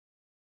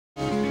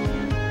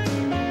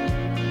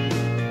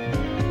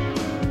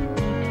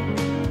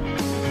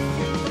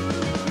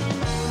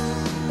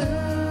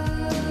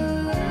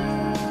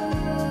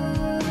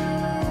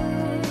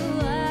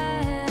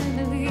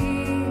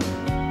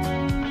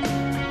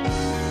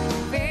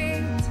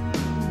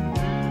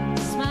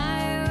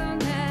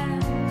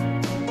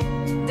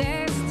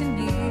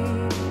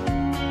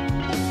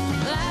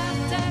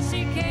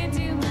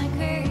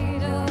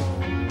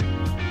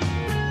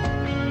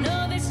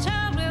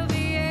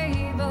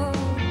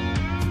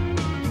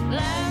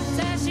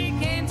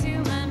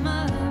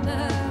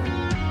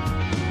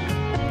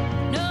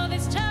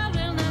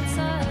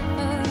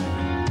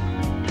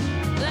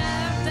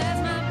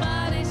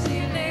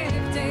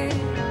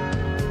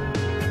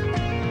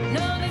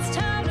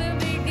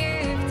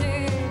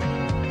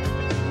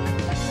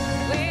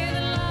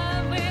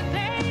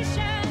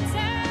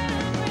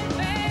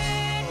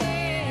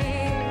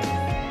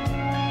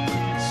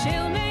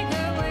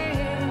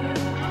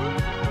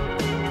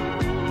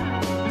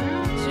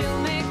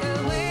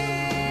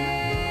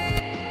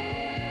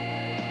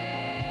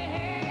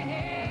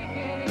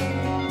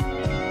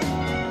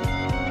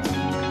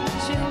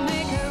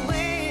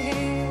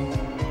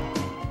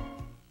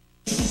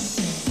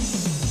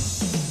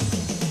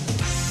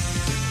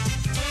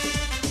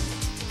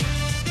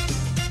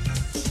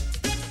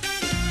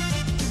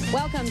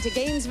to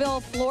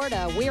Gainesville,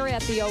 Florida. We're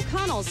at the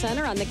O'Connell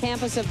Center on the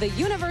campus of the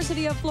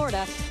University of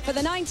Florida for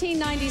the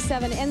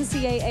 1997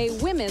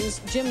 NCAA Women's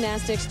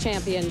Gymnastics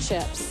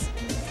Championships.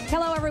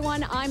 Hello,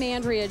 everyone. I'm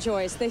Andrea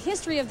Joyce. The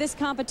history of this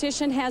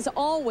competition has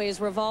always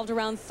revolved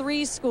around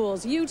three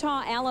schools: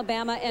 Utah,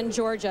 Alabama, and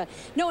Georgia.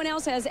 No one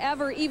else has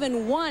ever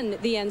even won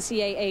the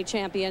NCAA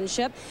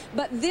championship.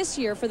 But this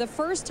year, for the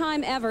first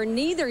time ever,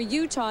 neither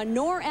Utah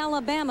nor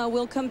Alabama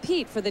will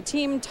compete for the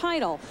team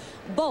title.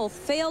 Both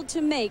failed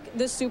to make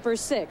the Super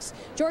Six.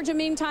 Georgia,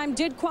 meantime,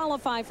 did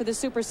qualify for the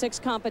Super Six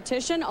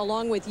competition,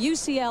 along with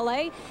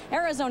UCLA,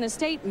 Arizona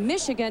State,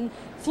 Michigan,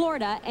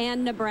 Florida,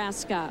 and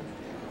Nebraska.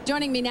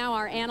 Joining me now,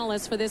 our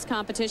analysts for this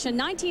competition,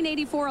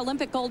 1984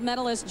 Olympic gold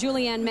medalist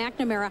Julianne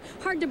McNamara.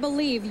 Hard to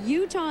believe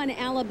Utah and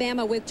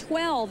Alabama, with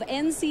 12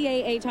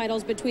 NCAA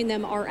titles between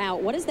them, are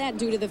out. What does that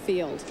do to the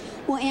field?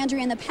 Well,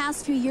 Andrea, in the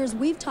past few years,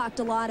 we've talked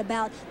a lot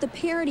about the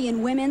parity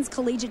in women's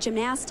collegiate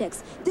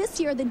gymnastics. This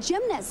year, the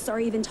gymnasts are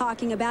even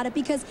talking about it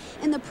because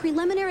in the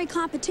preliminary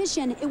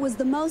competition, it was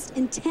the most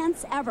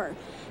intense ever.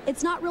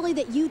 It's not really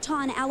that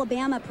Utah and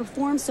Alabama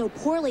performed so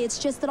poorly. It's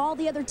just that all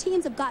the other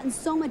teams have gotten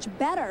so much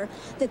better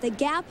that the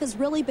gap has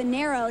really been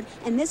narrowed,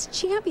 and this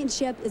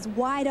championship is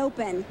wide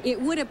open. It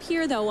would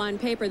appear, though, on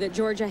paper that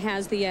Georgia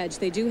has the edge.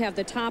 They do have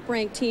the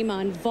top-ranked team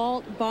on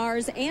vault,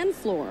 bars, and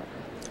floor.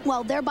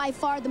 Well, they're by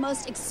far the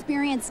most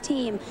experienced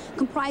team,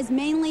 comprised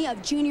mainly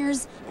of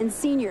juniors and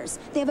seniors.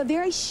 They have a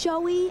very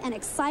showy and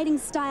exciting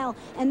style,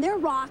 and their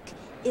rock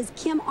is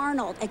Kim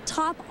Arnold, a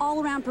top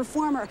all-around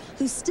performer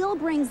who still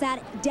brings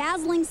that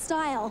dazzling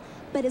style,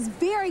 but is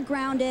very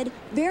grounded,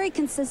 very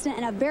consistent,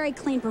 and a very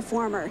clean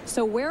performer.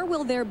 So where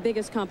will their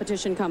biggest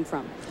competition come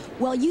from?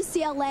 Well,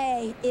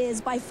 UCLA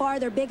is by far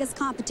their biggest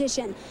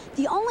competition.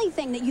 The only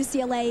thing that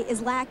UCLA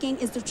is lacking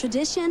is the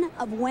tradition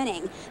of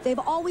winning. They've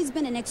always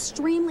been an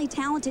extremely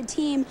talented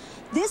team.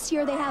 This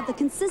year, they have the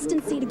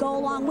consistency to go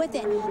along with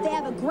it. They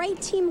have a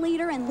great team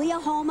leader in Leah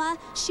Homa.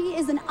 She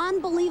is an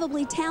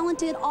unbelievably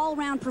talented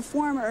all-around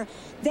performer.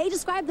 They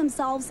describe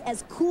themselves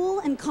as cool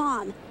and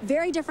calm,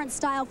 very different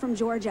style from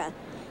Georgia.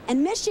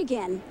 And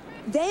Michigan,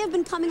 they have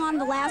been coming on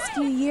the last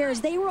few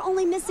years. They were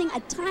only missing a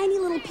tiny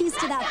little piece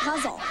to that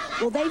puzzle.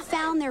 Well, they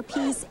found their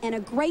piece in a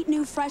great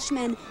new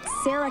freshman,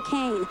 Sarah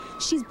Kane.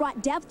 She's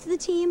brought depth to the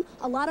team,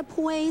 a lot of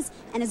poise,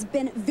 and has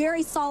been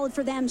very solid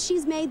for them.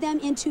 She's made them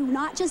into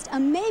not just a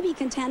maybe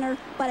contender,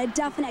 but a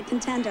definite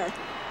contender.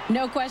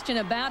 No question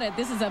about it.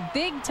 This is a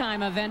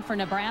big-time event for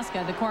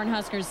Nebraska. The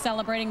Cornhuskers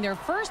celebrating their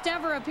first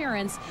ever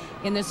appearance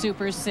in the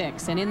Super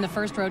Six. And in the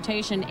first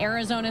rotation,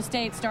 Arizona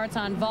State starts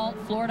on vault,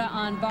 Florida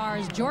on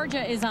bars,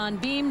 Georgia is on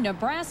beam,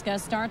 Nebraska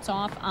starts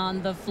off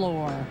on the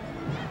floor.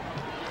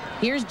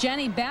 Here's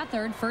Jenny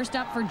Beathard, first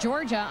up for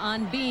Georgia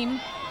on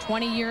beam.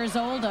 20 years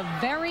old, a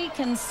very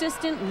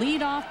consistent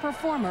leadoff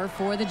performer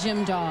for the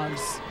Gym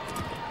Dogs.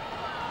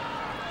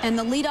 And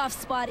the leadoff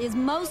spot is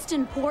most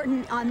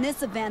important on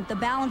this event, the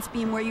balance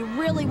beam, where you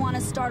really want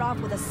to start off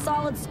with a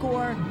solid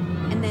score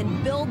and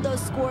then build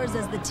those scores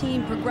as the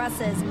team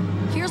progresses.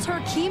 Here's her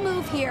key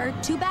move here.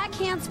 2 back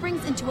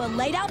handsprings into a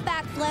laid-out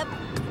backflip.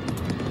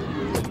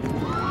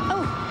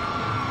 Oh,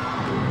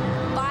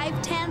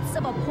 5/10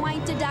 of a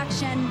point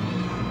deduction.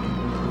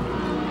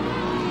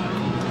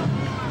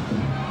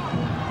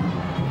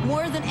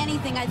 More than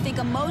anything, I think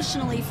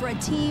emotionally for a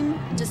team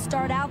to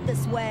start out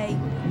this way,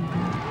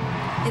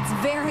 it's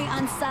very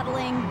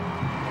unsettling.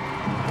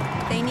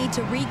 They need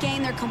to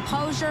regain their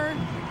composure.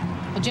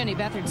 Well, Jenny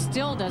Beathard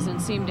still doesn't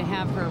seem to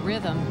have her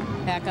rhythm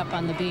back up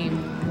on the beam.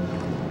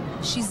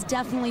 She's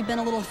definitely been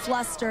a little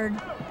flustered.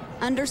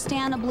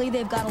 Understandably,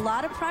 they've got a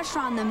lot of pressure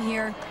on them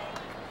here.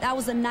 That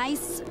was a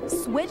nice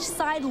switch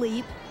side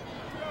leap.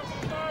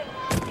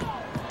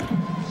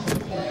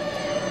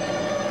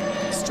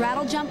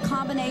 Straddle jump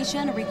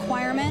combination, a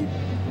requirement.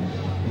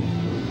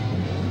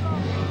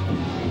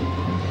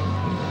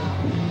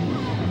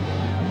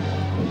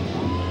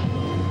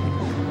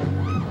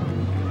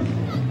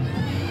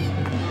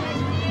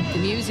 The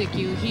music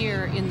you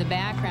hear in the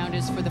background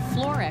is for the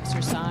floor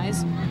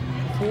exercise.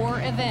 4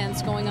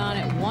 events going on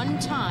at one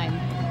time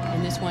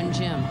in this one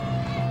gym.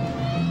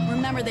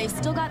 Remember, they've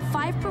still got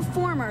 5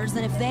 performers,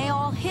 and if they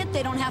all hit,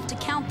 they don't have to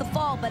count the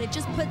fall, but it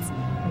just puts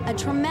a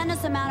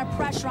tremendous amount of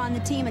pressure on the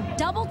team. A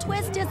double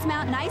twist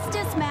dismount, nice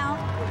dismount.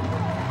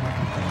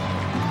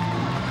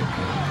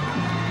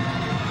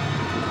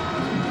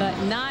 But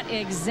not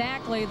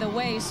exactly the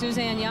way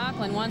Suzanne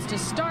Yocklin wants to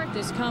start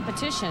this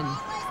competition.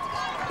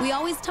 We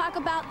always talk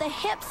about the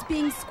hips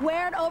being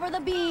squared over the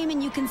beam,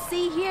 and you can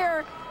see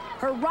here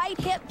her right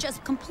hip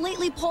just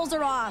completely pulls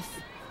her off.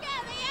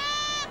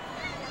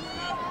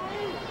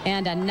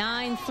 And a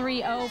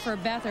 9-3-0 for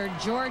Beathard.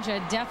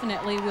 Georgia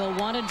definitely will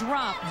want to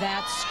drop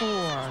that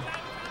score.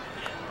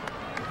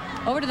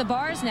 Over to the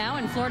bars now,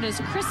 and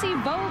Florida's Chrissy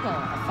Vogel,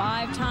 a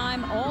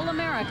 5-time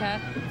All-America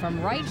from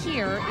right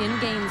here in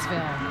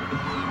Gainesville.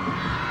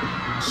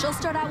 She'll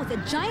start out with a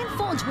giant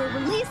fold to a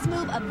release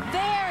move, a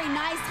very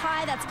nice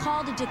high that's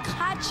called a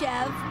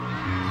Dukachev.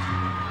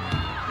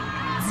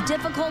 It's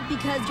difficult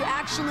because you're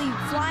actually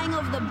flying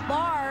over the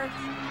bar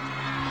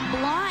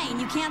blind.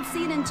 You can't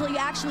see it until you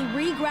actually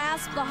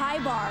re-grasp the high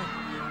bar.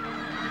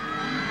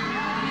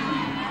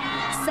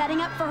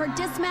 Setting up for her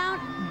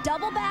dismount,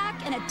 double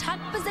back in a tuck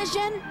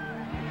position.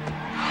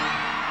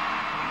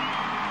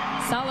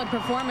 Solid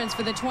performance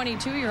for the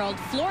 22-year-old.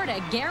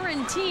 Florida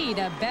guaranteed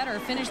a better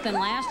finish than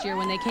last year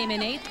when they came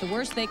in 8th. The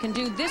worst they can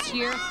do this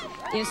year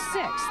is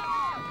 6th.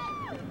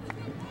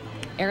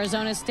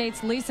 Arizona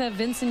State's Lisa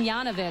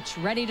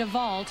Vincenjanovic ready to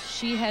vault.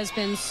 She has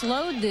been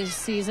slowed this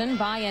season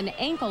by an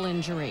ankle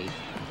injury.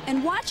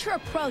 And watch her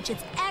approach.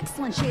 It's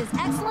excellent. She has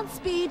excellent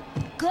speed,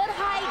 good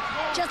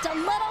height, just a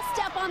little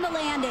step on the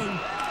landing.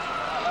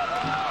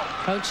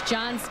 Coach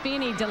John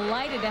Spini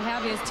delighted to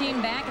have his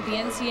team back at the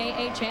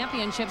NCAA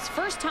championships,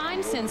 first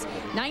time since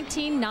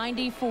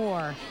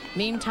 1994.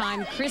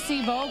 Meantime,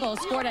 Chrissy Vogel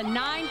scored a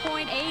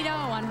 9.80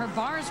 on her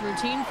bars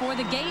routine for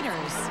the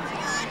Gators.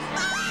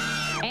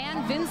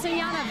 And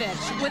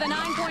Vincenjanovic with a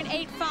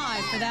 9.85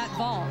 for that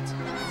vault.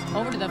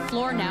 Over to the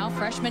floor now,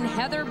 freshman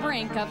Heather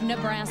Brink of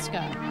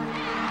Nebraska.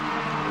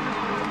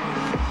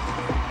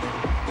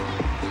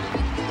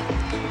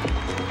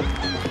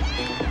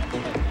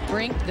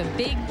 Brink, the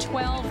Big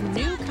 12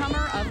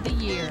 newcomer of the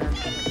year.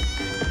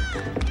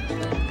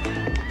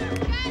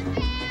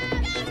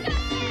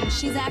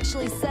 She's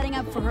actually setting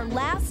up for her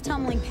last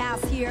tumbling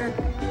pass here.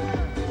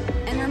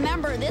 And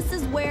remember, this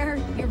is where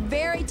you're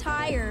very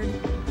tired.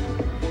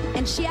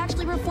 And she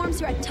actually performs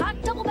here a tuck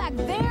double back.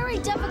 Very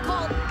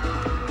difficult.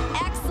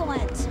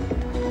 Excellent.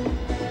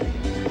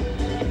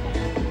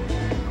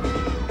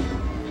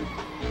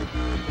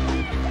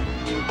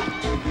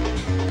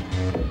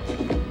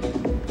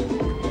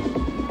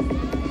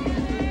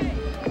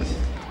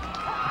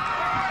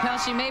 Well,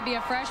 she may be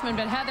a freshman,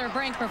 but Heather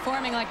Brink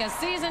performing like a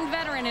seasoned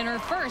veteran in her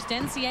first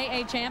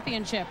NCAA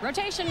championship.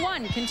 Rotation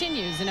 1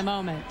 continues in a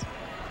moment.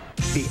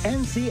 The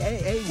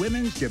NCAA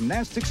Women's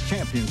Gymnastics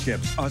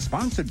Championships are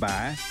sponsored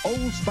by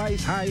Old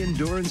Spice High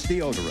Endurance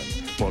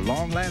Deodorant. For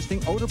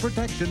long-lasting odor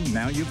protection,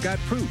 now you've got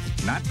proof,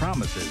 not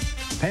promises.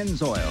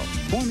 Pennzoil,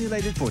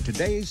 formulated for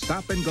today's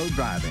stop-and-go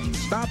driving.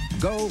 Stop,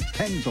 go,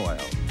 Pennzoil.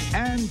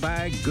 And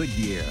by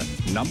Goodyear,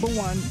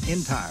 #1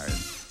 in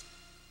tires.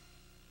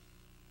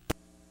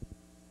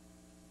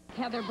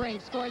 Heather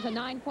Brink scores a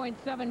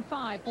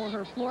 9.75 for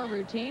her floor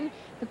routine.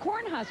 The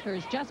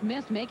Cornhuskers just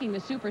missed making the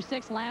Super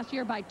 6 last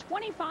year by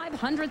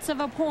 0.25 of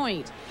a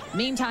point.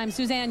 Meantime,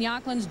 Suzanne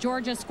Yocklin's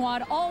Georgia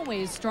squad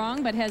always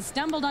strong, but has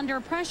stumbled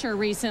under pressure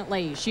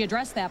recently. She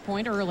addressed that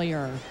point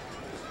earlier.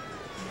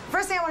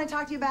 First thing I want to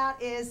talk to you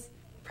about is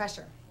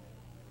pressure.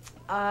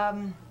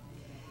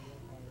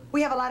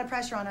 We have a lot of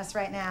pressure on us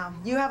right now.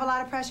 You have a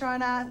lot of pressure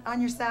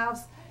on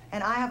yourselves,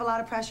 and I have a lot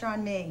of pressure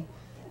on me.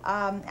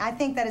 I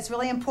think that it's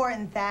really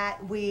important that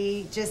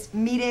we just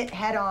meet it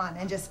head on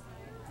and just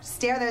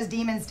stare those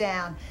demons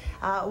down.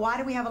 Why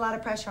do we have a lot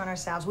of pressure on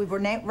ourselves? We were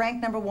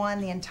ranked #1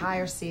 the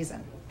entire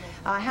season.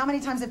 How many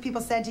times have people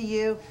said to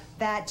you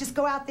that just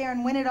go out there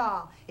and win it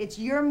all? It's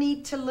your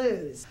meat to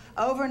lose.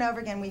 Over and over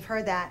again we've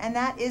heard that, and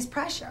that is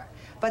pressure.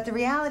 But the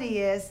reality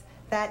is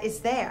that it's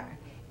there.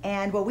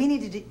 And what we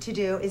need to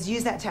do is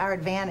use that to our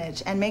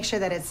advantage and make sure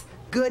that it's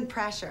good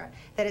pressure,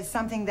 that it's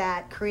something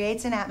that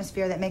creates an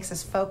atmosphere that makes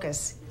us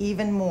focus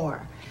even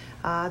more.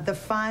 The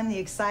fun, the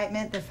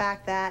excitement, the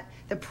fact that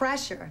the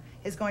pressure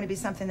is going to be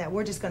something that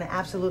we're just going to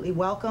absolutely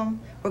welcome,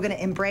 we're going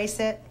to embrace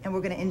it, and we're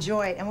going to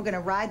enjoy it, and we're going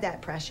to ride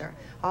that pressure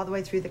all the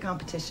way through the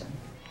competition.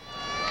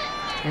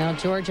 Now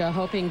Georgia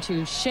hoping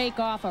to shake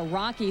off a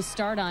rocky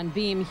start on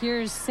beam.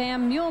 Here's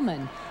Sam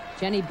Muehlman.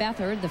 Jenny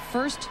Beathard, the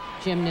first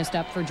gymnast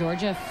up for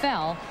Georgia,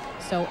 fell.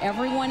 So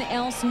everyone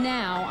else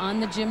now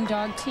on the Gym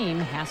Dog team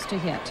has to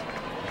hit.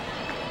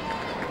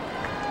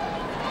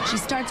 She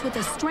starts with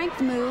a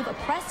strength move, a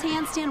press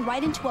handstand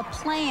right into a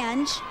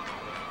plunge.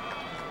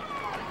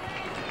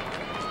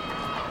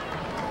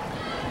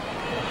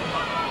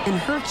 And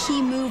her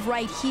key move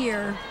right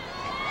here,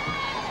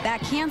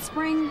 back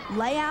handspring,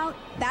 layout,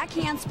 back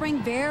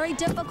handspring, very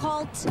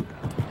difficult.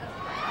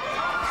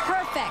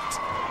 Perfect.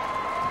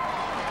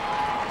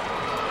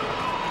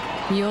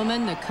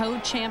 Muehlman, the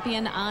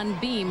co-champion on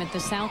beam at the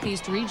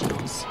Southeast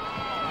Regionals.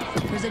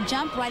 There's a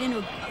jump right into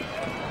a...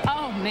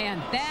 Oh,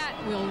 man, that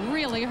will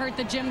really hurt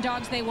the Gym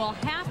Dogs. They will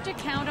have to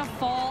count a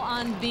fall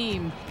on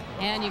beam.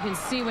 And you can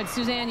see what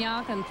Suzanne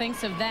Yocklin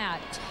thinks of that.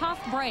 Tough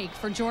break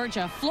for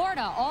Georgia.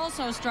 Florida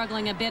also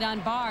struggling a bit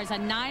on bars. A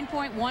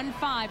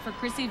 9.15 for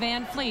Chrissy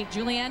Van Fleet.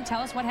 Julianne,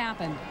 tell us what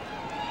happened.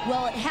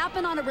 Well, it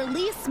happened on a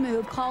release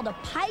move called a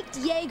piked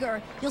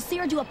Jaeger. You'll see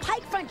her do a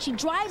pike front. She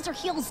drives her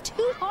heels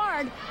too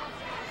hard,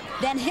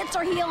 then hits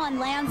her heel and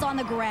lands on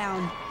the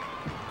ground.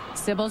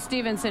 Sybil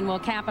Stevenson will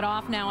cap it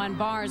off now on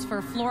bars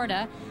for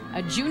Florida,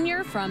 a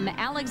junior from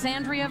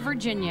Alexandria,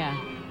 Virginia.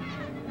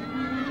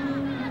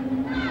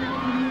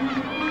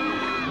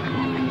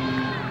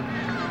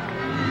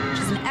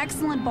 She's an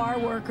excellent bar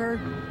worker.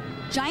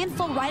 Giant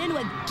full right into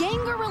a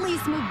Ganger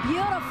release move.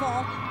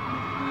 Beautiful.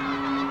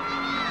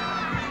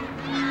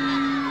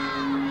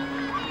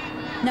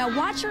 Now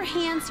watch her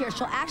hands here.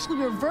 She'll actually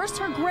reverse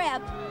her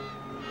grip.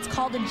 It's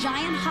called a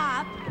giant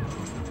hop.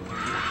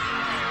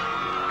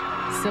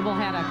 Sybil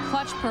had a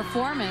clutch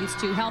performance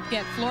to help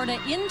get Florida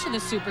into the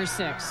Super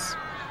 6.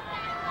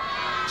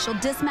 She'll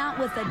dismount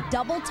with a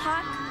double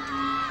tuck.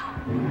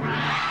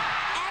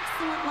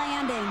 Excellent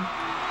landing.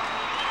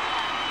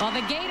 Well,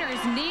 the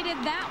Gators needed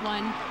that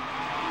one.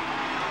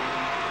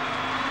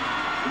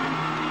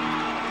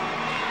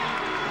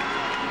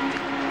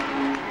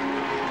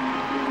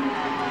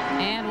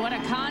 And what a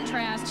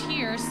contrast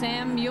here.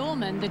 Sam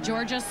Muehlman, the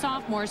Georgia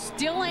sophomore,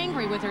 still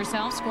angry with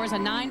herself, scores a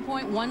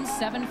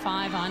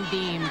 9.175 on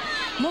beam.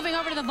 Moving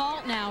over to the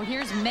vault now,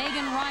 here's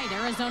Megan Wright,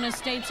 Arizona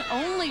State's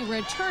only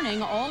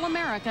returning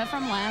All-America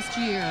from last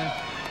year.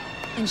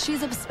 And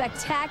she's a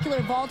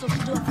spectacular vaulter.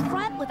 She'll do a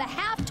front with a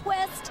half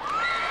twist.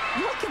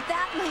 Look at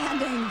that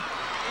landing.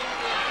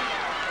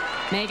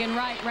 Megan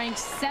Wright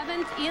ranks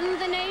 7th in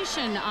the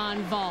nation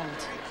on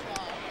vault.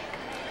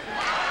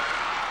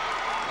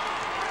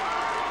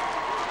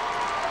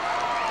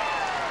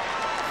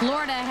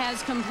 Florida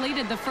has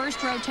completed the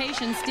first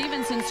rotation.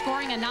 Stevenson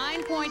scoring a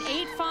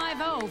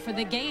 9.850 for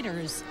the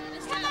Gators.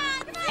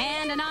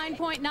 And a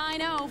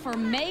 9.90 for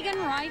Megan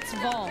Wright's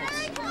vault.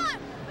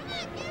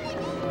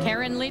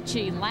 Karen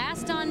Litchi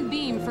last on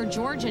beam for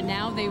Georgia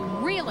now. They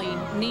really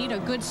need a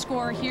good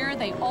score here.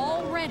 They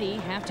already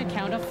have to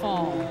count a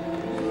fall.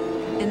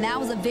 And that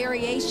was a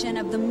variation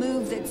of the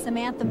move that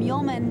Samantha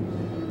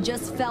Muehlman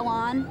just fell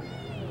on.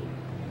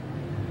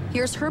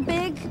 Here's her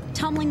big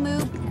tumbling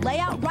move,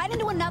 layout right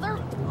into another.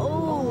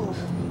 Oh,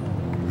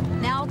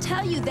 now I'll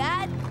tell you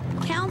that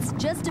counts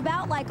just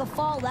about like a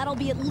fall. That'll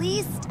be at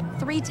least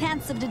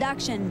 3/10 of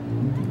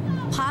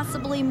deduction,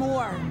 possibly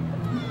more.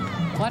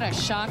 What a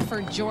shock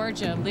for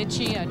Georgia.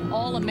 Litchi, an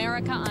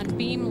All-America on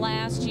beam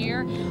last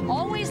year.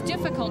 Always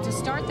difficult to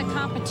start the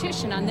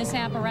competition on this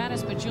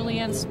apparatus, but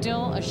Julianne,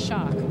 still a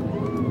shock.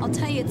 I'll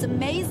tell you, it's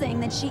amazing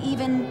that she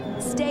even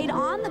stayed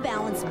on the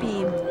balance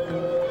beam.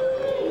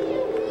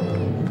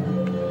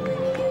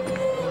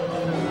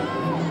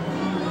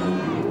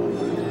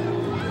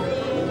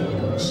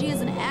 She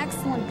is an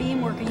excellent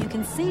beam worker. You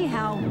can see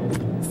how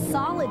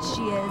solid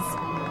she is.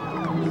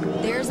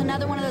 There's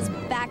another one of those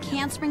back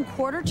handspring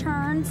quarter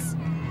turns.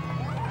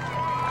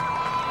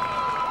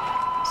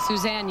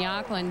 Suzanne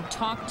Yocklin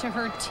talked to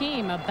her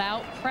team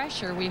about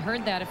pressure. We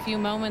heard that a few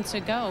moments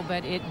ago,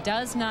 but it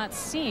does not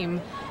seem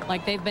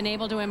like they've been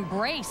able to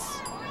embrace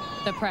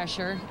the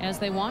pressure as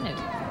they wanted.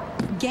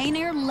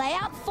 Gainer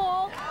layout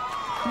full.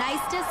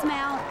 Nice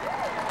dismount,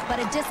 but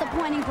a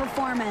disappointing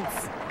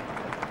performance.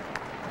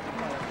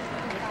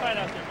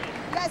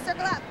 You guys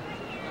circle up.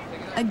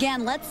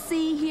 Again, let's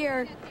see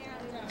here.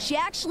 She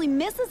actually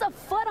misses a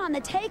foot on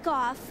the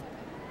takeoff.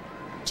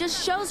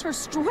 Just shows her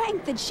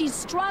strength that she's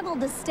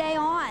struggled to stay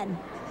on.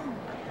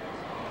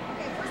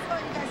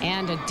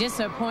 And a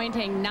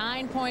disappointing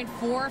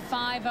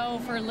 9.450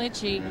 for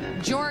Litchi.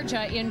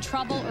 Georgia in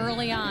trouble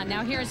early on.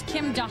 Now here's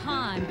Kim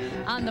DeHaan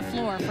on the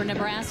floor for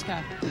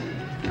Nebraska.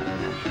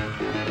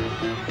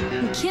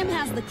 And Kim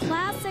has the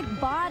classic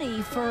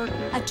body for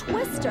a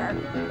twister.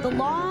 The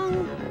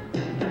long,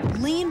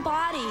 lean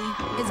body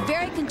is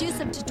very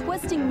conducive to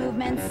twisting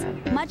movements,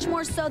 much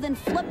more so than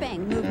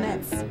flipping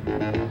movements.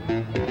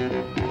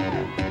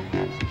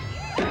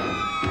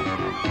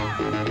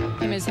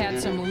 Kim has had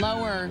some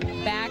lower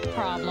back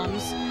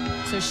problems,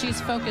 so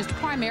she's focused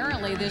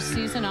primarily this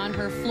season on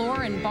her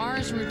floor and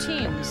bars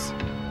routines.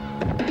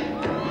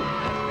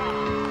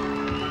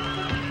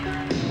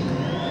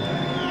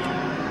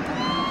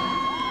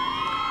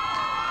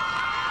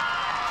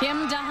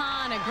 Kim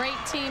DeHaan, a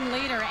great team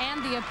leader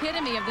and the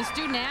epitome of the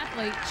student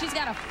athlete. She's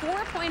got a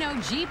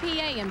 4.0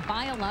 GPA in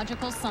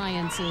biological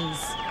sciences.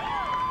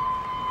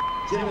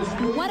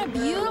 What a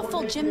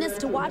beautiful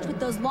gymnast to watch with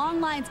those long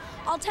lines.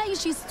 I'll tell you,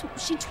 she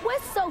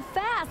twists so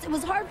fast, it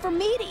was hard for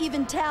me to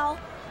even tell,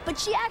 but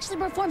she actually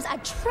performs a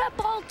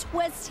triple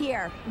twist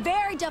here.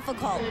 Very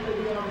difficult.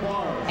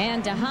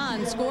 And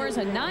DeHaan scores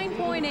a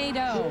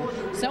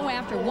 9.80. So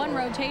after one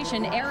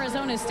rotation,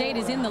 Arizona State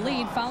is in the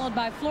lead, followed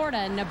by Florida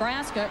and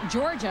Nebraska.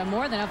 Georgia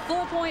more than a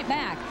full point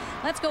back.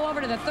 Let's go over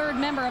to the third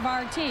member of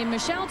our team,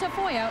 Michelle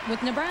Tafoya,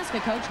 with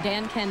Nebraska coach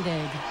Dan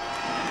Kendig.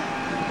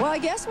 Well, I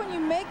guess when you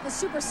make the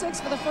Super 6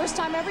 for the first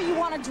time ever, you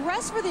want to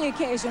dress for the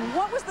occasion.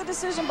 What was the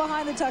decision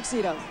behind the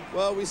tuxedo?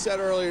 Well, we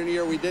said earlier in the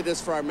year we did this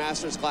for our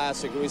Masters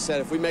Classic, and we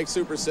said if we make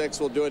Super 6,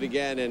 we'll do it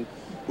again. And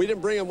we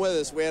didn't bring them with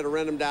us. We had to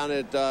rent them down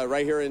at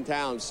right here in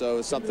town. So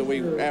it's something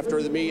we,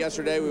 after the meet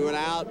yesterday, we went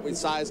out, we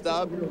sized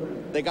up,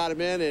 they got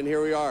them in, and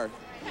here we are.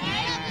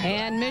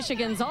 And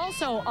Michigan's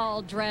also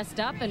all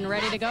dressed up and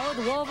ready to go.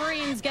 The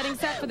Wolverines getting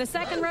set for the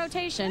second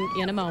rotation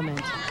in a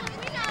moment.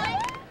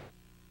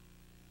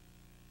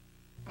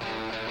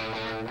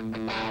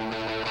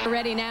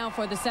 Ready now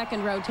for the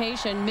second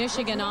rotation.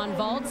 Michigan on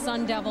vault,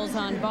 Sun Devils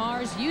on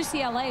bars,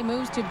 UCLA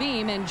moves to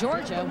beam, and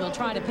Georgia will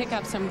try to pick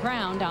up some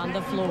ground on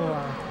the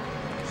floor.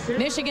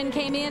 Michigan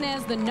came in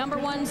as the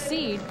 #1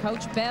 seed.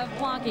 Coach Bev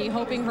Plonky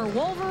hoping her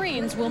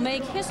Wolverines will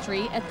make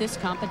history at this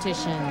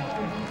competition.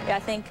 I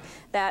think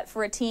that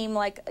for a team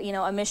like,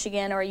 a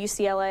Michigan or a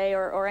UCLA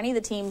or any of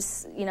the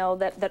teams,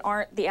 that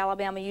aren't the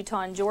Alabama,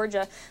 Utah, and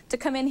Georgia, to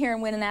come in here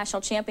and win a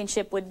national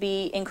championship would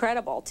be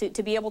incredible.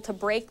 To be able to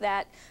break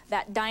that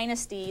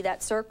dynasty,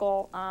 that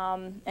circle,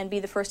 and be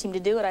the first team to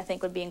do it, I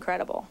think would be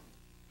incredible.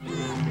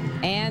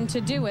 And to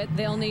do it,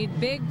 they'll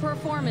need big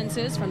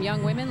performances from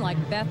young women like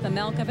Beth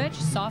Amelkovich,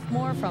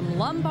 sophomore from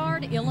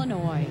Lombard,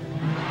 Illinois.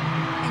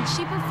 And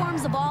she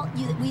performs a vault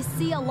that we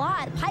see a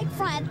lot, pike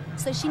front,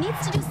 so she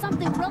needs to do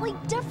something really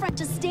different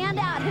to stand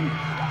out. And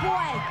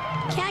boy,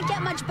 can't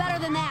get much better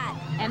than that.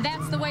 And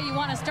that's the way you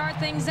want to start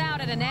things out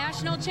at a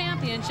national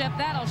championship.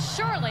 That'll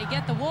surely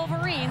get the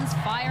Wolverines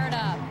fired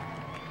up.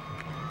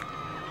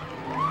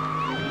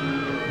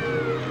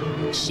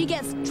 She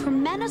gets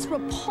tremendous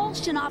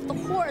repulsion off the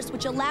horse,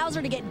 which allows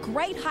her to get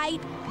great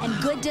height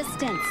and good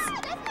distance.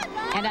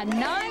 And a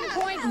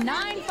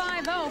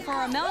 9.950 for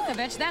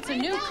Amelkovich. That's a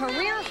new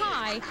career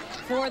high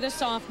for the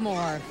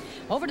sophomore.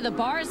 Over to the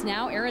bars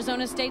now,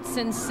 Arizona State's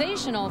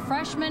sensational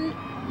freshman,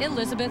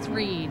 Elizabeth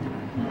Reed.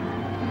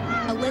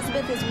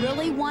 Elizabeth is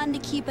really one to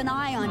keep an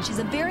eye on. She's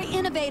a very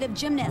innovative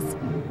gymnast.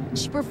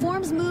 She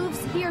performs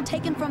moves here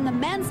taken from the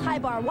men's high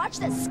bar. Watch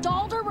that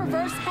Stalder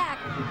reverse hack.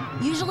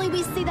 Usually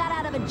we see that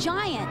out of a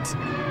giant.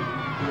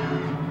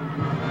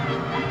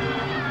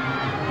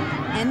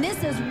 And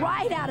this is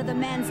right out of the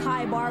men's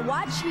high bar.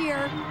 Watch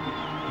here.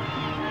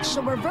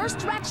 She'll reverse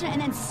direction and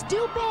then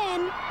stoop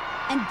in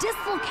and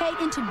dislocate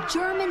into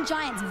German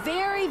giants.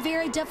 Very,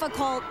 very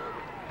difficult.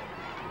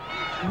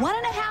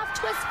 1.5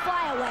 twist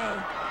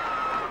flyaway.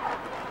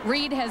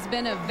 Reed has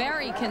been a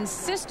very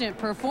consistent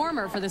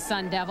performer for the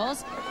Sun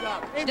Devils.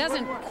 She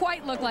doesn't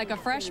quite look like a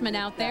freshman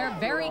out there.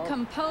 Very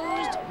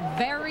composed,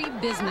 very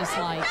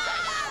businesslike.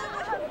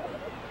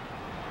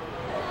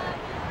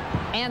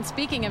 And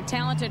speaking of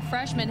talented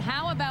freshmen,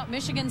 how about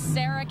Michigan's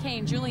Sarah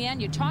Kane?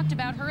 Julianne, you talked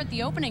about her at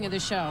the opening of the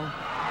show.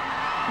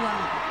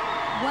 Well,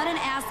 what an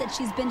asset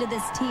she's been to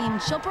this team.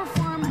 She'll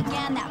perform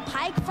again that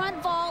pike front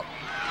vault.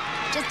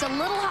 Just a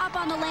little hop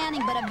on the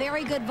landing, but a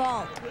very good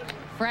vault.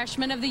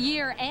 Freshman of the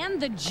Year and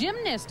the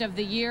Gymnast of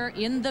the Year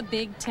in the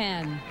Big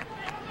Ten.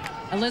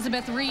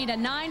 Elizabeth Reed, a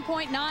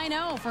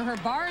 9.90 for her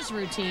bars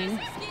routine.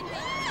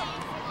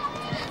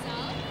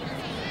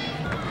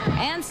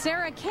 And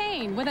Sarah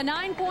Kane with a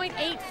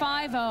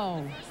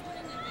 9.850.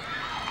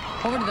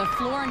 Over to the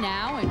floor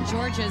now, and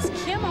Georgia's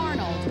Kim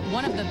Arnold,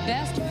 one of the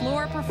best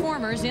floor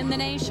performers in the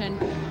nation.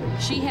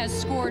 She has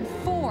scored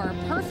 4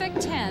 perfect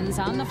 10s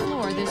on the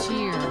floor this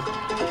year.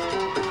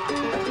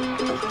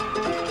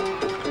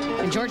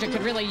 And Georgia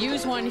could really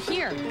use one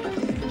here.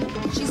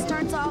 She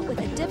starts off with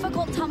a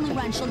difficult tumbling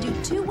run. She'll do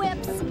 2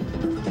 whips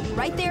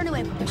right there into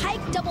a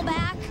pike double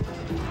back.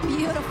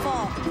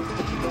 Beautiful.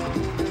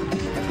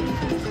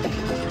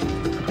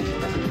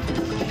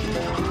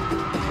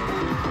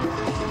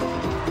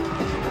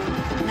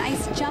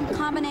 Nice jump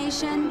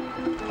combination.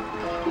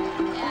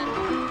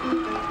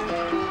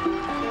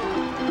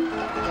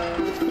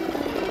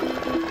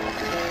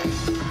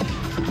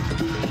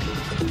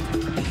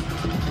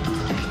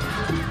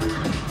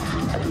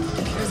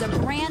 There's a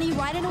granny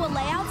right into a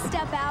layout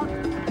step out.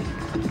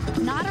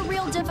 Not a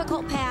real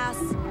difficult pass.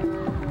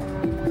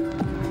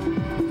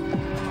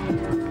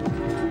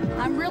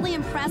 I'm really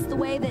impressed the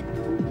way that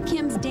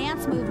Kim's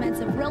dance movements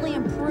have really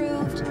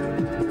improved.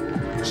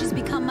 She's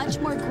become much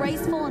more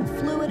graceful and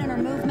fluid in her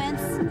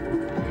movements.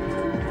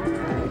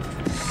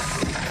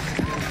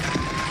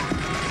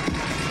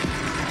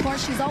 Of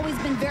course, she's always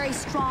been very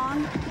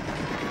strong.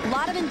 A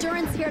lot of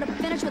endurance here to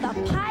finish with a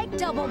pike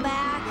double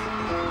back.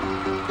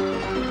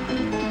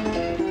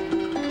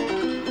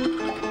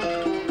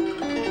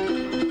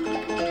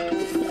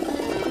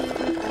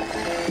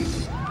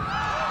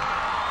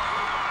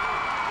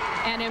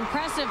 An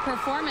impressive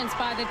performance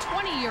by the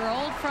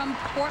 20-year-old from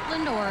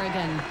Portland,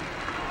 Oregon.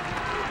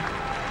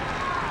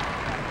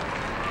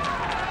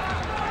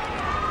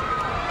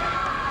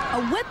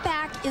 A whip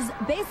back is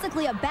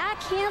basically a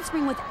back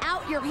handspring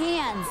without your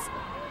hands.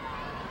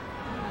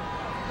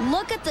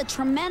 Look at the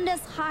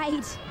tremendous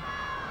height.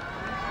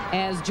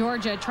 As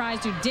Georgia tries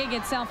to dig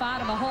itself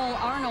out of a hole,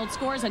 Arnold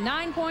scores a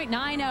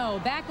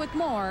 9.90. Back with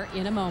more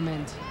in a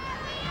moment.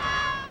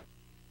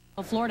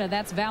 Florida,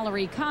 that's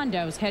Valerie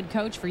Kondos, head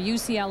coach for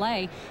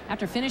UCLA.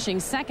 After finishing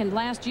second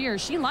last year,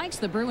 she likes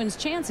the Bruins'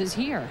 chances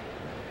here.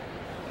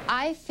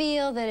 I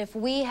feel that if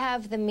we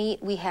have the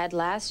meet we had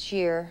last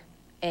year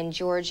and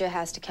Georgia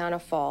has to count a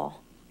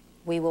fall,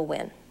 we will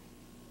win.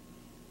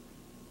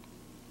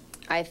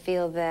 I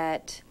feel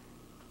that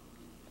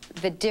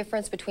the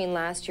difference between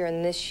last year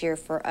and this year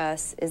for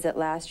us is that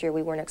last year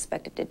we weren't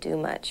expected to do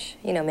much.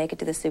 You know, make it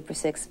to the Super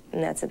Six,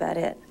 and that's about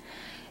it.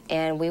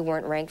 And we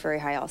weren't ranked very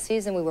high all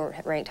season. We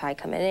weren't ranked high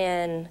coming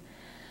in.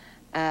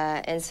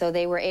 And so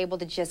they were able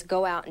to just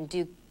go out and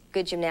do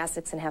good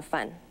gymnastics and have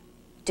fun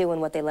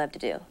doing what they love to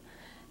do.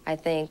 I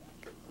think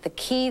the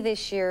key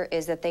this year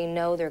is that they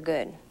know they're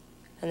good,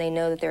 and they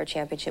know that they're a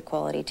championship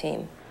quality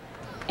team.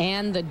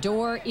 And the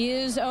door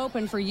is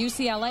open for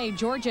UCLA.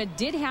 Georgia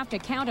did have to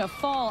count a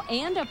fall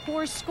and a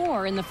poor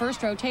score in the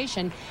first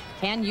rotation.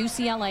 Can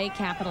UCLA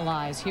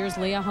capitalize? Here's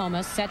Leah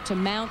Homa set to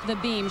mount the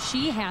beam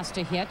she has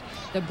to hit.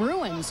 The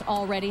Bruins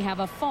already have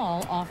a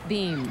fall off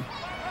beam.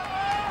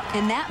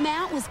 And that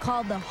mount was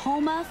called the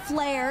Homa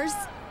Flares,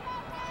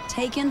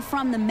 taken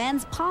from the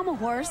men's pommel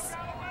horse,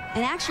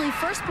 and actually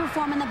first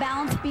performed on the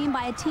balance beam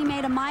by a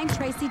teammate of mine,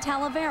 Tracy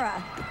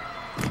Talavera.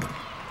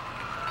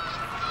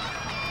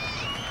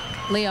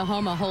 Leah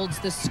Homa holds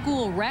the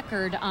school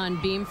record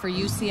on beam for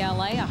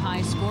UCLA, a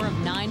high score of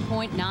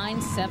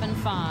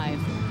 9.975.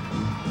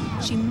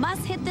 She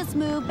must hit this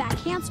move, back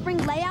handspring,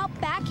 layout,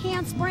 back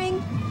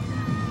handspring.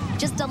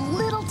 Just a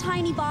little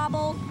tiny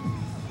bobble.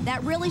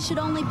 That really should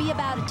only be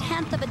about a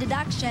 1/10 of a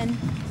deduction.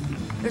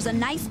 There's a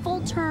nice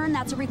full turn,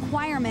 that's a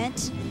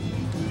requirement.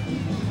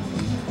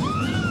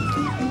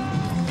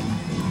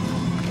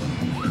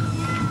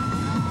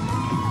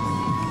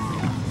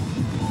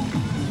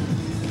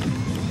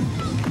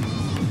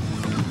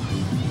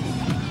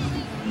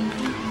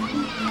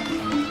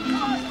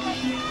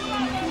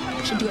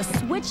 Should do a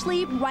switch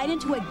leap right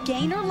into a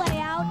gainer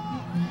layout.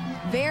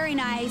 Very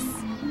nice.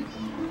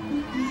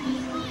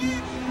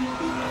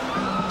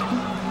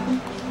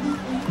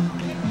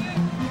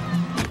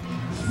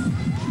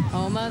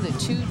 Homa, the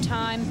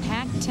two-time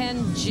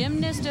Pac-10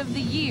 Gymnast of the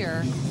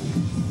Year.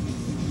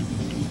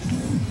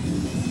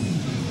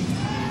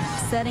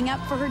 Setting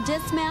up for her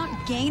dismount,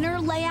 gainer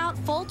layout,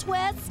 full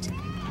twist.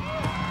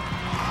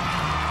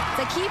 It's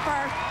a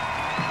keeper.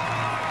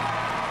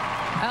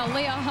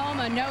 Leah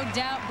Homa, no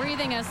doubt,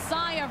 breathing a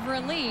sigh of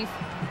relief.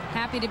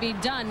 Happy to be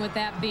done with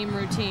that beam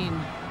routine.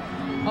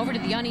 Over to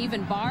the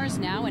uneven bars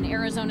now, and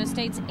Arizona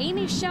State's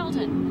Amy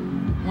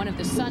Shelton, one of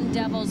the Sun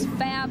Devils'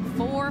 Fab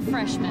Four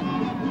freshmen.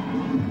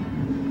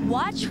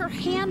 Watch her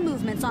hand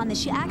movements on this.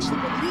 She actually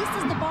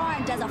releases the bar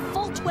and does a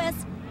full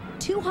twist,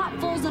 2 hop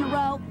fulls in a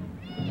row.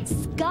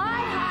 Sky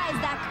high is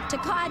that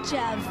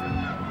Tkachev.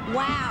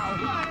 Wow.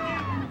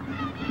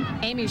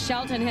 Amy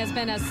Shelton has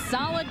been a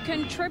solid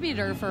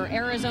contributor for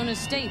Arizona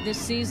State this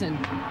season.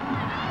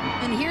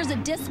 And here's a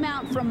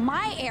dismount from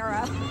my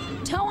era.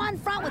 Toe on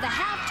front with a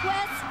half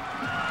twist.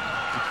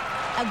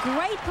 A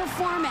great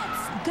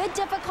performance. Good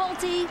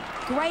difficulty,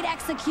 great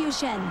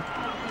execution.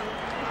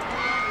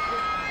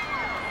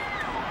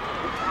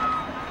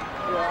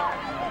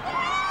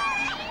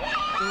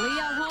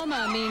 Leah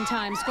Homa,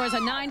 meantime, scores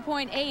a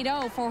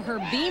 9.80 for her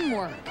beam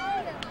work.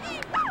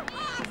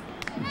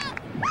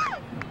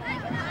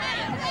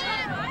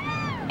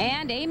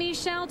 And Amy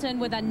Shelton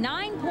with a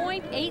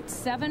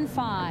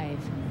 9.875.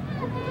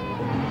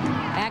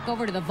 Back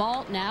over to the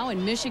vault now,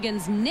 and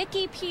Michigan's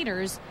Nikki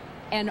Peters,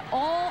 an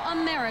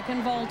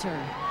All-American vaulter.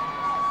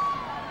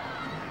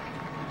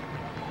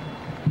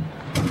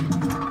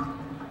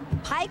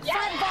 Pike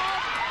front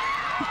vault.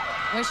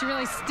 Well, she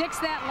really sticks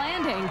that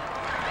landing.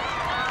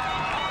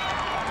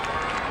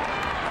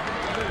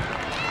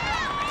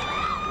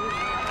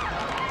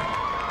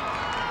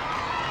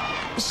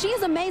 She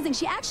is amazing.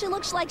 She actually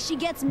looks like she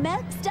gets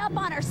mixed up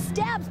on her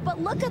steps, but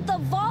look at the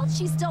vault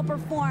she still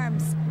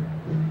performs.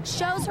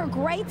 Shows her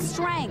great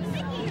strength.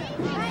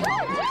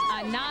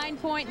 A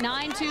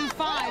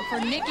 9.925 for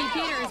Nikki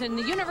Peters, and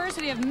the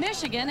University of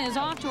Michigan is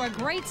off to a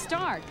great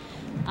start.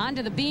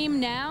 Onto the beam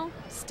now,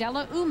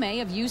 Stella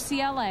Ume of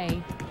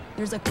UCLA.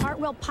 There's a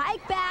cartwheel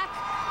pike back.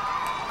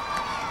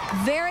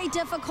 Very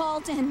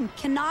difficult and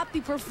cannot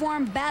be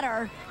performed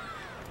better.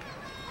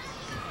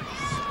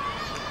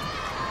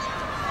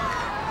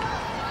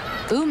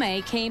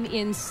 Ume came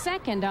in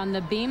second on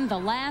the beam the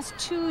last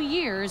 2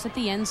 years at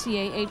the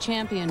NCAA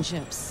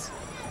championships.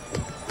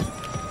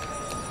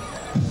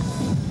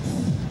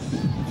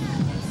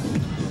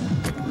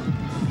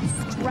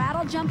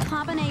 Straddle jump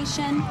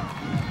combination.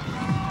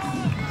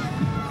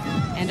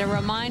 And a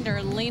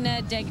reminder,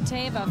 Lena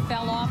Degteva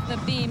fell off the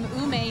beam.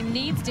 Ume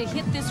needs to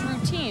hit this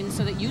routine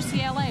so that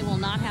UCLA will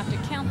not have to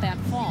count that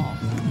fall.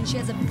 And she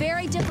has a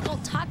very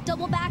difficult tuck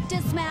double back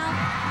dismount.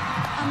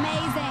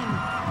 Amazing.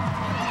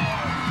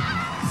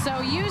 So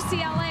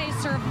UCLA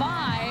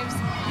survives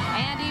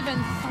and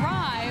even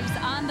thrives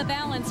on the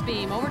balance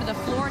beam. Over to the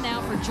floor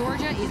now for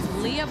Georgia is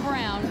Leah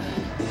Brown,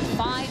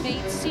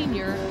 5'8"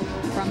 senior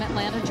from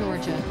Atlanta,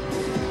 Georgia.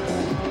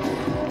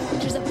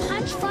 There's a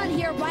punch front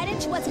here right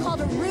into what's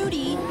called a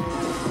Rudy.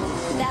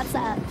 That's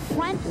a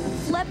front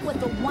flip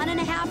with the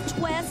 1.5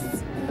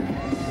 twists.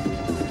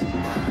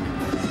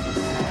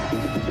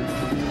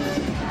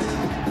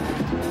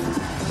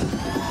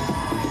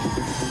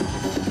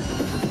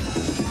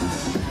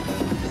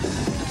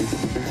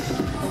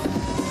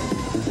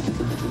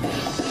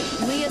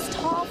 Leah's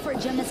tall for a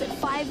gymnast at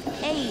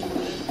 5'8",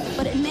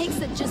 but it makes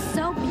it just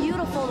so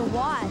beautiful to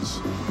watch.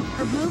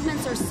 Her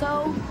movements are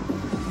so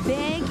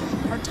big,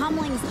 her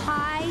tumbling's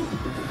high.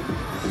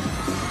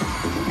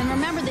 And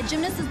remember, the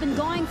gymnast has been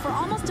going for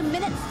almost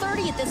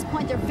 1:30 at this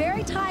point. They're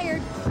very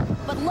tired,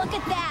 but look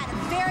at that.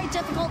 Very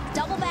difficult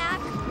double back,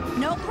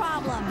 no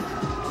problem.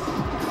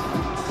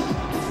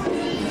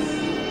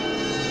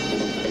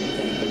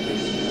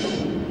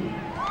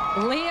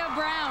 Leah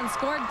Brown Brown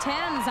scored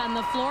 10s on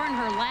the floor in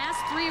her last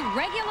 3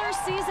 regular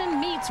season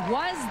meets.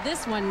 Was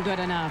this one good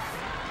enough?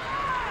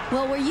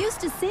 Well, we're used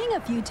to seeing a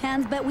few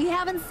 10s, but we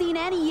haven't seen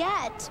any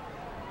yet.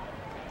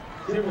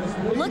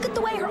 Look at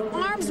the way her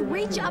arms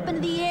reach up into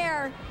the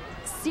air.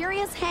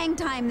 Serious hang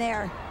time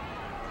there.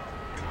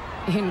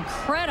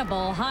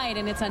 Incredible height,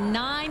 and it's a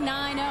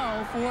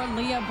 9.90 for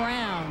Leah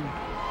Brown.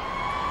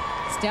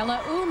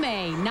 Stella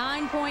Ume,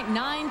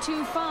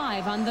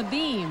 9.925 on the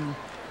beam.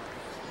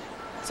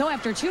 So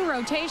after 2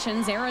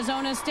 rotations,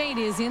 Arizona State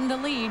is in the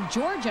lead.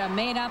 Georgia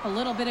made up a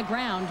little bit of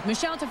ground.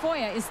 Michelle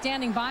Tafoya is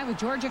standing by with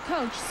Georgia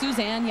coach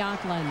Suzanne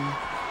Yocklin.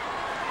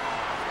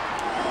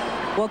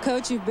 Well,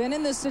 Coach, you've been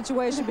in this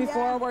situation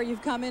before where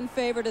you've come in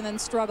favored and then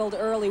struggled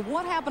early.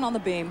 What happened on the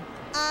beam?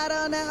 I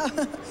don't know.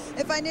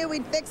 If I knew,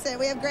 we'd fix it.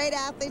 We have great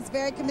athletes,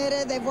 very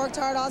committed. They've worked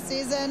hard all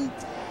season.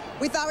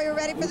 We thought we were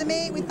ready for the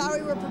meet. We thought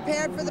we were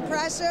prepared for the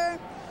pressure.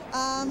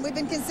 We've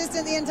been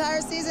consistent the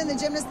entire season. The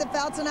gymnast that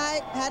fell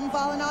tonight hadn't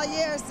fallen all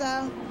year,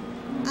 so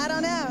I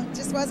don't know.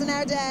 Just wasn't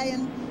our day.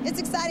 And it's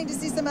exciting to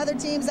see some other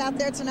teams out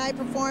there tonight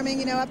performing,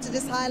 you know, up to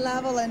this high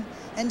level and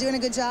doing a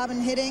good job in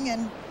hitting.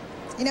 And,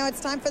 you know, it's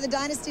time for the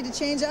dynasty to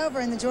change over,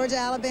 and the Georgia,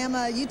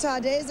 Alabama, Utah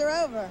days are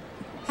over.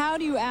 How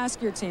do you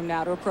ask your team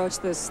now to approach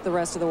this the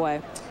rest of the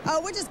way?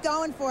 Oh, we're just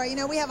going for it. You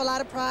know, we have a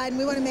lot of pride, and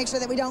we want to make sure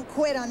that we don't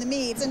quit on the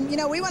meets. And, you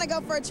know, we want to go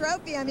for a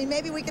trophy. I mean,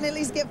 maybe we can at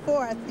least get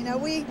 4th.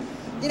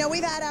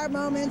 We've had our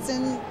moments,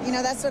 and, you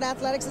know, that's what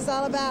athletics is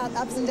all about,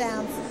 ups and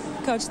downs.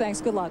 Coach,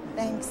 thanks. Good luck.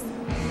 Thanks.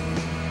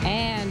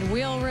 And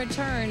we'll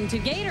return to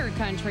Gator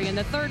Country in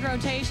the 3rd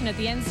rotation at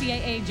the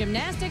NCAA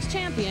Gymnastics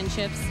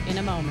Championships in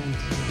a moment.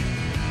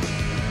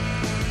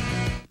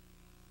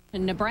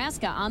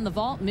 Nebraska on the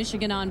vault,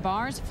 Michigan on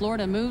bars,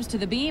 Florida moves to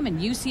the beam,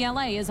 and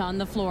UCLA is on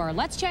the floor.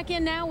 Let's check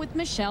in now with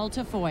Michelle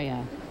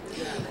Tafoya.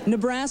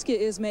 Nebraska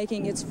is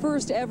making its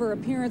first ever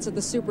appearance at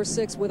the Super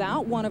 6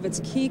 without one of its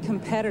key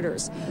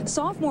competitors.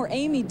 Sophomore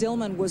Amy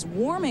Dillman was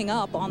warming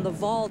up on the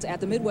vault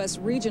at the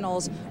Midwest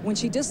Regionals when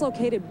she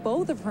dislocated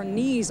both of her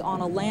knees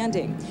on a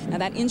landing. Now,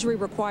 that injury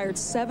required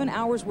 7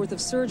 hours worth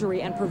of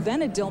surgery and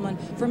prevented Dillman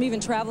from even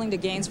traveling to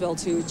Gainesville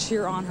to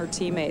cheer on her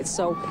teammates.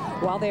 So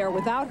while they are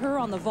without her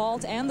on the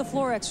vault and the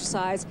floor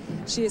exercise,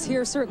 she is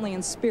here certainly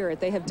in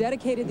spirit. They have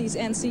dedicated these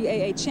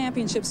NCAA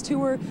championships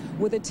to her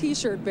with a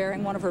t-shirt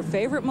bearing one of her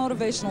favorite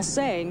motivational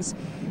sayings: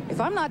 "If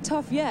I'm not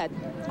tough yet,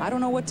 I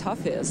don't know what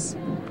tough is."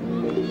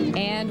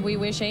 And we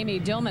wish Amy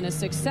Dillman a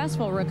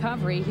successful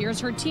recovery. Here's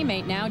her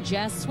teammate now,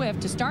 Jess Swift,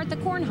 to start the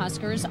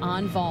Cornhuskers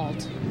on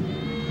vault.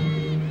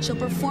 She'll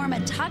perform a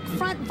tuck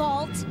front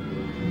vault,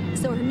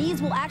 so her knees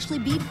will actually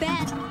be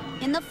bent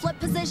in the flip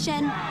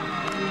position.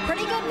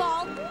 Pretty good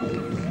vault.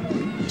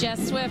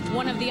 Jess Swift,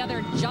 one of the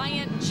other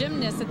giant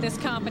gymnasts at this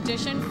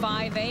competition,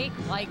 5'8",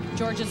 like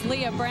Georgia's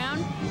Leah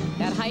Brown.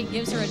 That height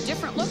gives her a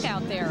different look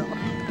out there.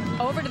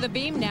 Over to the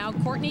beam now,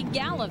 Courtney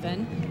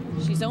Gallivan.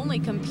 She's only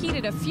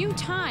competed a few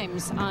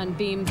times on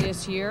beam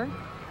this year.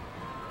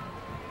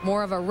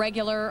 More of a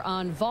regular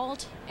on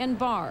vault and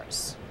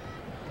bars.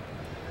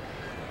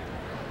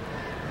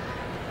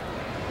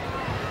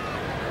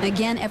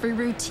 Again, every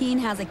routine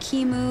has a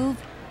key move.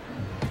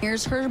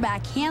 Here's her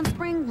back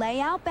handspring,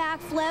 layout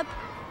backflip.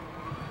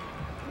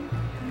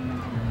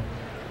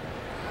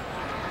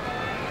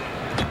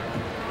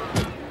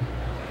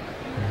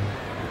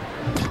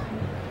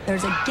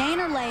 There's a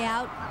gainer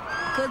layout.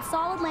 Good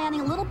solid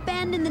landing, a little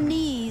bend in the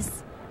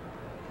knees.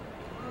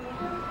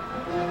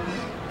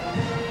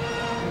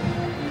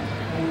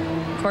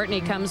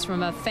 Courtney comes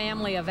from a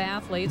family of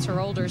athletes. Her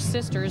older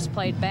sisters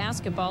played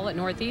basketball at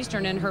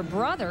Northeastern, and her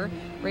brother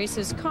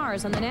races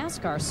cars on the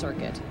NASCAR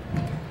circuit.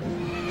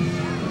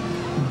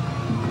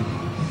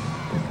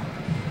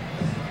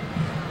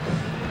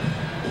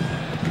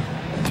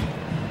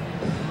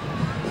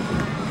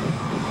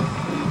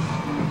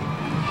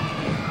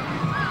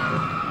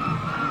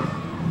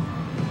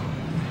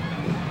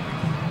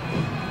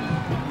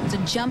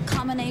 Jump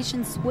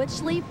combination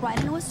switch leap right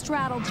into a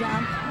straddle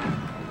jump.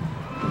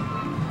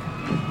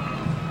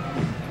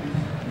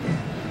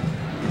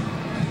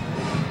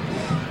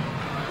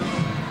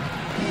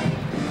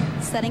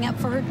 Setting up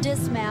for her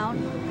dismount.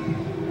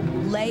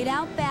 Laid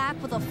out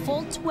back with a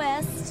full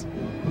twist.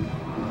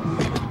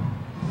 Good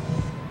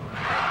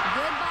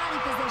body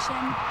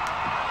position.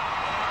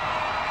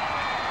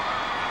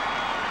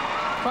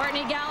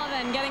 Courtney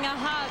Gallivan getting a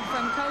hug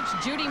from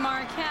Coach Judy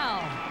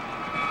Markell.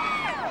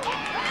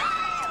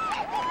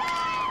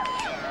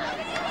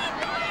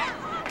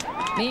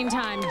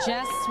 Meantime,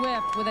 Jess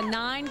Swift with a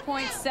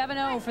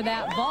 9.70 for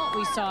that vault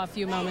we saw a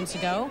few moments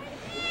ago.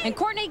 And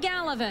Courtney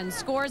Gallivan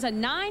scores a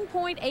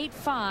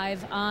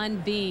 9.85 on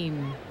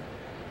beam.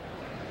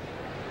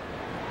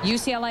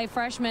 UCLA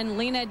freshman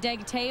Lena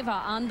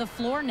Degteva on the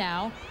floor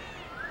now.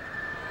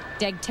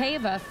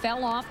 Degteva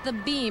fell off the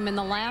beam in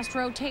the last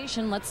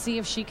rotation. Let's see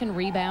if she can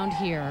rebound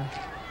here.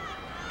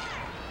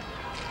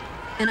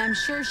 And I'm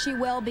sure she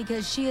will,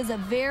 because she is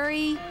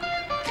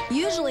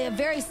usually a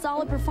very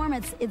solid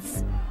performance.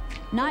 It's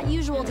not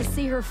usual to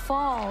see her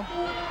fall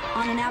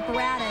on an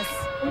apparatus.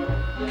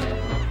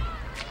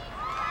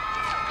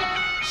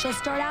 She'll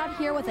start out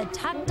here with a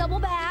tuck double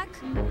back.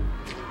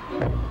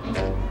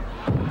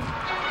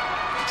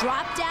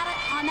 Dropped at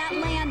it on that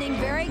landing,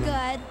 very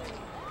good.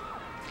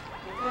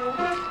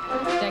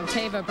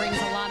 Degteva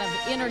brings a lot of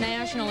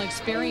international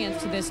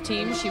experience to this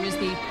team. She was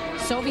the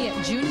Soviet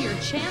junior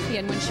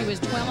champion when she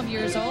was 12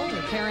 years old.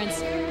 Her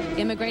parents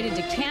immigrated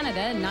to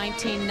Canada in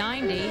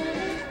 1990.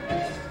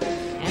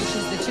 And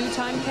she's the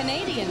two-time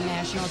Canadian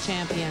national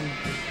champion.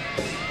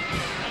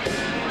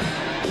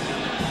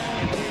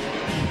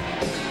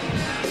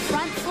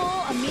 Front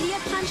full,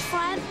 immediate punch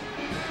front.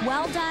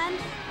 Well done.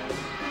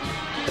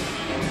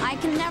 I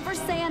can never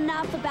say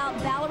enough about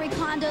Valerie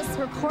Kondos,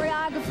 her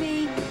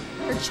choreography,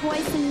 her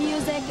choice in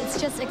music. It's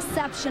just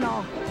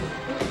exceptional.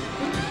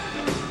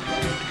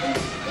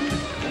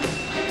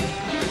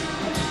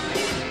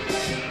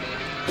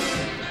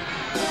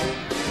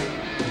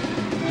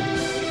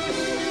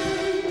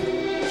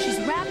 She's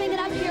wrapping it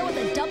up here with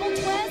a double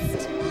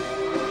twist.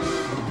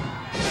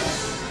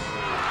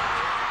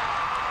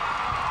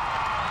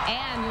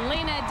 And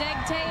Lena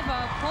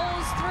Degteva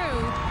pulls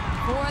through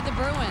for the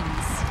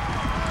Bruins.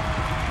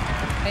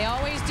 They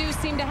always do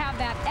seem to have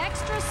that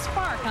extra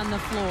spark on the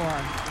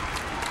floor.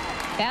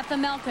 Betha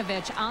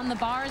Melkovich on the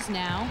bars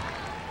now.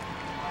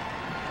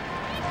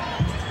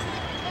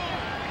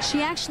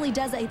 She actually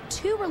does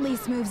two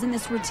release moves in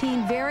this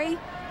routine. Very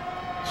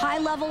high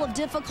level of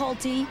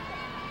difficulty.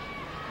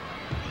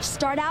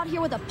 Start out here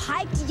with a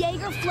piked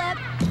Jaeger flip.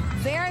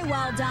 Very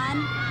well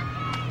done.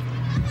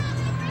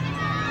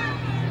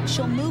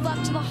 She'll move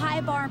up to the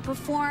high bar and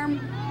perform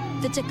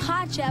the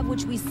Tkachev,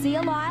 which we see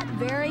a lot.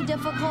 Very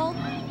difficult.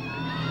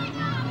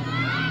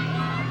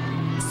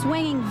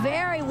 Swinging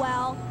very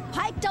well.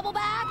 Pike double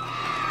back.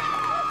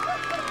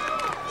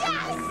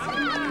 Yes!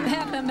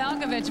 Betha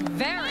Melkovich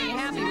very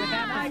happy with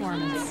that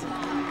performance.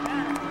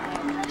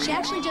 She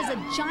actually does a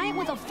giant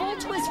with a full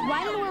twist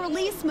right into a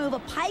release move, a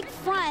pike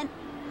front.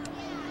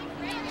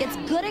 Gets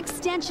good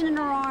extension in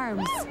her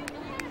arms.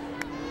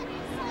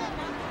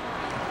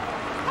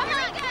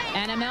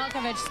 Anna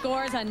Melkovich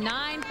scores a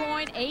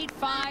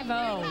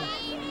 9.850.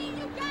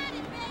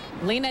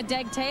 Lena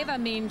Degteva,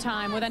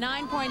 meantime, with a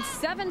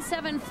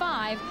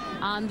 9.775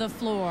 on the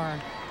floor.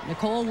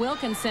 Nicole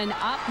Wilkinson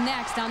up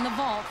next on the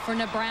vault for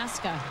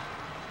Nebraska.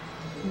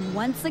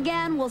 Once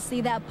again, we'll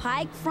see that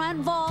pike front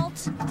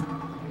vault.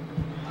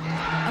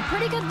 A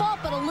pretty good vault,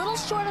 but a little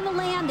short on the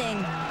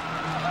landing.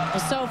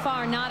 Well, so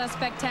far, not a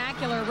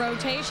spectacular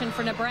rotation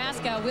for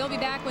Nebraska. We'll be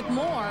back with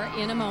more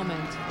in a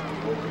moment.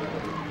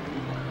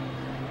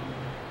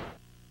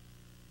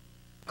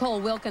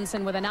 Nicole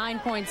Wilkinson with a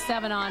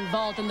 9.7 on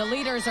vault, and the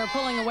leaders are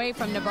pulling away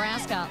from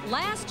Nebraska.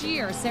 Last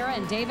year, Sarah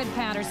and David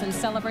Patterson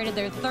celebrated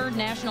their third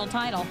national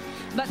title,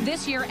 but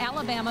this year,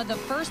 Alabama, the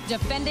first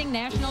defending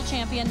national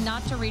champion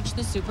not to reach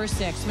the Super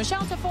Six.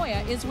 Michelle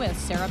Tafoya is with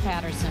Sarah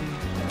Patterson.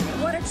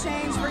 What a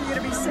change for you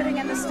to be sitting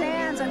in the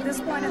stands at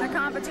this point in the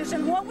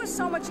competition. What was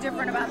so much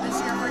different about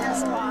this year for your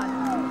squad?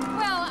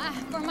 Well,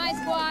 for my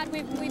squad,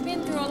 we've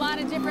been through a lot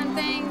of different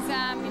things.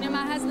 You know,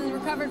 my husband's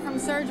recovered from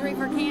surgery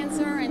for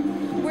cancer,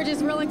 and we're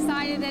just real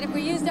excited that if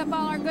we used up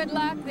all our good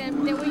luck, that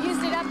we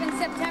used it up in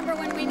September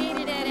when we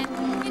needed it. And,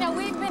 you know,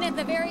 we've been at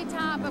the very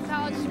top of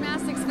college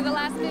gymnastics for the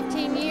last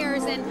 15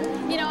 years, and,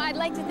 you know, I'd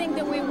like to think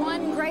that we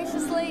won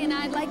graciously, and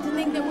I'd like to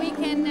think that we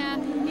can,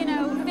 you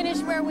know, finish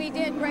where we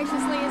did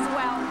graciously as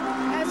well.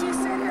 As you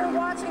sit here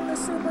watching the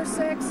Super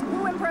Six,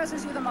 who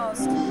impresses you the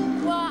most?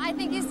 Well, I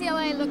think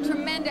UCLA looked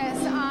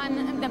tremendous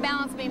on the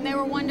balance beam. They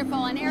were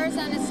wonderful. And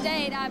Arizona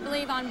State, I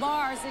believe, on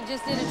bars, they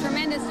just did a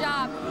tremendous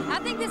job. I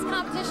think this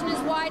competition is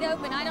wide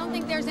open. I don't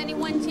think there's any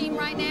one team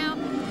right now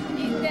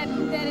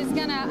that is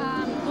going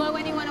to blow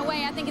anyone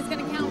away. I think it's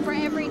going to count for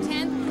every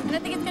 10th. And I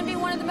think it's going to be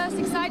one of the most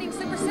exciting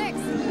Super Six.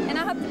 And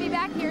I hope to be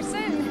back here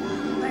soon.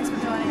 Thanks for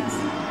joining us.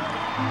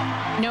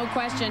 No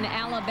question,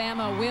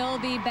 Alabama will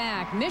be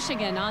back.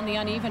 Michigan on the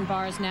uneven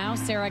bars now.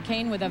 Sarah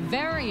Kane with a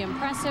very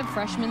impressive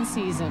freshman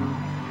season.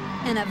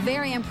 And a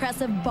very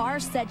impressive bar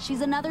set.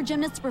 She's another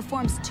gymnast who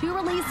performs 2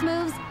 release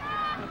moves.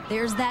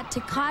 There's that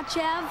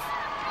Tkachev.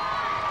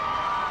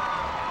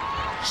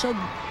 She'll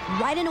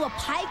right into a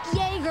pike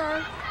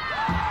Jaeger.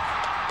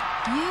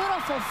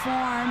 Beautiful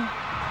form.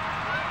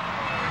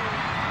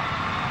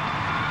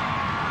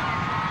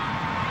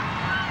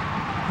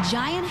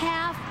 Giant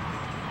half,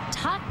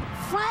 tuck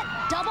front,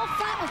 double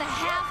front with a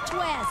half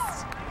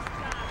twist.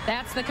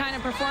 That's the kind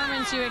of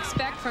performance you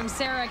expect from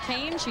Sarah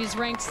Kane. She's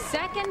ranked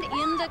 2nd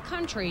in the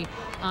country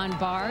on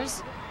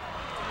bars.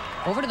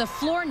 Over to the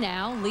floor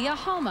now, Leah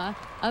Homa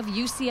of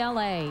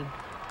UCLA.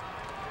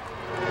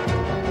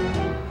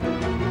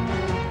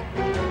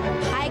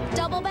 Pike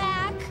double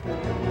back.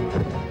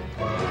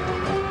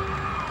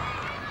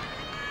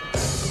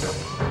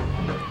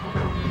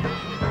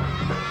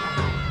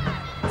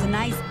 It's a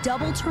nice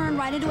double turn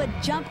right into a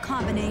jump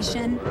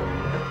combination.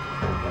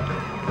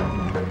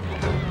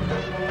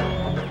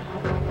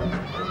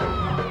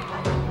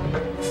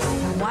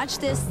 Watch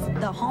this,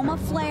 the Homa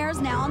flares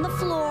now on the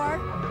floor.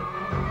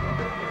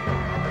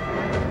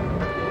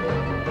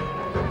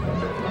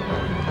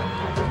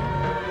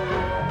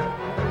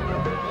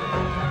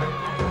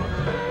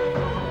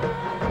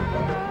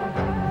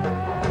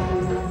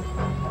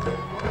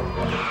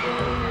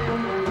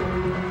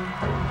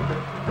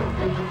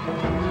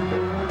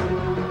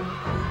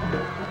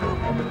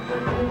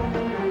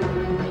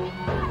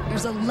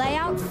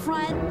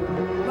 front,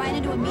 right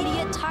into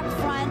immediate tuck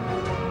front.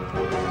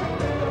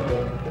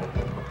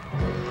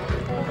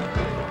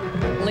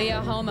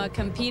 Leah Homa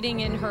competing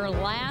in her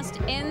last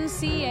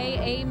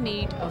NCAA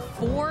meet, a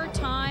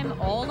four-time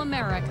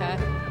All-America.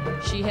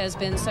 She has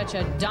been such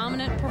a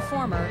dominant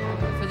performer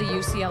for the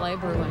UCLA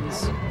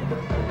Bruins.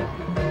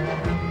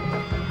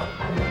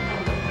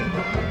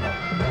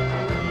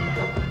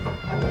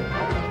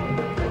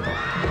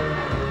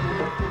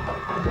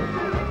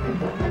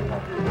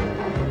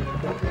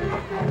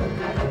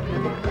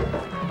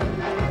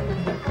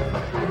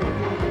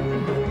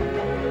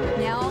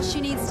 She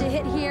needs to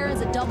hit here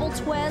is a double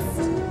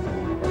twist.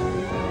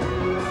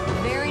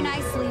 Very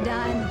nicely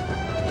done.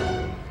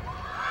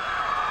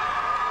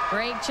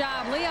 Great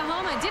job. Leah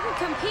Homa didn't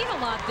compete a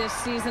lot this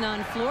season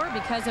on floor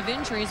because of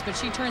injuries, but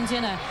she turns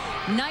in a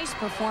nice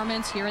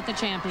performance here at the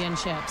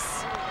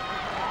championships.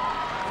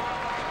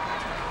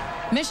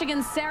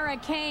 Michigan's Sarah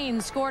Kane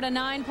scored a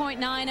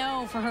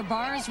 9.90 for her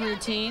bars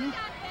routine.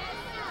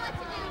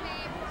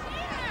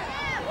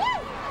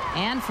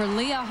 And for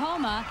Leah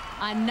Homa,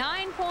 a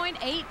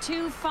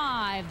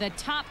 9.825. The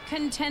top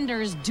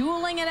contenders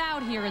dueling it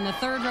out here in the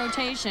third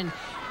rotation.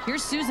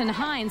 Here's Susan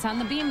Hines on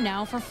the beam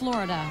now for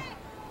Florida.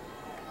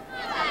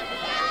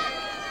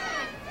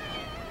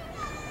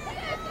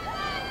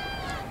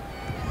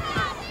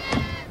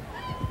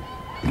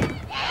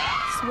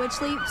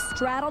 Switch leap,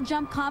 straddle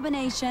jump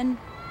combination.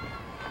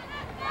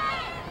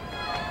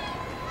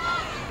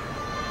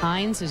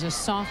 Hines is a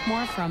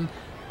sophomore from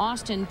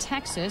Austin,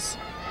 Texas.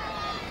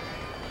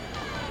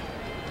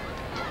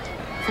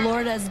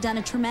 Florida has done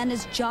a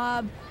tremendous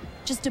job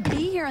just to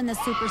be here in the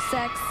Super 6.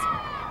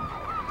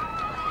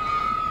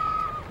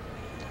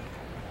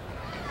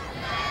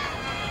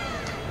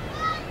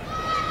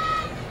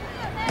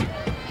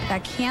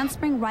 Back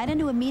handspring right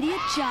into immediate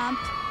jump.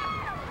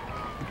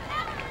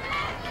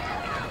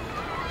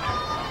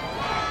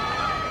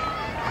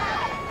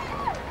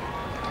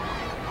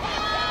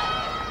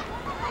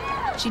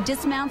 She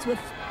dismounts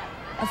with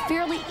a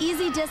fairly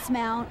easy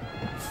dismount.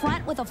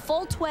 Front with a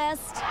full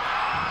twist.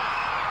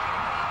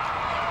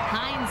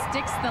 Hines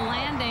sticks the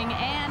landing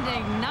and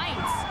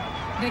ignites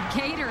the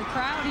Gator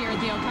crowd here at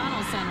the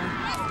O'Connell Center.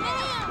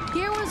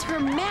 Here was her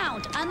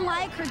mount.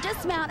 Unlike her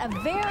dismount, a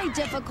very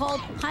difficult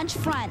punch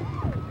front.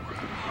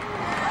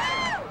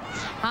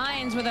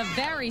 Hines with a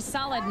very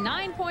solid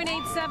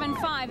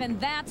 9.875, and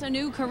that's a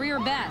new career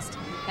best.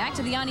 Back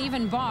to the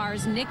uneven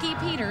bars, Nikki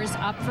Peters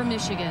up for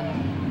Michigan.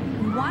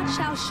 Watch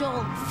how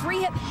she'll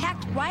free hip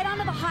hecht right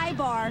onto the high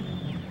bar.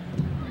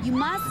 You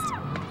must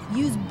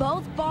use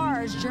both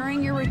bars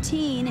during your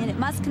routine, and it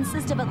must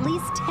consist of at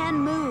least 10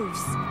 moves.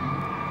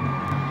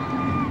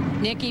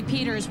 Nikki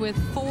Peters with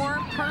 4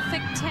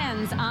 perfect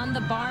 10s on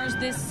the bars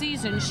this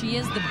season. She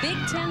is the Big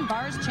Ten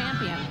bars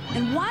champion.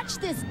 And watch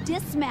this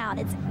dismount.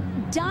 It's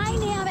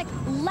dynamic,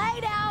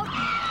 laid out,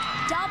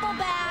 double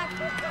back.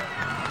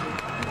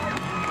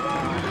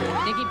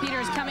 Nikki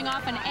Peters coming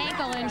off an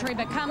ankle injury,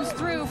 but comes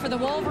through for the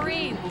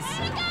Wolverines.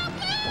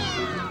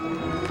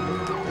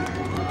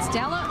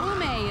 Stella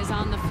Ume is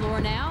on the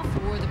floor now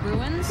for the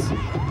Bruins.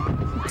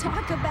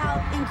 Talk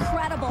about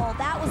incredible.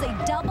 That was a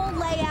double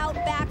layout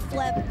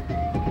backflip.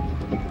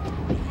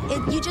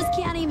 You just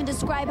can't even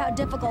describe how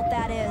difficult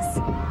that is.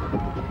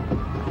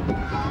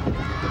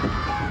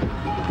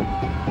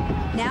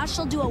 Now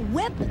she'll do a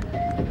whip,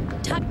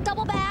 tuck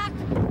double back.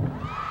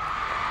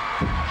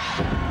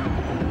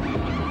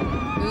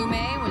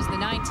 Ume was the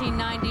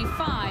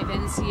 1995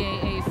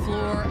 NCAA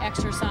floor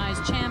exercise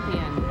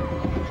champion.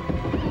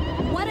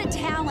 What a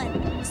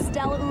talent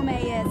Stella Ume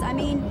is. I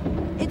mean,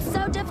 it's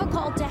so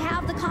difficult to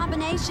have the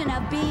combination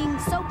of being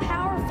so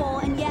powerful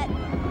and yet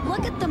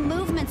look at the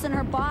movements in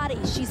her body.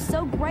 She's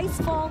so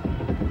graceful.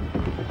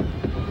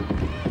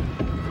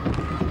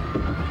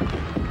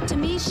 To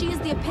me, she is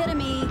the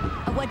epitome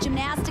of what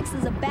gymnastics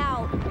is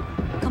about,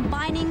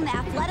 combining the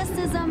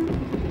athleticism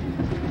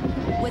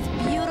with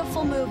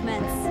beautiful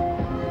movements.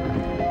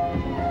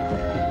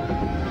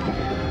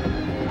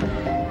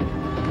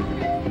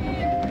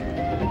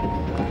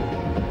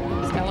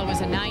 Stella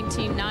was a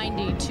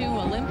 1992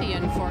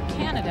 Olympian for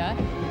Canada,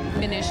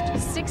 finished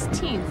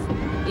 16th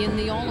in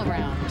the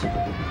all-around.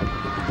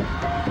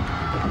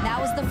 That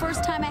was the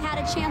first time I had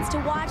a chance to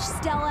watch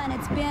Stella, and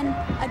it's been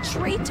a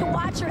treat to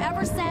watch her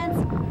ever since.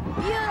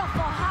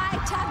 Beautiful high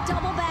tuck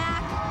double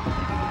back.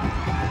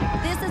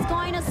 This is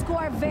going to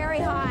score very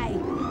high.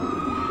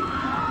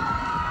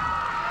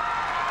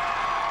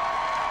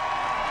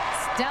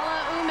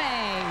 Stella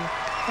Ume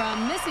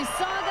from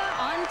Mississauga,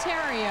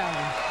 Ontario.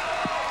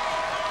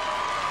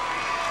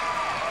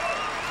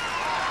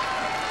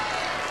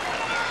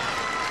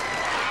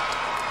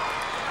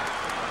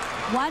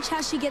 Watch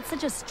how she gets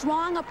such a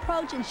strong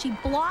approach, and she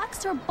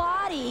blocks her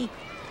body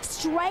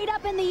straight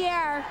up in the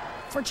air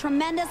for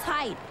tremendous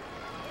height.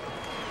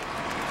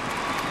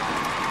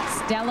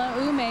 Stella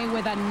Ume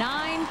with a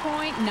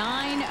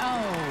 9.90.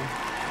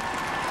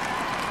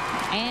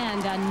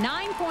 And a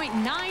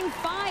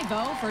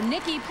 9.950 for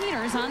Nikki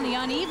Peters on the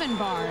uneven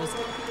bars.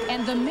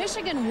 And the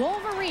Michigan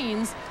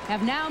Wolverines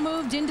have now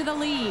moved into the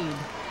lead.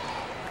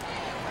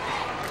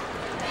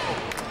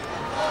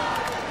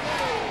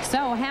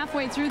 So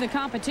halfway through the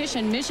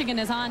competition, Michigan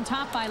is on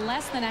top by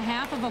less than a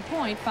half of a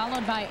point,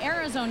 followed by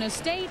Arizona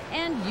State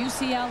and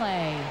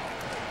UCLA.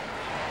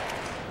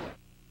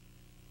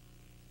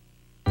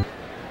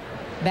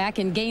 Back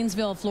in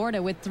Gainesville,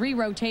 Florida, with 3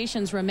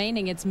 rotations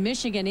remaining, it's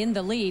Michigan in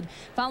the lead,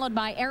 followed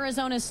by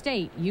Arizona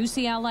State,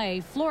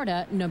 UCLA,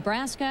 Florida,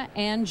 Nebraska,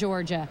 and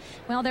Georgia.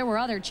 Well, there were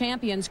other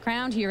champions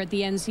crowned here at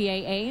the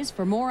NCAAs.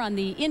 For more on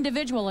the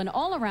individual and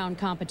all-around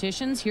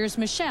competitions, here's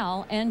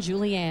Michelle and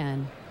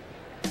Julianne.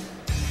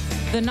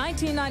 The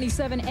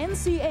 1997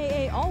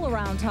 NCAA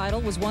all-around title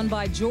was won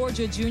by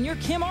Georgia junior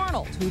Kim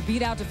Arnold, who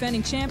beat out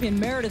defending champion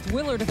Meredith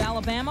Willard of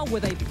Alabama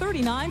with a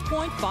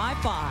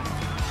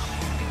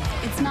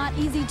 39.55. It's not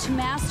easy to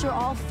master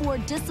all 4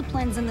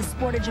 disciplines in the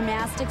sport of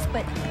gymnastics,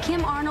 but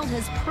Kim Arnold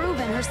has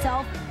proven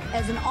herself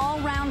as an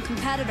all-round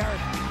competitor.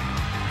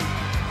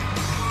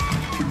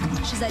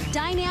 She's a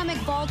dynamic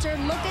vaulter.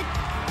 Look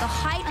at the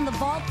height on the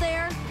vault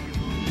there.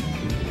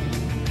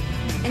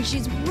 And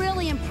she's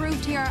really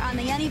improved here on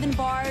the uneven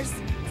bars,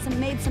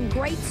 made some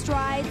great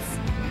strides.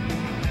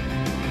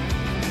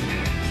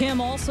 Kim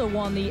also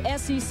won the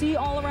SEC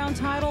all-around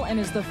title and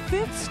is the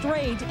 5th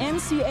straight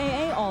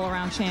NCAA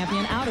all-around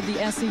champion out of the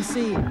SEC.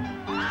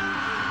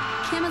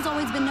 Kim has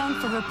always been known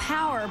for her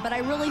power, but I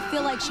really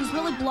feel like she's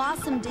really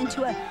blossomed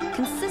into a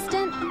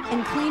consistent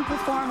and clean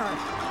performer.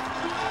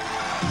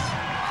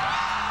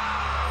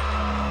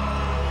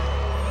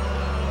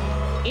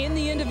 In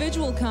the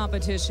individual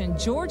competition,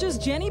 Georgia's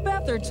Jenny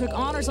Beathard took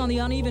honors on the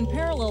uneven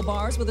parallel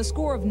bars with a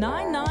score of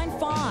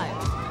 9.95.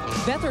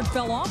 Beathard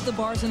fell off the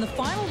bars in the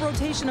final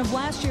rotation of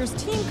last year's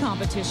team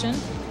competition,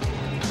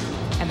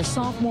 and the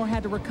sophomore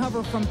had to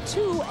recover from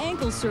 2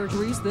 ankle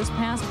surgeries this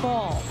past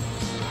fall.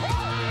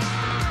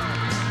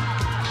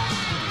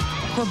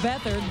 For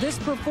Beathard, this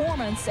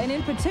performance, and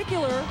in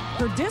particular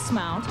her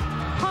dismount,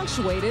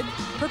 punctuated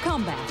her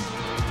comeback.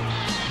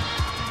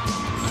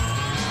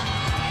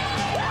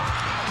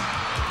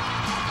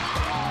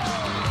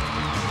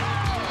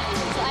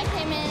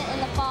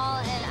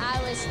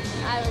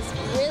 I was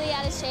really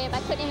out of shape.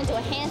 I couldn't even do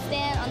a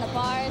handstand on the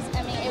bars.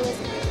 I mean, it was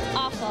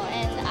awful.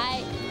 And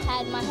I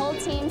had my whole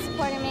team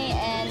supporting me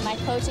and my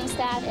coaching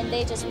staff, and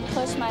they just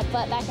pushed my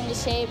butt back into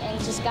shape and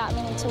just got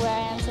me into where I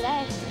am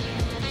today.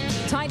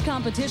 Tight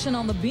competition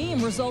on the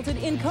beam resulted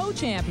in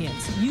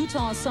co-champions.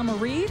 Utah's Summer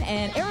Reed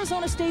and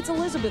Arizona State's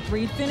Elizabeth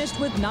Reed finished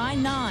with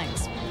 9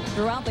 9s.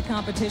 Throughout the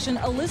competition,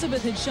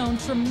 Elizabeth had shown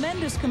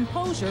tremendous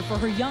composure for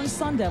her young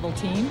Sun Devil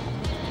team.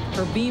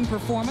 Her beam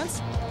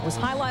performance was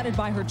highlighted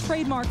by her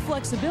trademark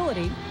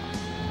flexibility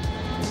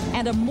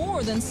and a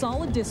more than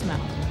solid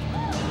dismount.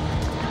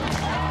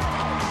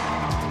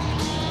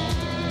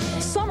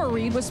 Summer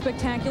Reed was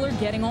spectacular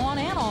getting on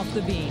and off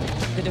the beam.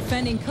 The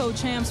defending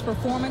co-champ's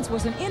performance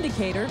was an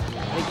indicator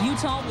that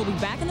Utah will be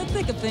back in the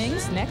thick of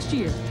things next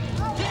year.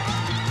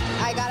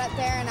 I got up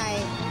there and I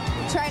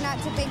tried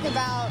not to think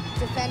about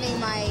defending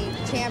my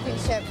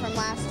championship from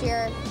last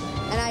year,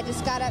 and I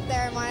just got up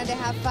there and wanted to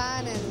have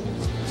fun and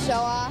show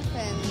off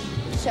and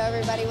show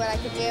everybody what I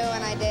could do,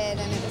 and I did,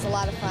 and it was a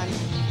lot of fun.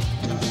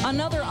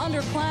 Another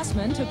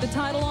underclassman took the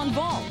title on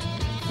vault.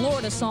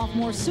 Florida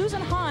sophomore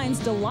Susan Hines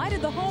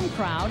delighted the home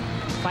crowd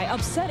by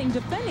upsetting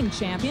defending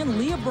champion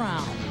Leah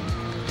Brown.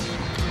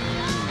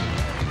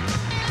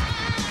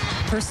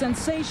 Her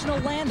sensational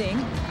landing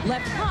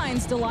left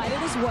Hines delighted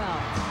as well.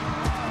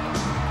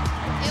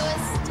 It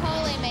was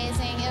totally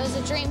amazing. It was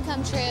a dream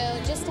come true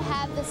just to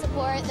have the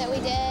support that we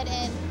did,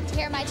 and to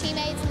hear my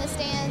teammates in the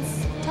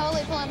stands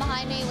totally pulling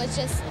behind me was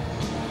just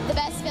the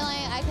best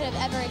feeling I could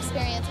have ever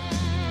experienced.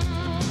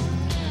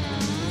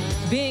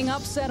 Being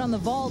upset on the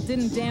vault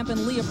didn't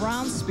dampen Leah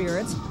Brown's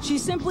spirits. She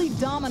simply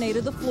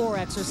dominated the floor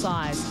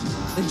exercise.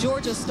 The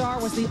Georgia star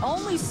was the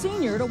only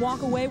senior to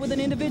walk away with an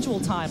individual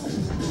title.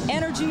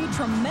 Energy,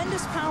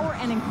 tremendous power,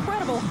 and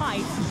incredible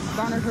height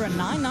garnered her a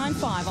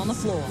 9.95 on the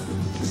floor.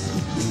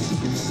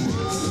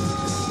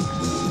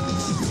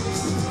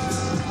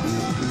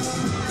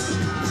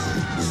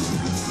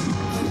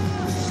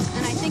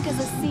 As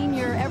a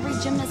senior, every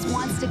gymnast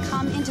wants to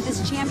come into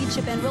this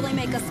championship and really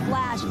make a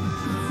splash.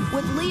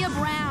 With Leah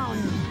Brown,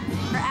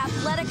 her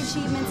athletic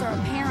achievements are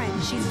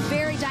apparent. She's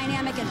very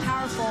dynamic and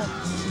powerful.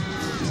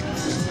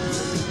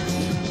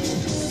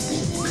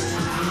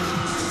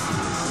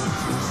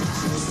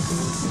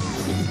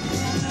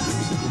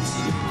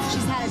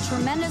 She's had a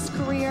tremendous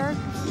career,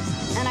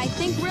 and I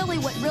think really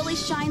what really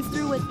shines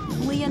through with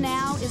Leah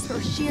now is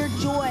her sheer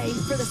joy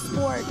for the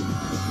sport.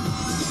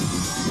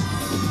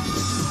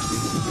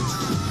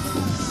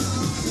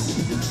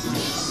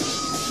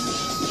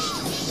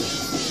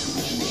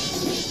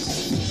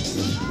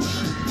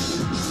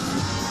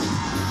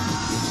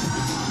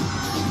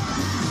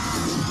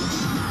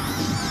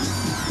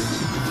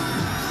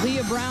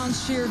 Leah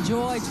Brown's sheer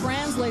joy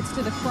translates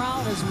to the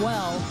crowd as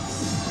well.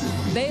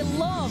 They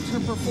loved her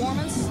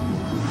performance,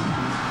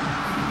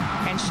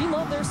 and she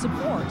loved their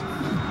support.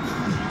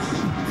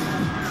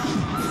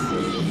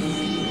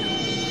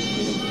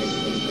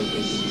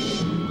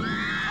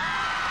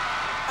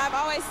 I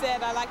I've always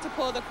said I like to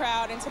pull the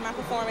crowd into my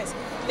performance.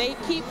 They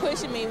keep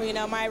pushing me. You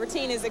know, my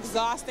routine is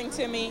exhausting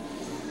to me.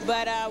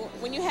 But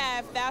when you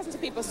have thousands of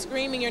people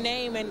screaming your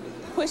name and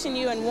pushing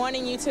you and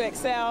wanting you to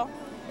excel,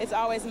 it's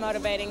always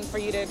motivating for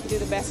you to do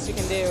the best you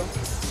can do.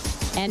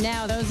 And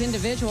now those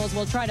individuals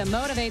will try to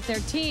motivate their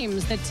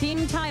teams. The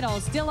team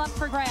title still up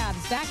for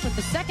grabs. Back with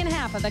the second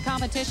half of the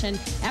competition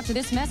after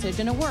this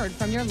message and a word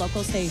from your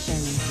local station.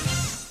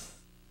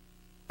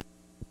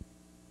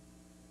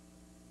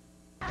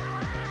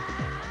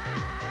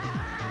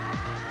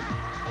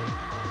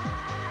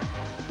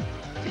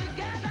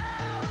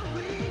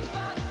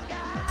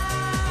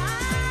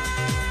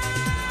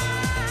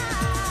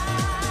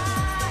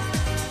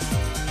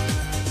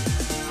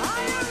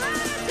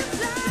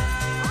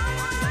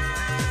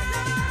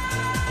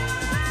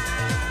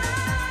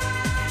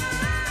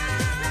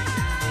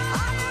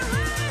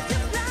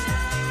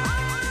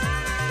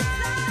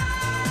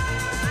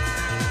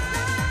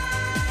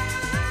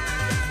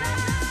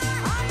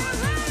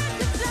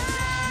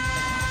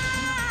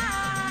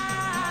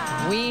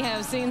 We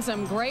have seen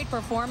some great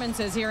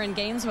performances here in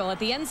Gainesville at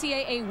the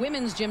NCAA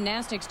Women's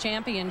Gymnastics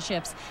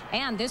Championships.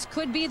 And this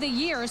could be the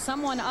year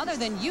someone other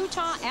than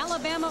Utah,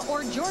 Alabama,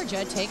 or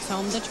Georgia takes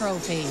home the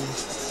trophy.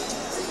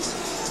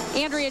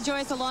 Andrea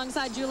Joyce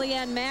alongside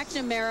Julianne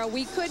McNamara.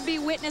 We could be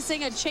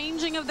witnessing a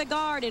changing of the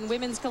guard in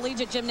women's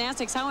collegiate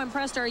gymnastics. How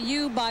impressed are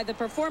you by the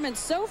performance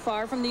so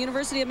far from the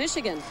University of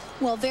Michigan?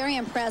 Well, very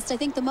impressed. I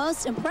think the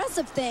most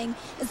impressive thing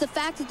is the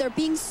fact that they're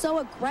being so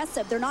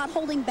aggressive. They're not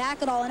holding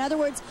back at all. In other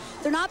words,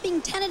 they're not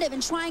being tentative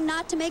and trying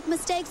not to make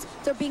mistakes.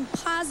 They're being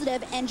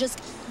positive and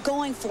just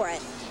going for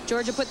it.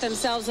 Georgia put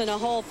themselves in a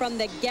hole from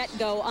the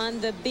get-go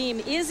on the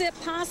beam. Is it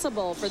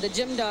possible for the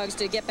Gym Dogs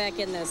to get back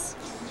in this?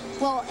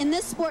 Well, in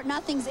this sport,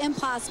 nothing's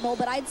impossible,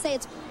 but I'd say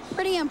it's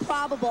pretty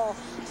improbable.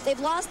 They've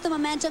lost the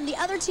momentum. The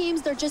other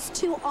teams, they're just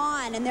too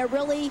on, and they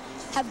really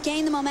have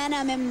gained the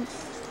momentum, and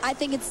I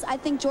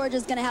think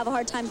Georgia's going to have a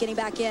hard time getting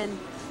back in.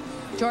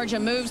 Georgia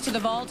moves to the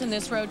vault in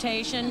this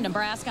rotation.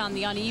 Nebraska on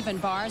the uneven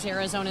bars.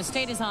 Arizona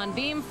State is on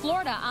beam.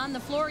 Florida on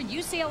the floor.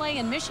 UCLA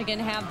and Michigan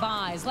have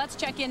buys. Let's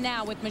check in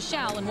now with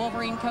Michelle and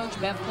Wolverine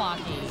coach Bev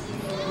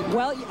Plotke.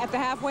 Well, at the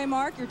halfway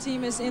mark, your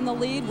team is in the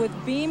lead with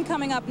beam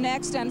coming up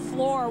next and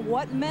floor.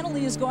 What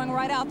mentally is going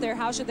right out there?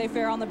 How should they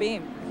fare on the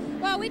beam?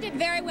 Well, we did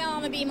very well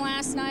on the beam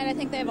last night. I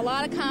think they have a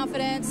lot of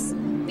confidence.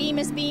 Beam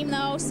is beam,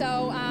 though,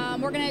 so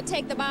we're going to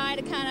take the bye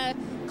to kind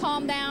of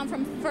calm down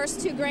from the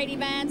first two great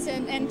events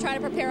and try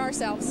to prepare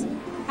ourselves.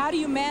 How do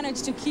you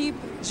manage to keep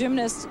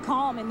gymnasts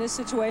calm in this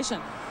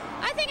situation?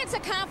 I think it's a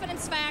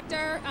confidence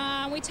factor.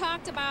 We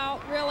talked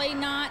about really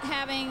not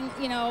having,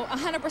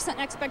 100%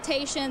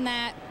 expectation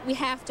that we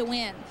have to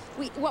win.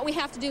 What we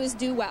have to do is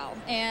do well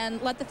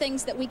and let the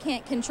things that we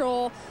can't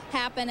control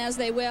happen as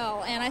they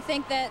will. And I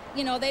think that,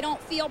 they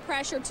don't feel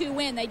pressure to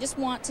win. They just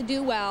want to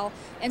do well.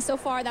 And so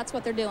far, that's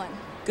what they're doing.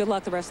 Good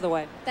luck the rest of the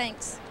way.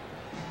 Thanks.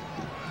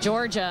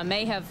 Georgia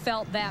may have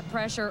felt that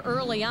pressure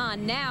early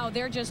on. Now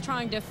they're just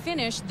trying to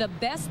finish the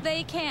best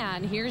they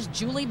can. Here's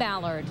Julie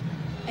Ballard.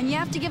 And you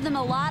have to give them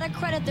a lot of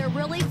credit. They're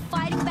really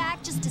fighting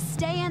back just to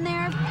stay in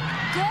there.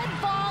 Good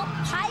ball,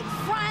 tight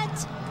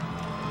front.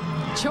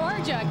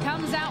 Georgia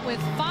comes out with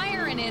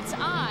fire in its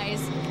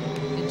eyes.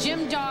 The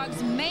Gym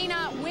Dogs may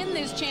not win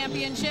this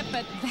championship,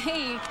 but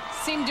they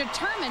seem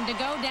determined to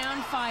go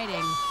down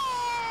fighting.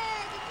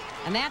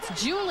 And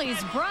that's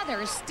Julie's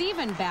brother,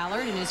 Stephen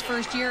Ballard, in his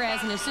first year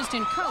as an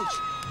assistant coach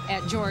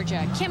at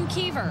Georgia. Kim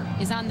Keever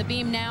is on the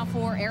beam now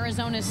for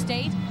Arizona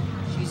State.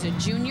 She's a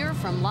junior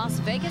from Las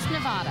Vegas,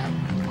 Nevada.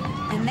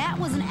 And that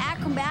was an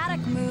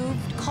acrobatic move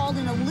called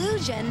an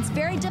illusion. It's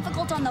very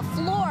difficult on the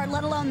floor,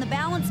 let alone the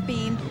balance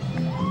beam.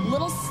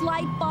 Little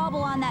slight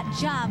bobble on that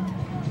jump.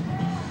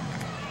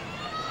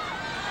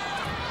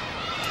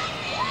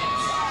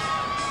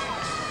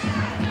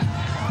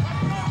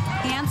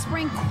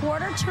 Handspring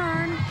quarter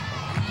turn.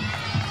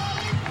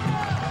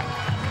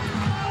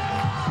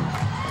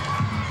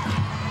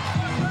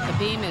 The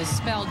beam has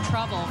spelled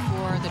trouble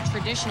for the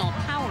traditional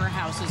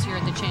powerhouses here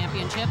at the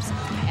championships.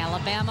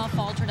 Alabama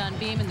faltered on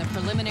beam in the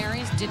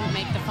preliminaries, didn't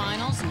make the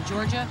finals, and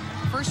Georgia,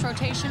 first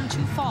rotation,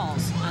 2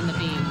 falls on the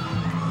beam.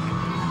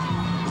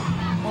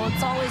 Well,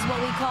 it's always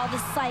what we call the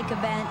psych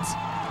event.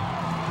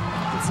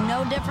 It's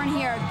no different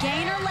here.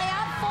 Gainer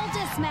layout, full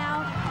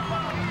dismount.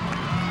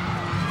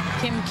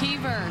 Kim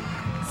Keever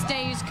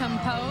stays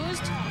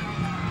composed.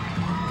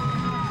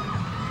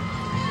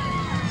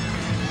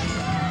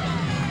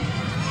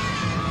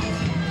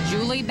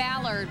 Julie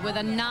Ballard with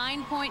a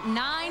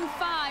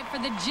 9.95 for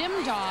the Gym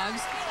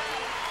Dogs.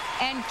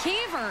 And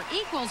Keever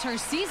equals her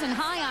season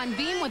high on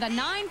beam with a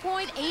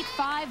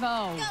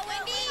 9.850.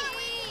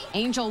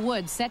 Angel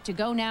Wood set to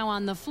go now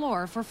on the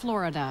floor for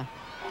Florida.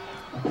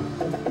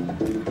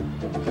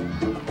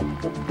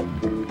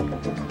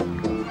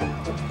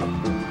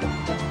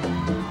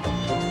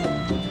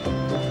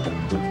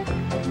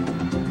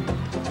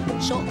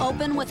 She'll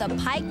open with a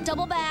pike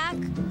double back.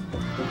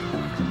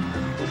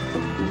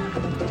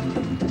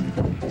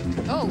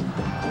 Oh.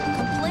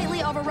 Completely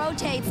successfully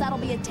over-rotates, that'll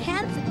be a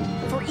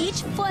 10th for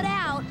each foot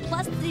out,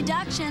 plus the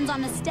deductions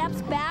on the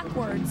steps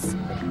backwards.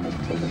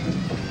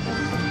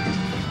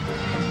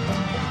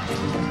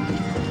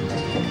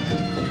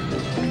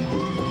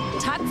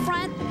 Tuck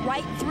front,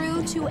 right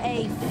through to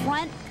a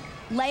front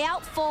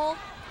layout full.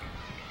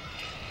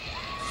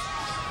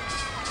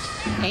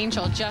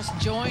 Angel just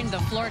joined the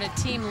Florida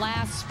team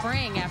last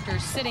spring after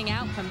sitting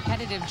out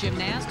competitive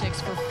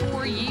gymnastics for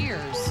 4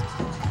 years.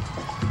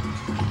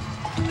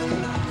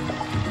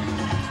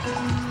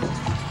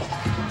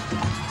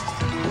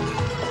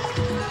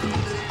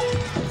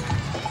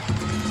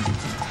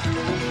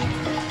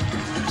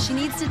 She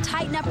needs to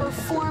tighten up her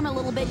form a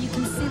little bit. You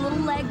can see little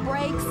leg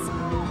breaks.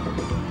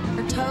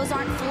 Her toes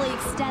aren't fully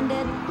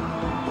extended.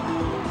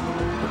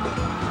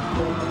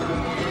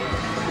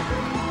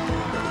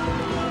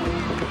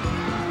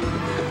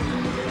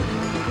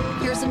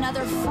 Here's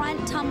another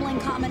front tumbling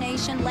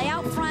combination.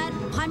 Layout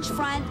front, punch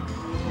front.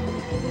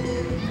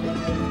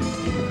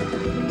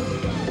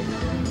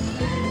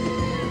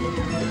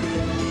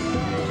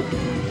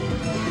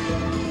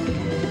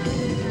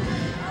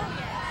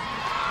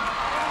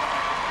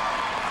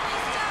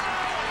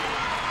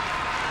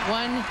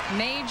 One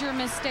major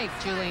mistake,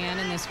 Julianne,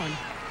 in this one.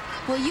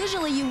 Well,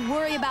 usually you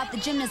worry about the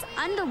gymnast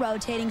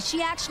under-rotating.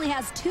 She actually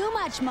has too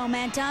much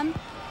momentum.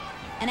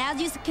 And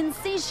as you can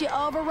see, she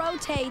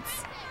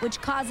over-rotates,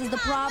 which causes the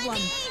problem.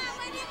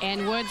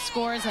 And Wood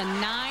scores a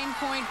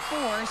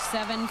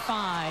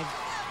 9.475.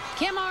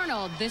 Kim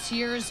Arnold, this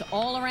year's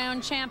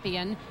all-around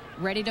champion,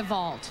 ready to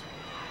vault.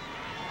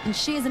 And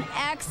she is an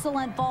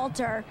excellent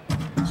vaulter.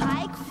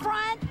 Pike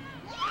front,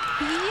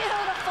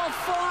 beautiful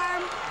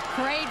form.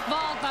 Great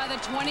vault by the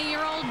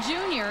 20-year-old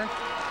junior.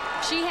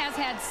 She has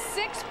had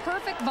 6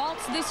 perfect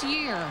vaults this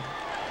year.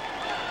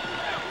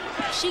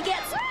 She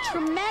gets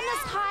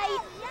tremendous height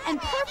and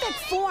perfect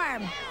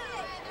form.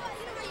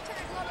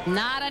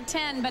 Not a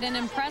 10, but an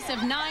impressive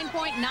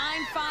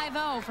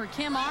 9.950 for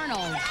Kim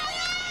Arnold.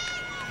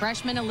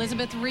 Freshman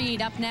Elizabeth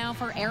Reed up now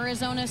for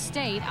Arizona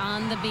State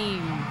on the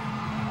beam.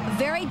 A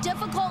very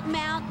difficult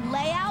mount,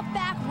 layout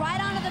back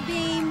right onto the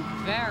beam.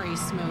 Very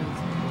smooth.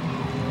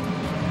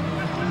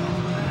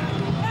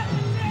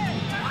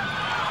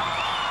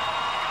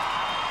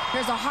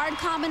 There's a hard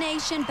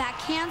combination,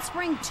 back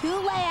handspring, 2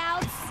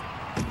 layouts.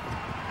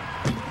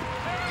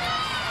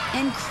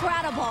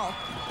 Incredible.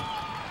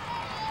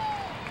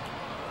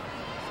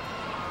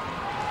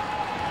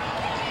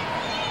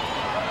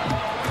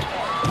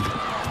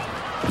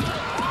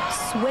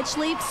 Switch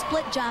leap,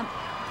 split jump.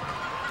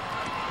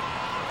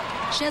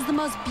 She has the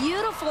most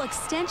beautiful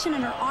extension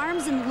in her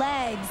arms and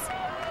legs.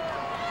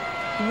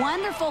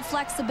 Wonderful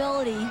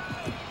flexibility.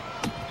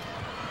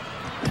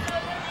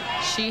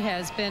 She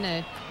has been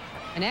an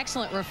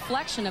excellent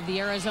reflection of the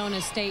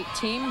Arizona State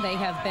team. They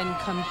have been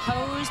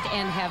composed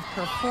and have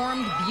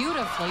performed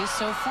beautifully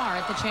so far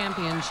at the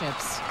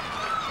championships.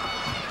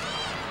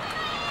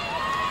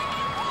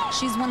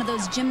 She's one of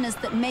those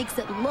gymnasts that makes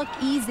it look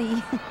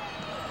easy.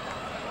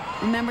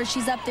 Remember,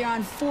 she's up there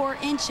on 4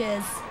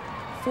 inches,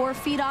 4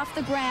 feet off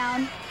the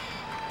ground.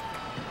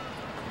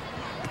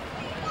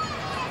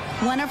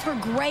 One of her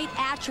great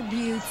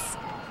attributes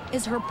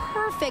is her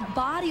perfect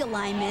body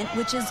alignment,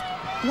 which is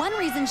one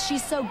reason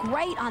she's so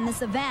great on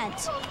this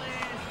event.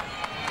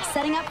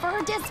 Setting up for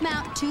her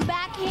dismount, 2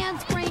 back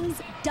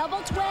handsprings, double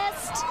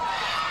twist.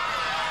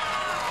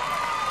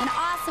 An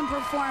awesome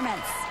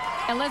performance.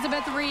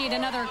 Elizabeth Reed,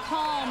 another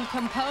calm,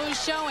 composed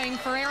showing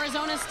for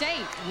Arizona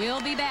State. We'll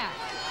be back.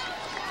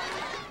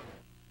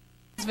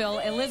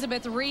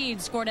 Elizabeth Reed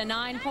scored a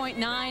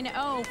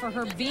 9.90 for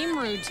her beam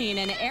routine,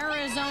 and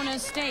Arizona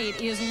State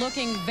is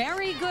looking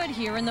very good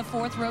here in the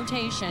 4th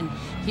rotation.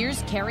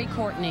 Here's Carrie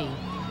Courtney.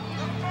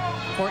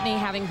 Courtney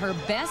having her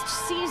best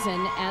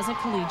season as a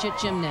collegiate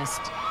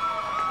gymnast.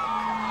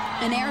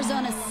 And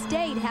Arizona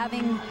State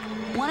having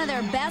one of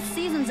their best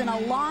seasons in a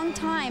long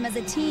time as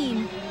a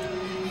team.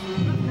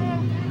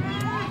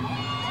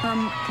 Her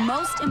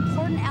most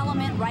important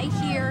element right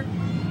here,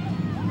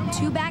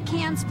 2 back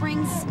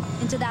handsprings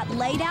into that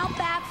laid out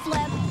back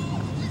flip.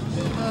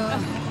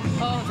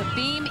 Oh, the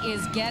beam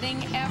is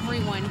getting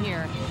everyone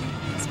here.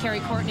 As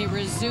Carrie Courtney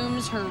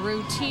resumes her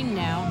routine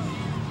now.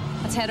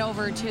 Let's head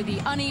over to the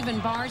uneven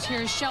bars.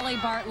 Here's Shelley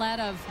Bartlett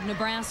of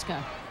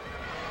Nebraska.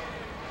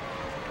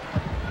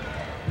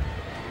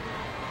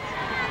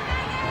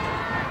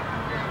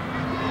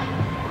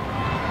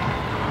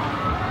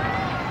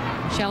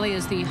 Shelley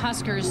is the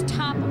Huskers'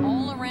 top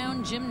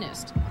all-around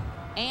gymnast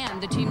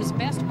and the team's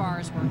best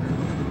bars worker.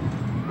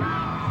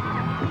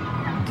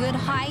 Good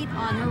height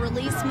on her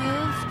release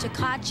move to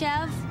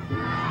Tkachev.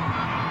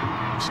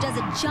 She does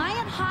a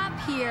giant hop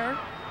here.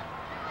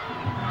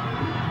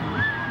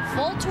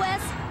 Full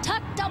twist,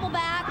 tuck double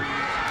back.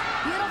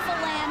 Beautiful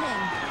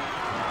landing.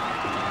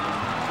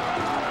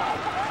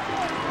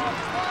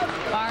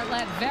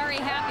 Bartlett very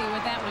happy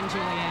with that one,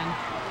 Julianne.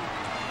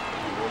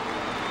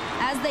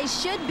 As they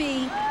should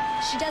be.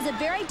 She does it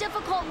very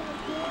difficult.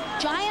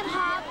 Giant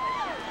hop.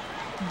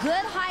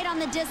 Good height on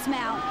the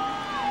dismount.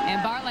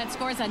 And Bartlett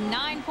scores a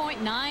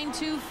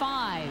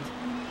 9.925.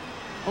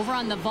 Over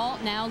on the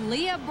vault now,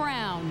 Leah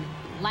Brown,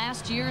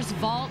 last year's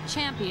vault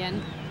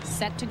champion,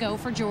 set to go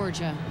for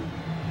Georgia.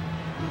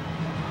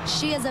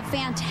 She is a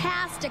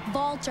fantastic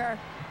vaulter.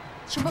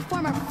 She'll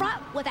perform her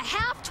front with a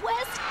half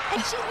twist,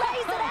 and she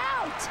lays it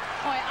out.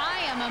 Boy,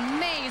 I am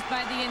amazed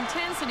by the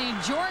intensity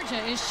Georgia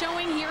is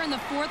showing here in the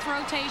fourth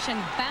rotation,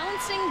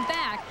 bouncing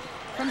back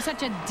from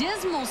such a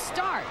dismal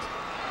start.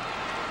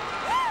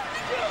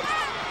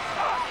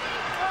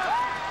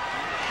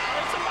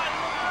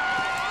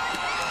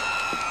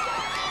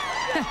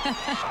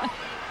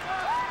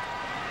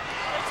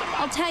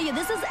 I'll tell you,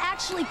 this is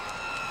actually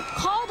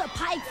called a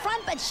pike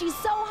front, but she's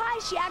so high,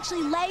 she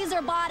actually lays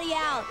her body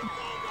out.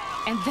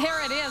 And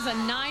there it is, a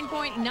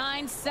 9.975,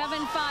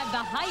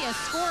 the highest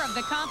score of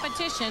the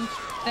competition.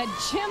 The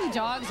Gym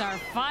Dogs are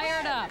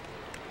fired up.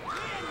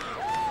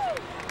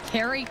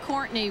 Carrie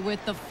Courtney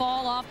with the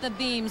fall off the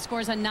beam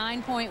scores a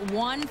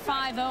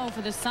 9.150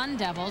 for the Sun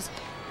Devils.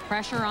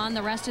 Pressure on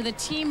the rest of the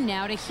team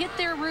now to hit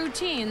their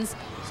routines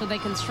so they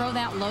can throw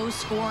that low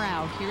score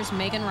out. Here's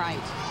Megan Wright.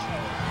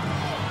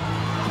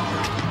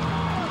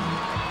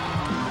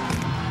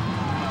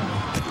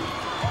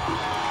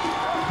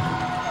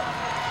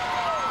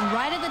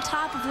 Right at the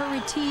top of her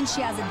routine, she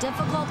has a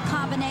difficult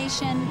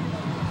combination.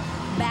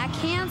 Back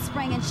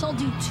handspring, and she'll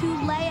do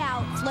 2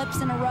 layout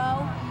flips in a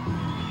row.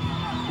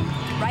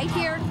 Right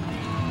here.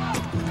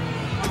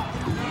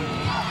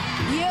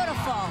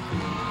 Beautiful.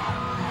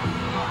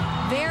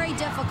 Very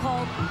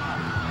difficult.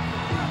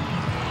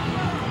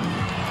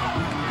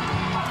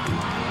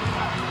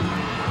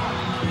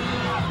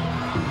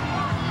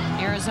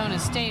 Arizona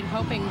State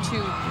hoping to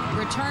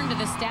return to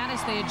the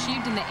status they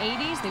achieved in the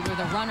 80s. They were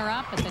the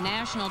runner-up at the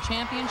national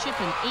championship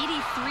in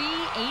 83,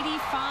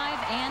 85,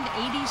 and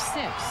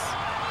 86.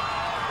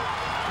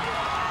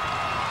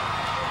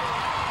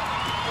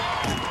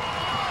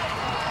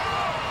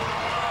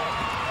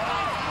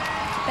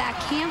 Back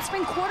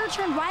handspring, quarter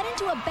turn right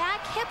into a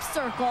back hip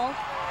circle,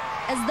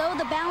 as though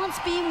the balance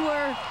beam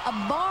were a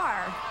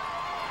bar.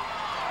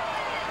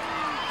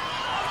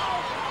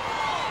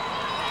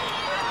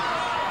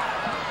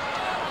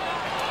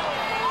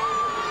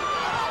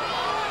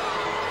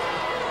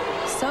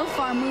 So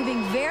far,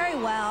 moving very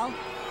well.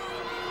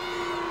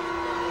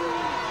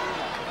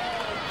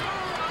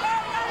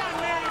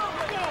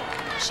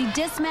 She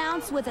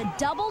dismounts with a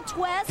double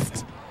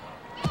twist.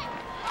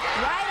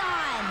 Right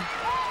on.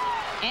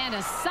 And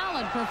a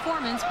solid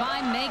performance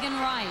by Megan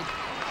Wright.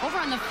 Over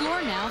on the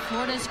floor now,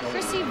 Florida's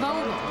Chrissy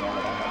Vogel.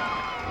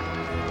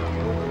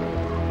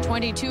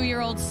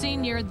 22-year-old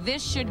senior,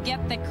 this should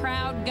get the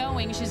crowd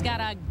going. She's got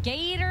a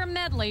gator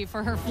medley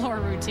for her floor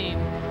routine.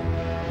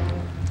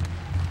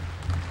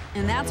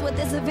 And that's what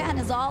this event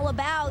is all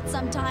about.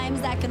 Sometimes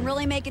that can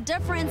really make a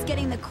difference.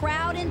 Getting the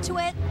crowd into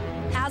it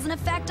has an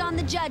effect on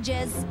the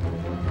judges.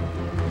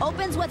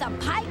 Opens with a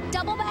pike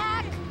double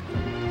back.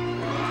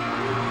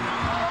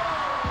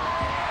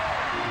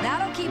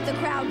 That'll keep the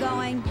crowd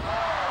going.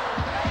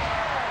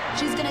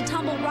 She's going to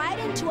tumble right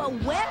into a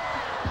whip,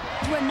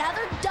 to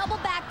another double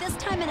back, this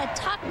time in a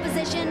tuck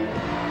position.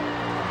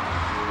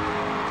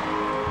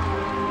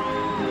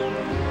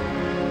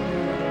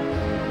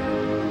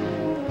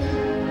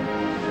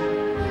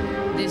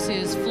 This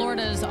is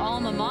Florida's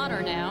alma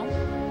mater now.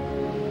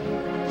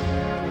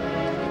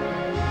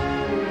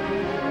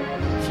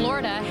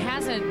 Florida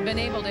hasn't been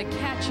able to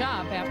catch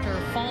up after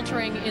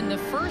faltering in the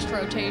first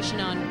rotation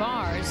on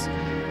bars.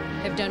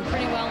 They've done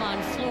pretty well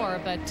on floor,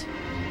 but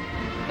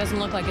doesn't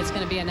look like it's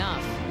going to be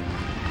enough.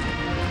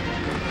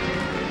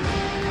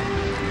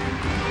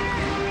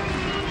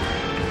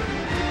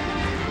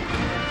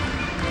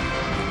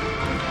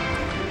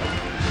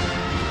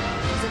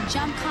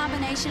 Jump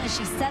combination as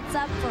she sets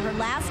up for her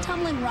last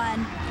tumbling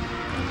run.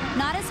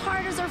 Not as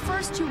hard as her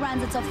first 2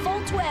 runs. It's a full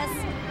twist,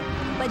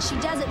 but she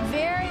does it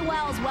very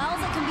well as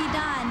it can be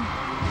done.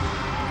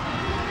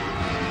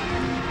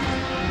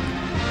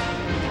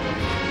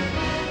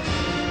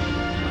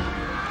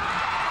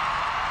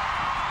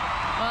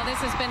 Well, this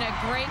has been a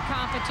great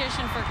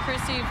competition for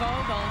Chrissy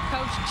Vogel.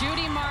 Coach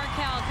Judy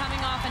Markell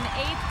coming off an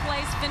 8th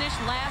place finish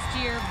last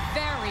year.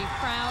 Very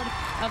proud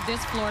of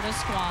this Florida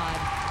squad.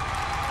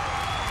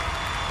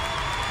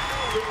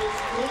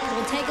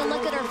 We'll take a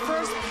look at her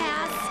first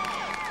pass.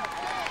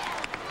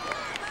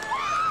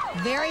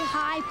 Very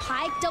high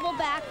pike double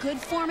back, good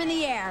form in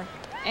the air.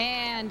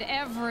 And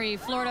every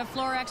Florida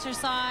floor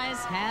exercise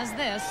has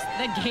this,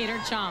 the Gator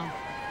Chomp.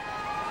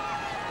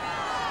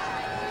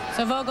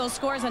 So Vogel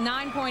scores a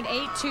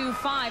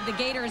 9.825, the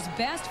Gators'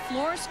 best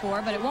floor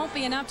score, but it won't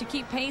be enough to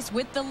keep pace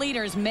with the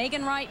leaders.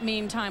 Megan Wright,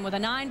 meantime, with a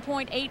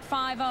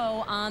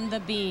 9.850 on the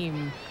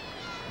beam.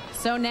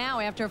 So now,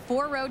 after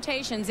 4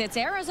 rotations, it's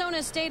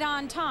Arizona State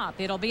on top.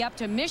 It'll be up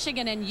to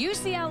Michigan and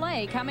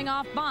UCLA coming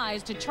off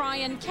byes to try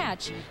and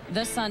catch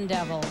the Sun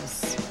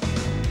Devils.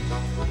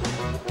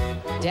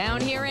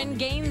 Down here in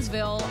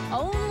Gainesville,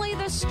 only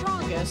the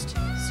strongest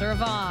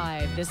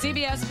survive. The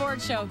CBS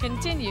Sports Show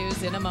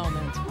continues in a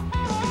moment.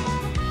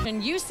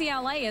 And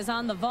UCLA is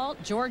on the vault.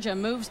 Georgia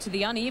moves to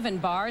the uneven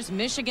bars.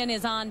 Michigan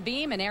is on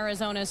beam, and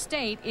Arizona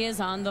State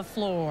is on the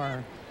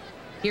floor.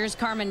 Here's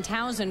Carmen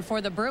Townsend for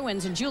the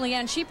Bruins, and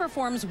Julianne, she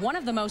performs one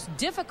of the most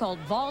difficult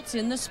vaults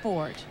in the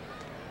sport.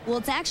 Well,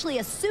 it's actually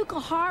a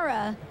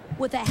Sukahara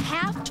with a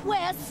half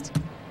twist.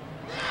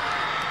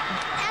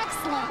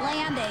 Excellent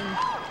landing.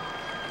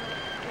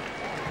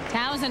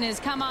 Townsend has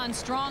come on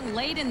strong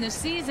late in the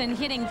season,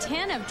 hitting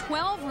 10 of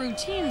 12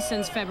 routines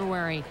since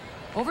February.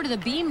 Over to the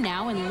beam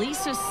now, and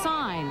Lisa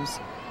Symes.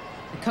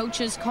 The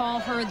coaches call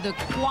her the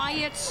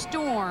quiet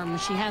storm.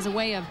 She has a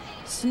way of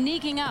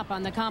sneaking up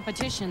on the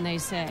competition, they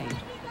say.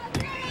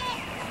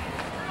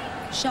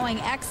 Showing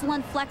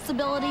excellent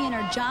flexibility in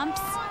her jumps.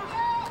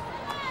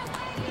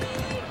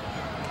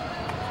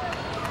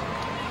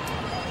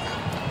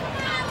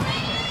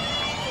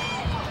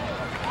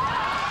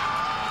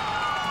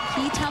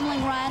 Key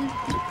tumbling run.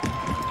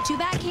 2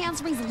 back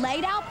handsprings,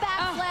 laid out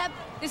backflip.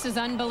 This is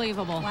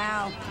unbelievable.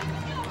 Wow.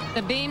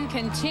 The beam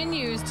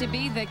continues to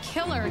be the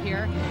killer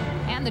here,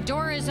 and the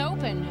door is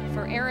open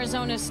for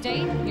Arizona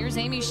State. Here's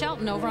Amy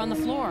Shelton over on the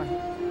floor.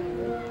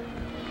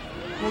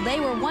 Well, they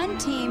were one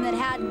team that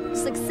had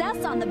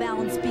success on the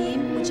balance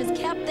beam, which has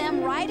kept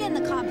them right in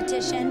the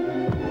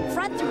competition.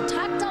 Front through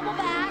tuck, double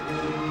back.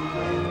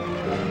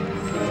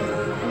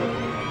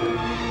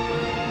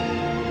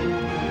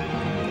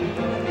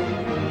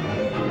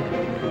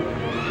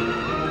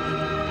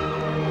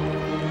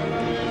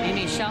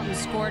 Shelton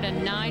scored a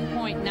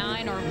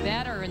 9.9 or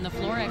better in the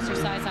floor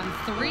exercise on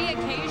 3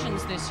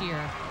 occasions this year.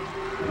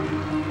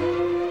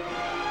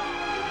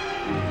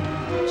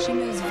 She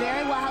moves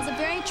very well, has a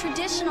very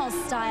traditional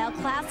style,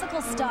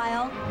 classical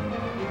style.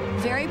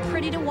 Very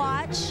pretty to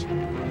watch.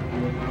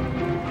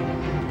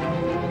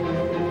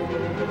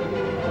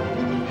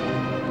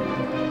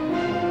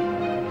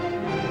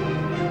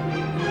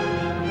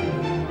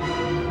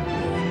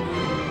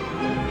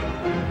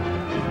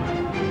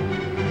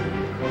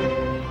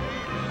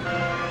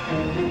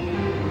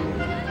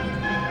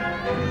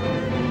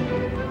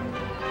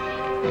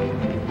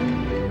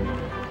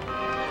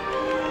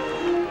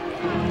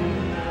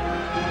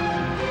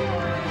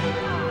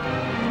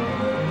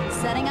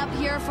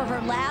 For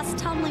her last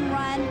tumbling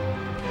run.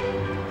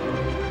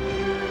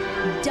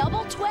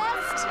 Double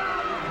twist.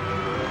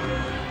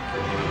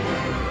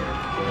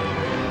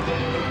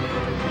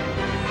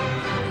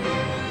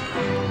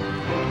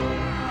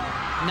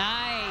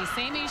 Nice.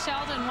 Amy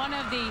Shelton, one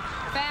of the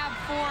Fab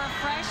Four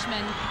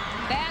freshmen.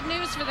 Bad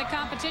news for the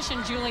competition,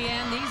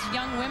 Julianne. These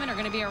young women are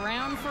going to be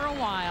around for a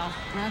while.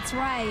 That's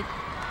right.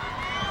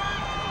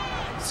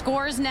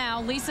 Scores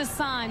now. Lisa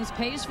Symes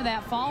pays for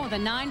that fall with a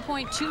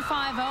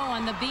 9.250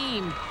 on the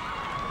beam.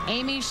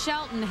 Amy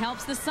Shelton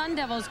helps the Sun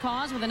Devils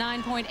cause with a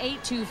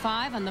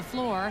 9.825 on the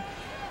floor.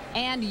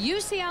 And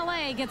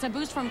UCLA gets a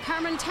boost from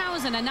Carmen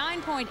Townsend, a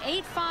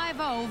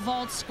 9.850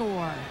 vault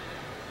score.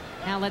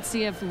 Now let's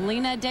see if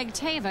Lena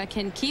Degteva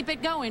can keep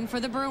it going for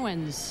the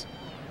Bruins.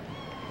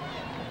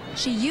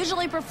 She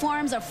usually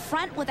performs a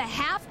front with a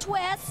half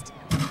twist.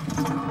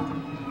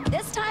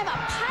 This time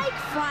a pike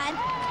front.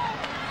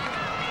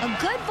 A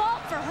good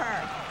vault for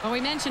her. Well, we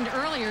mentioned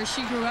earlier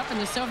she grew up in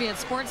the Soviet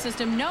sports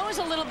system, knows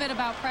a little bit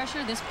about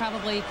pressure. This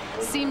probably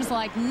seems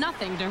like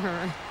nothing to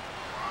her.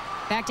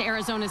 Back to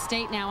Arizona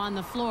State now on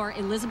the floor,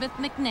 Elizabeth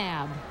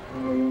McNabb.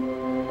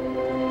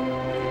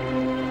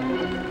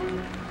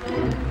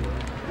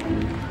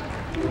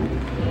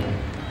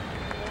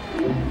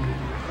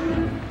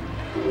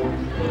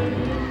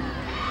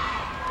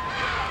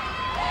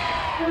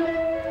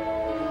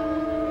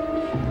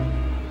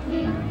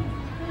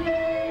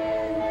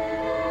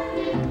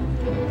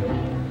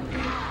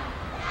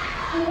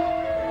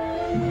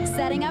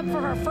 Setting up for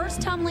her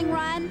first tumbling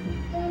run.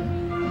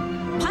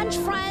 Punch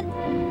front,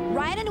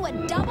 right into a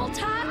double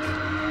tuck.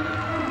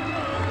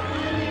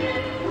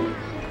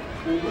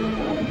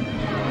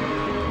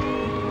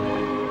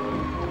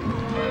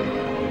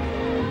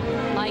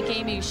 Like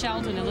Amy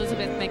Shelton,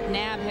 Elizabeth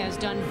McNabb has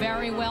done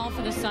very well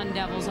for the Sun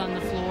Devils on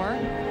the floor.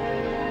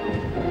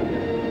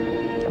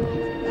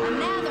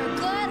 Another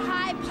good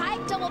high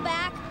pike double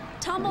back.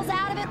 Tumbles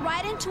out of it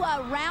right into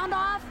a round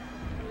off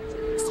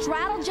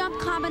straddle jump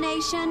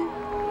combination.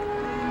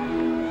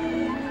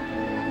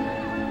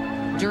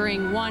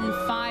 During one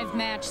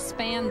 5-match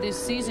span this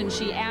season,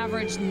 she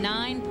averaged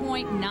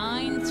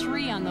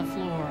 9.93 on the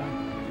floor.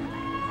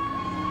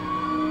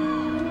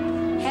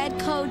 Head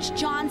coach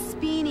John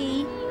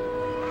Speeney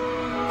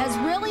has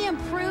really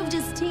improved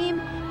his team.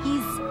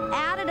 He's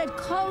added a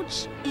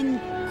coach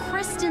in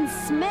Kristen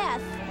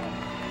Smith,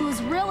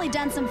 who's really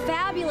done some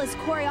fabulous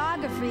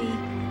choreography.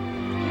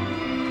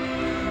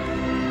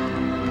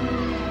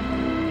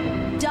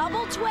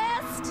 Double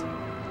twist.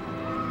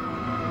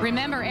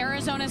 Remember,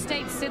 Arizona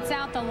State sits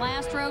out the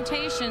last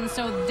rotation,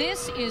 so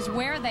this is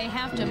where they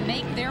have to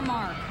make their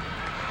mark.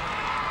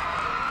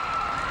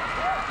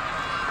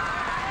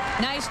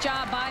 Nice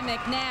job by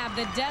McNabb.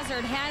 The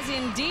desert has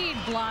indeed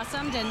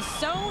blossomed, and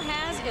so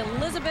has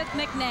Elizabeth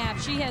McNabb.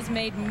 She has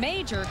made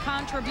major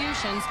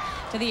contributions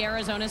to the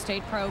Arizona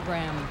State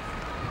program.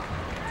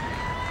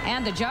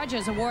 And the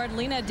judges award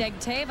Lena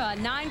Degteva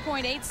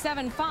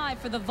 9.875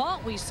 for the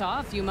vault we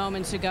saw a few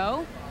moments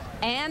ago.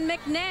 And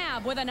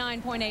McNabb with a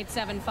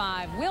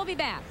 9.875. We'll be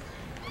back.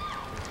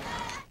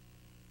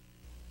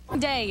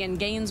 Day in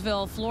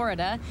Gainesville,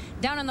 Florida.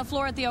 Down on the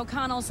floor at the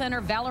O'Connell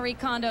Center, Valerie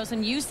Kondos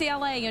and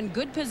UCLA in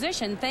good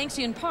position thanks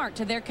in part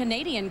to their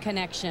Canadian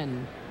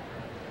connection.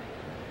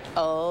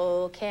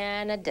 Oh,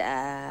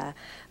 Canada,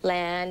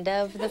 land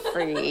of the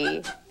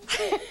free.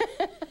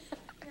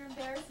 You're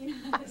embarrassing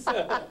us.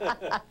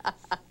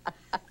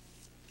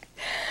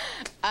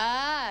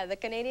 Ah, the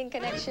Canadian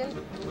connection.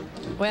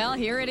 Well,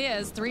 here it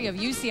is. 3 of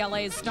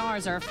UCLA's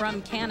stars are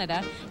from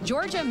Canada.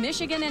 Georgia,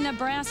 Michigan, and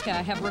Nebraska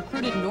have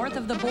recruited north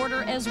of the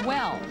border as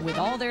well. With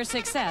all their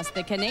success,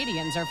 the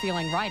Canadians are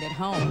feeling right at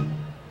home.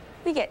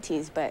 We get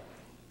teased, but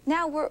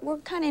now we're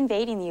kind of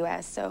invading the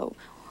U.S., so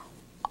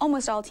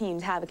almost all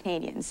teams have a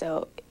Canadian,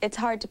 so it's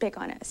hard to pick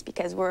on us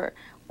because we're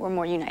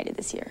more united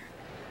this year.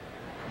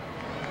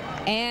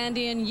 And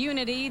in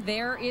unity,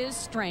 there is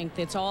strength.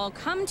 It's all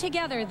come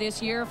together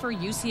this year for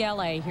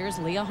UCLA. Here's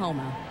Leah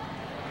Homa.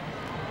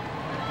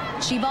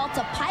 She vaults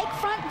a pike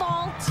front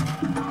vault.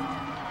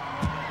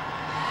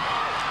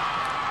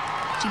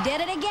 She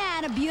did it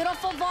again, a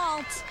beautiful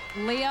vault.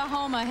 Leah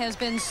Homa has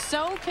been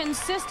so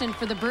consistent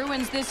for the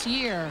Bruins this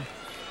year.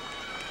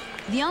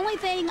 The only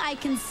thing I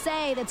can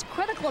say that's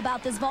critical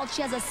about this vault,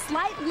 she has a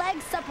slight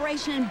leg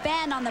separation and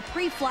bend on the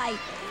pre-flight.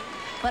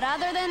 But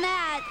other than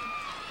that,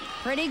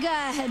 pretty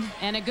good.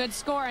 And a good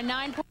score, a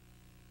 9 point.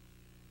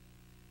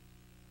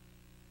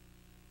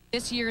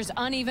 This year's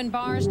uneven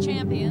bars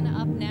champion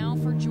up now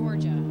for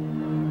Georgia.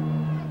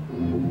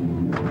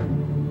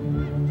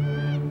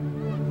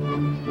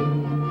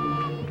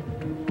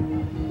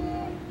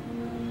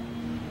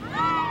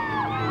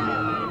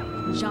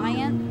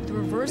 Giant, the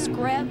reverse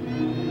grip.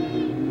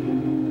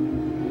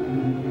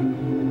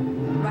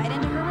 Right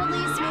into her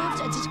release move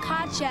to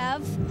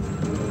Tkachev.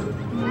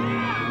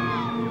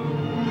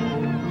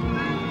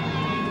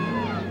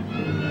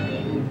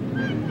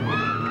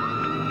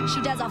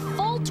 She does a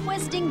full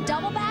twisting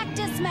double back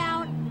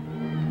dismount.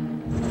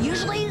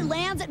 Usually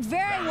lands it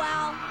very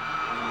well.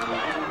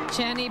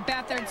 Jenny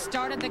Beathard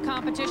started the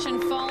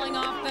competition falling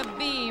off the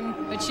beam,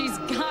 but she's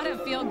got to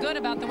feel good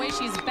about the way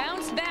she's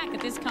bounced back at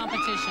this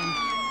competition.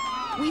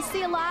 We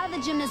see a lot of the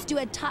gymnasts do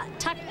a tuck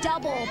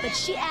double, but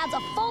she adds a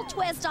full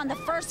twist on the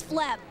first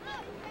flip.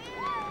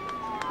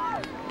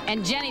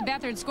 And Jenny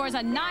Beathard scores a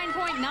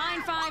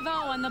 9.950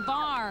 on the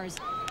bars.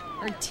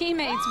 Her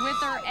teammates with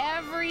her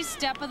every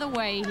step of the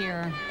way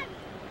here.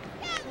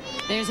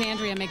 There's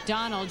Andrea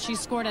McDonald. She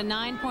scored a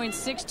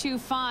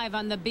 9.625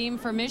 on the beam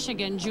for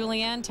Michigan.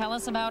 Julianne, tell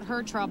us about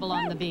her trouble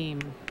on the beam.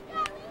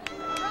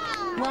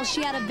 Well,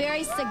 she had a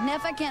very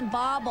significant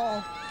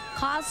bobble.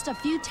 Cost a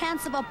few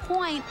tenths of a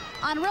point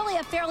on really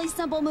a fairly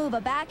simple move,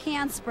 a back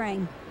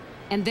handspring.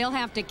 And they'll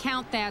have to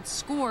count that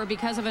score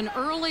because of an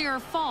earlier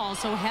fall.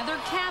 So Heather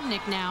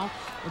Kabnick now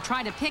will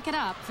try to pick it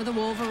up for the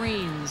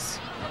Wolverines.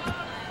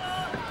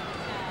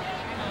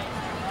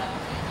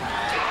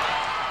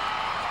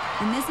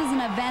 And this is an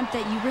event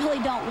that you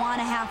really don't want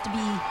to have to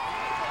be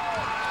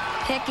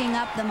picking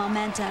up the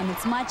momentum.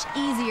 It's much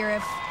easier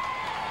if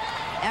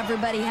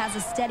everybody has a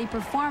steady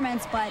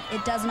performance, but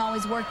it doesn't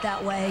always work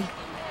that way.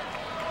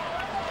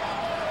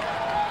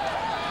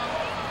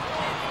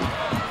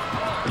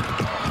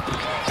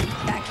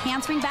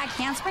 Back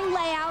handspring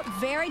layout,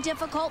 very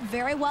difficult,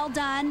 very well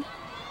done.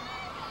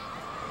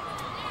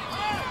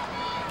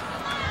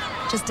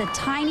 Just a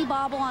tiny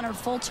bobble on her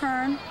full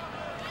turn.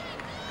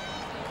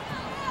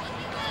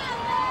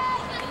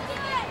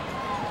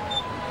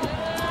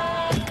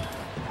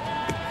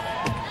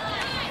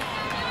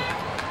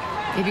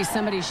 Maybe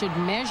somebody should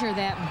measure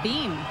that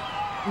beam.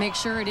 Make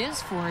sure it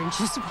is 4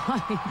 inches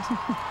wide.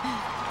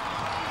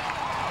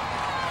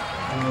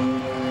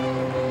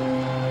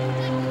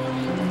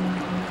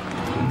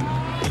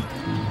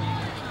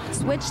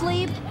 Switch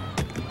leap,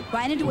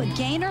 right into a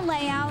gainer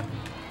layout.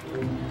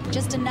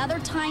 Just another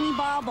tiny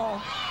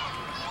bobble.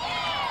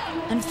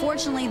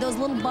 Unfortunately, those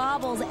little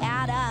bobbles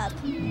add up.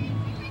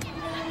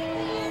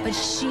 But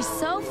she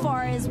so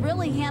far is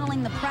really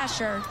handling the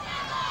pressure.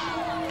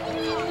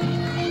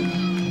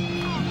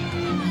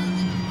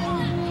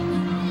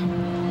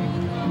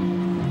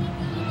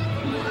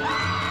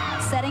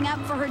 Setting up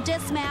for her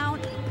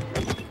dismount.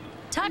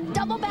 Tuck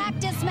double back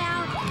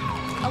dismount.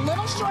 A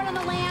little short on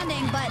the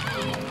landing, but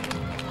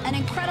an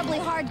incredibly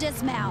hard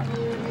dismount.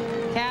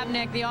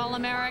 Kabnick, the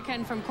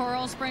All-American from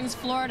Coral Springs,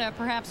 Florida,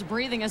 perhaps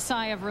breathing a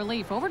sigh of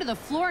relief. Over to the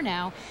floor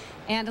now,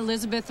 and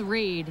Elizabeth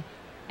Reed.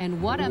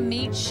 And what a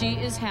meet she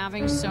is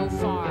having so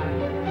far.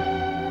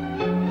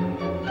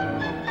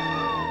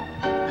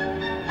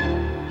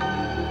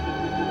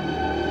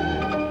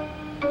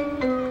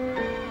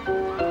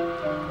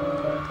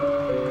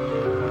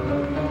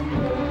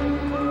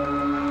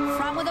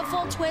 Front with a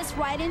full twist,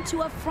 right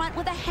into a front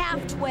with a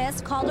half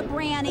twist, called a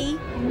Branny.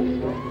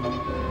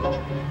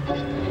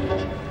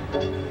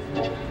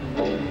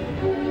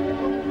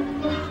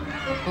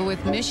 But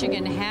with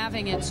Michigan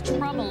having its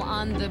trouble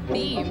on the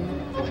beam,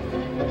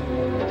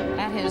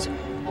 that has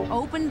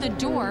opened the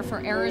door for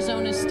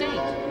Arizona State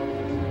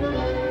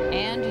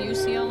and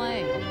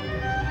UCLA.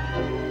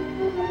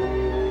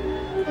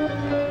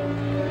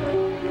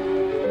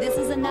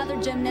 another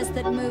gymnast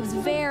that moves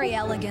very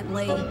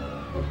elegantly.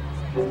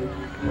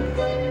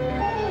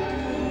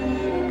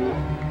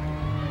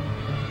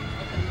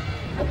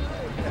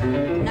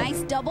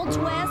 Nice double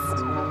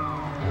twist.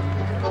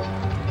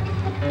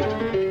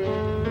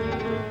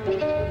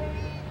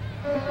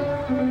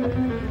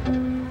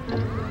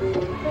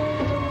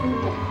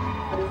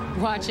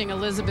 Watching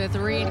Elizabeth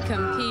Reed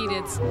compete,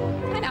 it's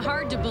kind of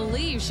hard to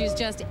believe she's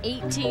just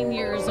 18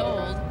 years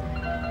old.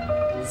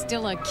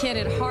 Still a kid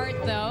at heart,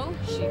 though.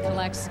 She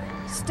collects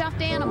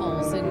stuffed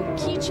animals and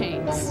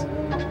keychains.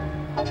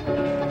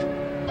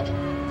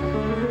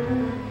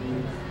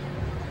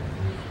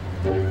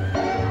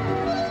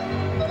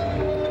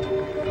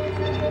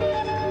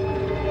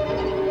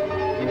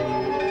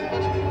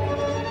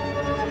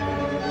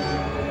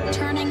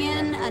 Turning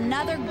in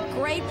another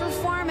great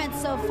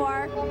performance so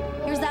far.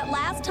 Here's that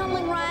last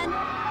tumbling run.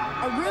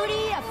 A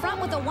Rudy, a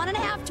front with a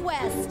 1.5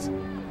 twist.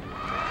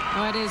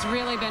 Oh, it has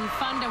really been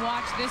fun to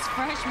watch this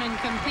freshman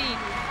compete.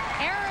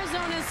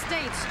 Arizona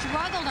State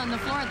struggled on the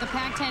floor at the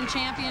Pac-10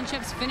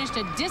 Championships, finished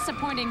a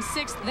disappointing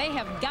 6th. They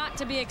have got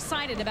to be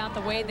excited about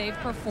the way they've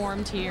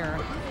performed here.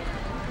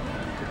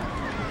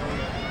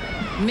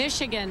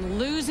 Michigan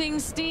losing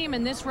steam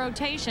in this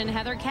rotation.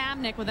 Heather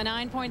Kabnick with a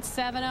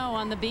 9.70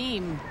 on the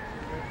beam.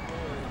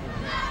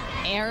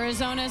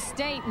 Arizona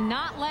State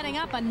not letting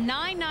up, a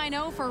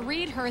 9.90 for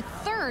Reed, her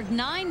third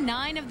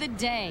 9.9 of the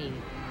day.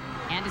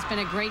 And it's been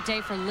a great day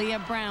for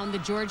Leah Brown, the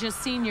Georgia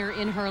senior,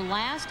 in her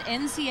last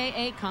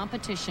NCAA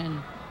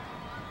competition.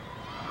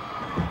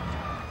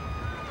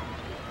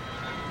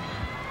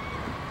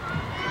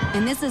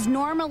 And this is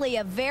normally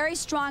a very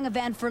strong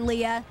event for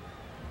Leah.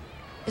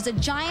 There's a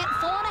giant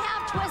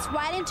 4.5 twist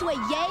right into a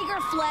Jaeger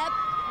flip.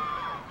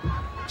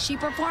 She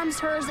performs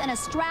hers in a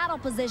straddle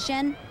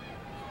position.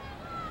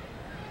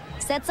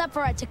 Sets up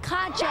for a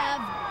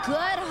Tkachev, good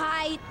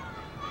height.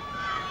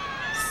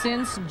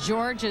 Since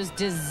Georgia's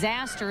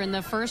disaster in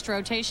the first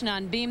rotation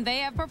on beam, they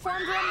have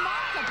performed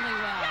remarkably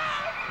well.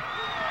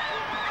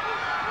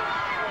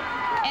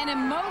 An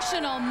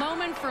emotional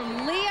moment for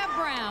Leah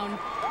Brown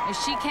as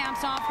she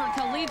caps off her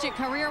collegiate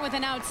career with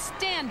an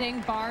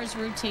outstanding bars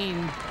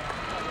routine.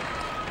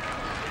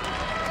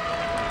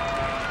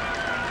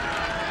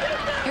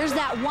 Here's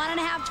that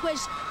 1.5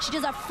 twist. She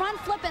does a front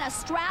flip in a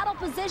straddle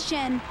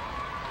position.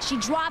 She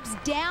drops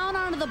down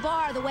onto the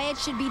bar the way it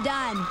should be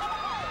done.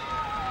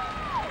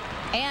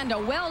 And a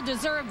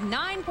well-deserved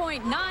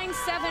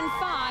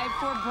 9.975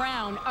 for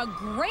Brown. A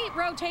great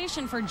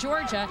rotation for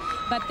Georgia,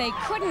 but they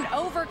couldn't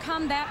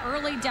overcome that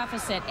early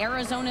deficit.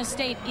 Arizona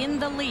State in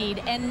the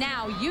lead, and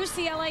now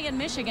UCLA and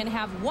Michigan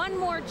have one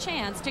more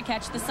chance to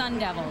catch the Sun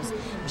Devils.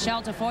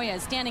 Michelle Tafoya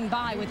is standing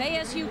by with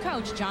ASU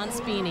coach John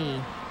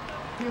Speeney.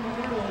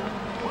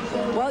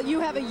 Well, you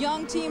have a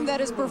young team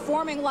that is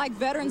performing like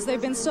veterans.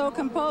 They've been so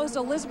composed.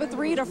 Elizabeth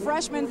Reed, a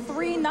freshman,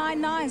 3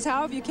 9.9s.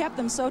 How have you kept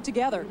them so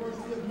together?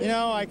 You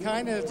know, I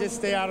kind of just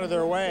stay out of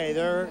their way.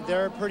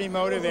 They're pretty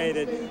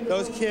motivated.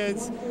 Those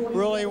kids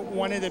really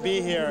wanted to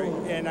be here,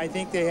 and I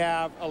think they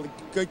have a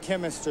good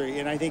chemistry,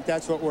 and I think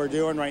that's what we're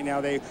doing right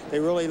now. They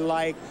really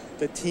like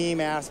the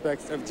team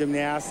aspects of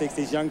gymnastics.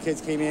 These young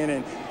kids came in,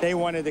 and they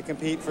wanted to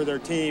compete for their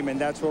team,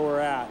 and that's where we're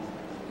at.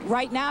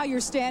 Right now,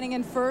 you're standing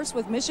in first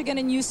with Michigan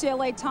and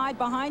UCLA tied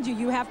behind you.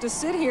 You have to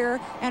sit here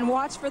and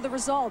watch for the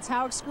results.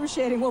 How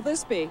excruciating will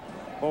this be?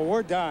 Well,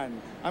 we're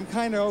done. I'm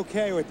kind of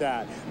okay with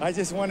that. I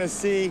just want to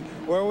see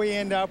where we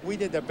end up. We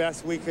did the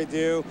best we could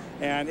do,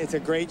 and it's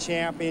a great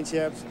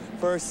championships.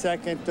 First,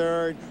 second,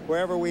 third,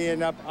 wherever we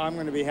end up, I'm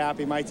going to be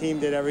happy. My team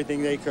did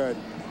everything they could.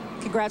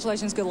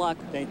 Congratulations. Good luck.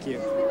 Thank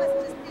you.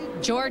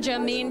 Georgia,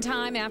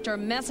 meantime, after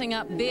messing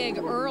up big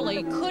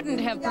early, couldn't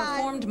have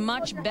performed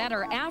much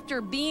better.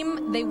 After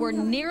beam, they were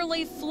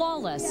nearly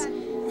flawless.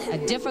 A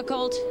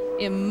difficult,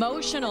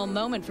 emotional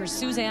moment for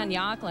Suzanne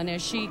Yocklin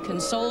as she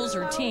consoles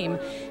her team.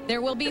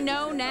 There will be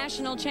no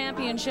national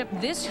championship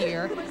this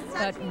year,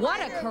 but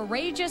what a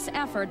courageous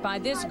effort by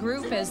this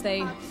group as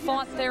they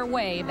fought their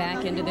way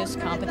back into this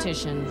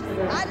competition.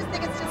 I just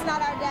think it's just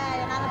not our day,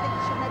 and I don't think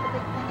you should make a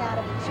big thing out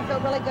of it. You should feel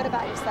really good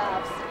about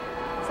yourselves.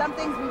 Some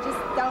things we just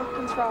don't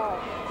control.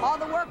 All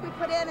the work we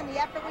put in and the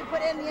effort we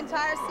put in the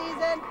entire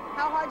season,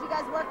 how hard you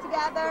guys work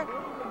together,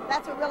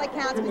 that's what really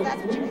counts, because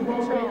that's what you can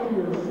control.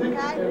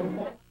 Okay?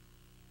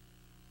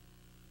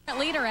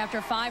 Leader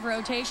after 5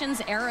 rotations,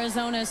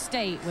 Arizona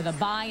State with a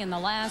bye in the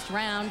last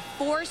round,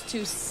 forced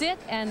to sit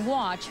and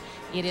watch.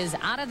 It is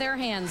out of their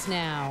hands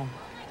now.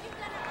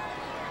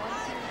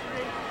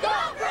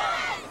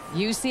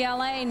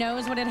 UCLA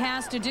knows what it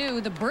has to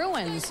do. The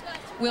Bruins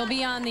will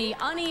be on the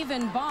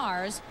uneven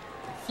bars.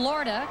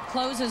 Florida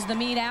closes the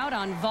meet out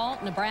on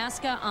vault,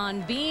 Nebraska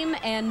on beam,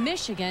 and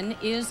Michigan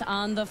is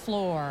on the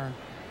floor.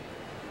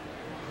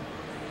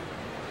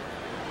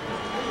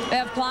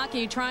 Bev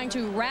Plotke trying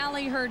to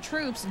rally her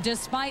troops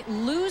despite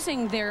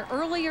losing their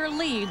earlier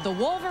lead. The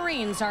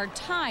Wolverines are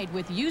tied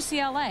with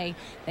UCLA.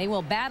 They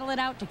will battle it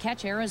out to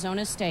catch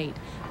Arizona State.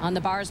 On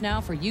the bars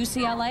now for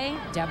UCLA,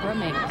 Deborah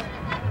Mink.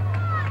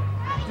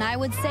 And I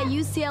would say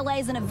UCLA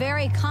is in a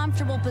very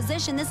comfortable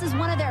position. This is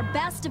one of their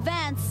best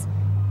events.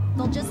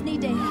 They'll just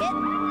need to hit.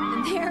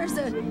 And there's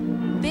a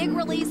big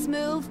release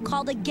move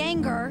called a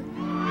ganger.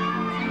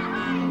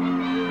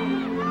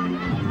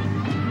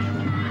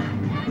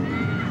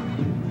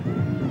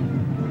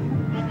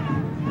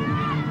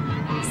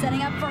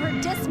 Setting up for her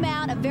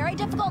dismount, a very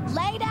difficult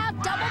laid out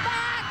double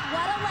back.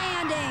 What a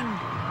landing.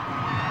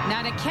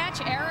 Now to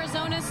catch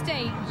Arizona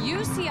State,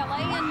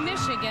 UCLA and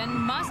Michigan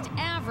must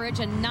average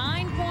a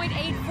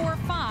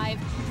 9.845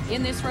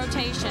 in this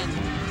rotation.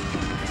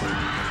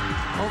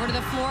 Over to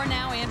the floor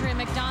now, Andrea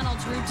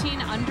McDonald's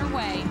routine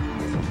underway.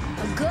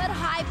 A good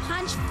high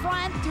punch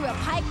front through a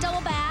pike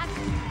double back.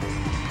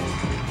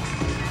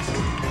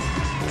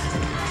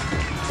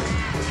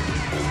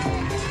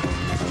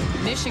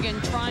 Michigan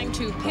trying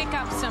to pick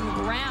up some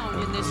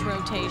ground in this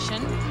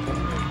rotation.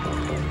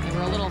 They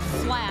were a little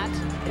flat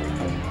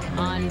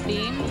on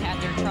beam,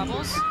 had their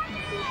troubles.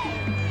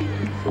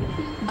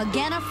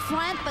 Again a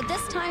front, but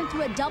this time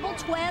through a double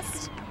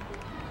twist.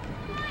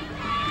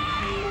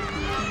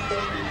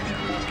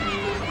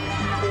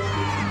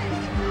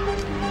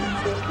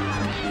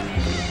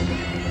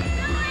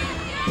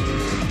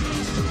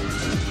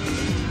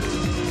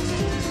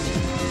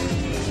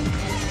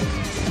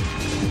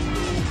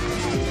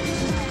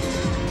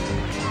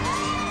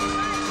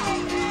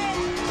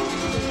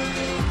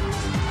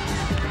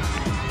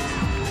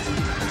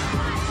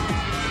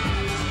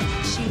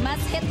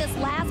 Hit this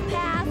last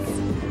pass.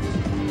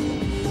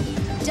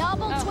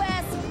 Double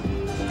twist.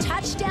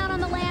 Touchdown on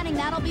the landing.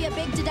 That'll be a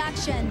big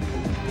deduction.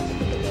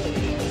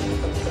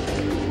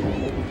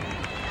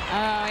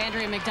 Oh,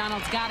 Andrea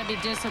McDonald's got to be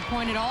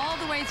disappointed all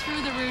the way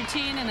through the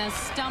routine and a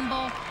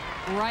stumble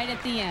right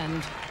at the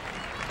end.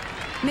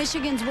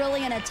 Michigan's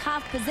really in a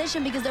tough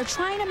position because they're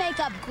trying to make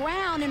up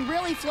ground, and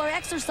really floor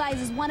exercise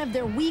is one of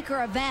their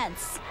weaker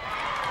events.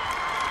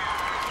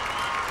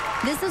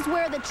 This is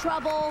where the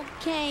trouble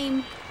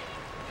came.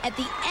 At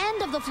the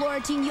end of the floor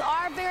routine, you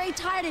are very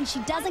tired, and she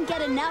doesn't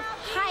get enough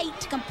height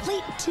to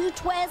complete 2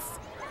 twists.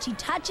 She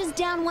touches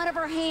down one of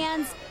her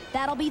hands.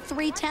 That'll be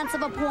 3/10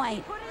 of a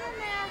point.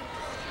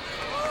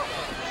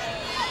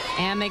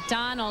 And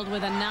McDonald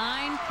with a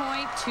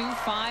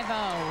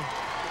 9.250.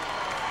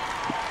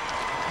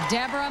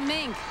 Deborah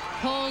Mink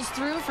pulls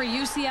through for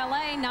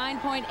UCLA,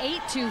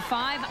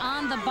 9.825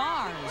 on the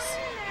bars.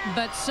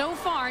 But so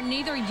far,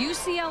 neither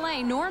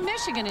UCLA nor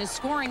Michigan is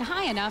scoring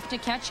high enough to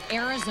catch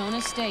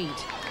Arizona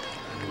State.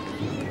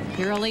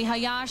 Hirali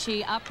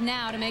Hayashi up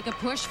now to make a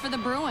push for the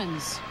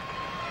Bruins.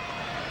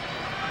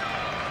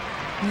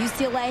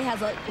 UCLA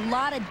has a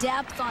lot of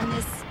depth on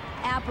this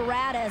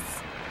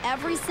apparatus.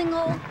 Every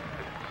single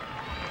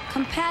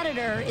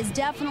competitor is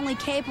definitely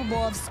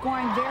capable of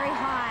scoring very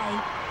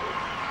high.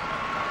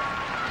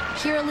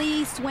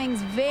 Hirali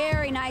swings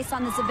very nice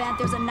on this event.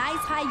 There's a nice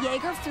high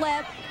Jaeger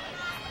flip.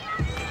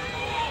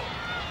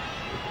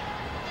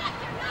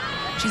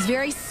 She's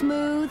very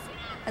smooth,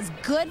 has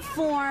good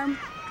form.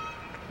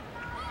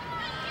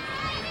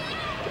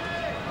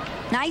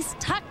 Nice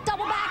tuck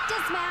double back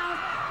dismount.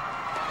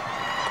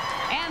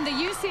 And the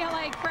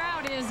UCLA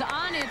crowd is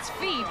on its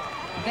feet.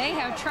 They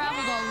have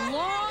traveled a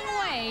long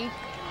way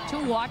to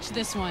watch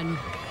this one.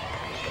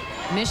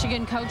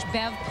 Michigan coach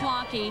Bev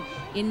Plotky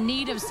in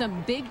need of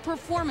some big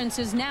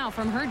performances now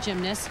from her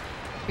gymnasts.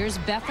 Here's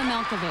Beth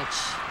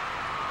Amelkovich.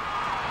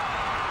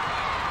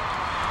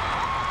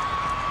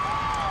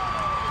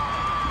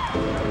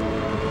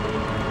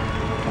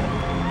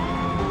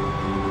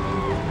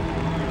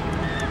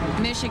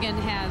 Michigan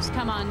has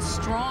come on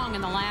strong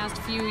in the last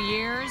few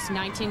years.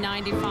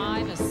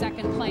 1995, a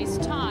second-place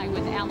tie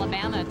with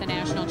Alabama at the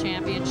national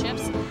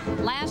championships.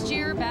 Last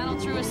year, battled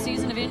through a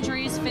season of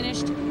injuries,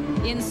 finished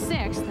in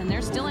 6th, and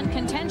they're still in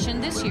contention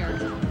this year.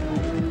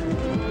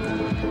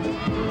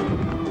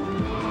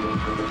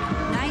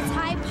 Nice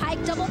high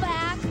pike double back.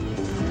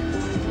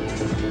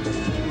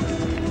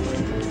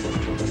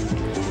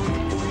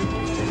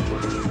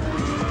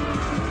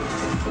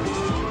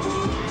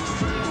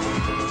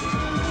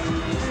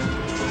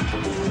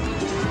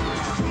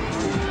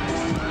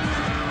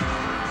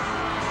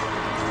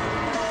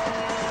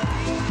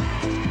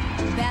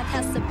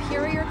 Has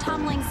superior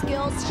tumbling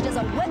skills. She does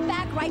a whip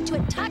back right to a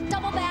tuck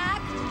double back.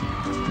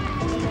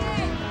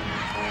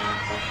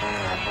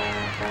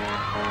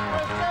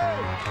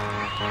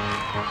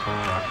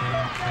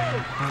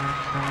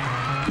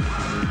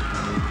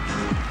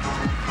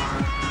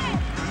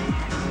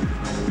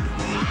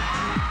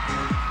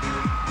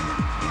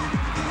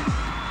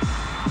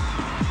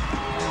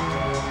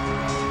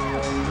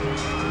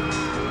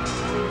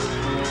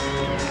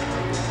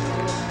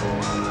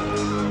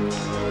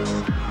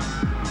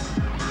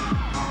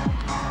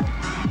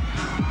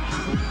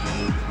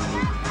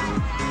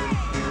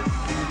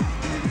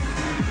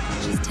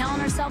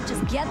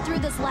 Just get through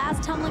this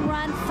last tumbling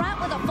run.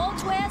 Front with a full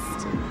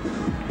twist.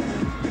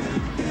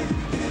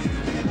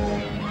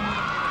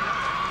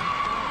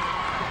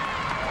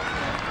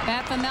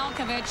 Beth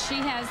Amelkovich, she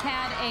has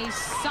had a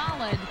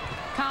solid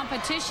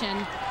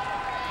competition,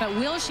 but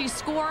will she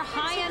score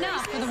high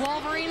enough for the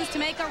Wolverines to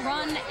make a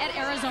run at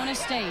Arizona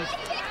State?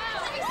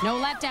 No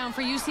letdown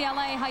for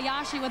UCLA.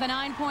 Hayashi with a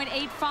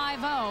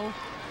 9.850.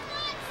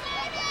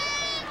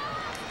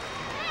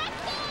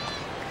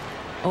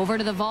 Over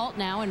to the vault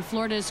now, and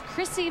Florida's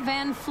Chrissy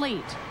Van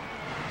Fleet.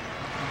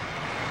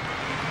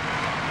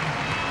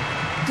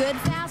 Good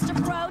fast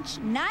approach.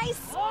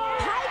 Nice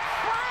pike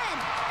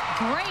front.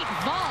 Great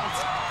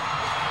vault.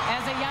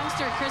 As a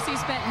youngster, Chrissy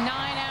spent 9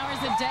 hours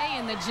a day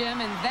in the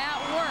gym, and that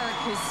work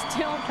is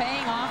still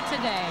paying off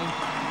today.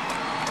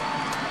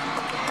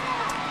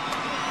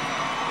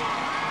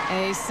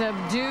 A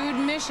subdued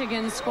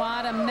Michigan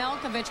squad. A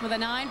Melkovich with a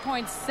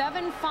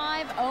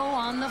 9.750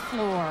 on the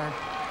floor.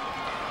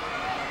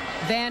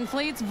 Van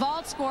Fleet's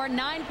vault score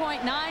 9.950.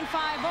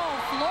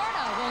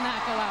 Florida will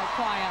not go out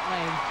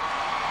quietly.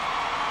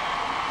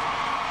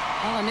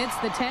 Well,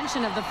 amidst the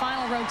tension of the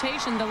final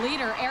rotation, the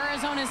leader,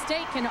 Arizona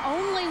State, can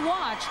only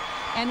watch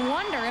and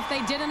wonder if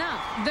they did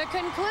enough. The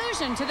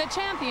conclusion to the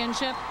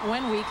championship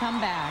when we come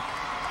back.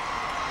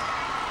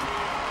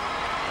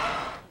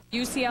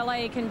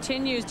 UCLA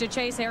continues to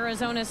chase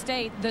Arizona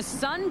State. The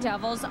Sun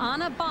Devils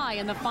on a bye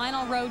in the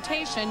final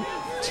rotation.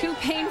 Too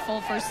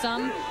painful for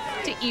some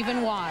to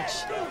even watch.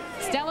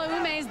 Stella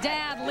Ume's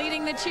dad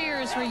leading the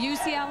cheers for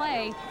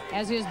UCLA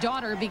as his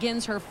daughter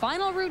begins her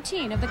final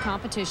routine of the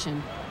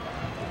competition.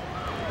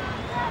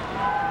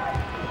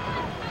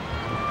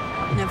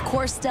 And of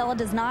course, Stella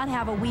does not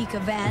have a weak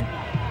event.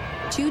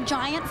 2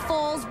 giant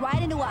fulls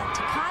right into a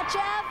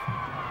Tkachev.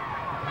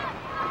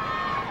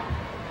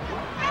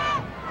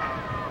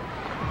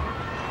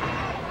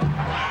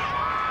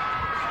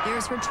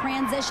 There's her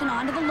transition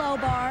onto the low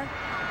bar.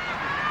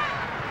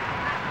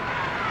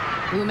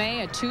 Ume,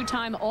 a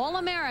 2-time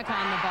All-America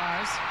on the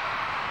bars.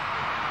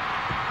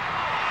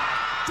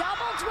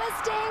 Double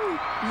twisting,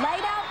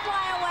 laid out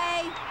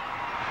flyaway.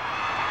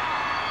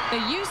 The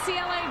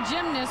UCLA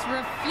gymnasts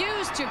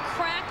refuse to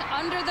crack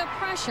under the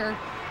pressure.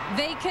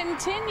 They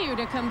continue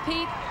to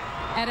compete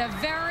at a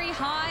very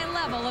high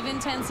level of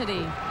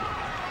intensity.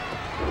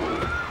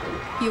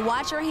 You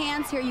watch her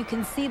hands here, you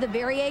can see the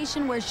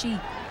variation where she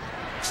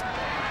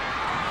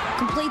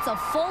completes a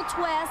full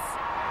twist.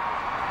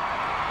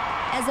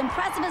 As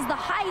impressive as the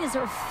height is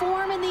her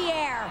form in the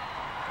air.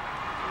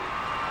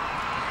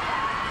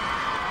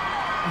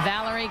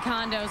 Valerie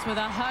Kondos with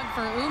a hug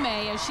for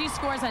Ume as she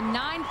scores a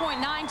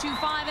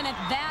 9.925, and at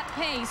that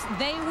pace,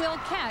 they will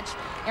catch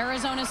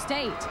Arizona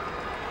State.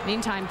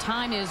 Meantime,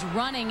 time is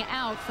running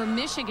out for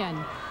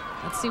Michigan.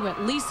 Let's see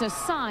what Lisa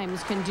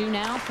Symes can do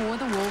now for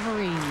the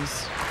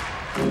Wolverines.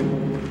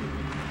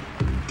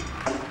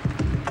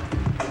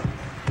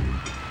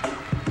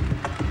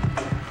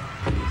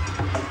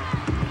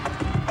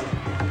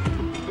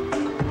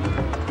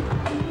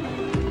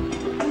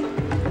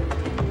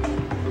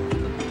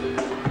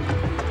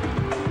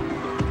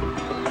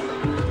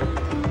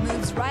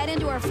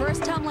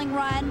 First tumbling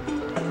run.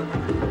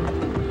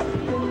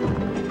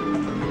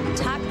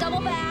 Tuck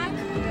double back.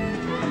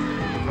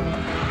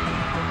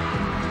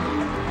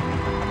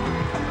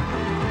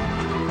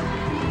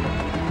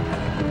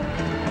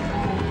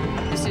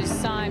 This is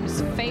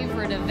Symes'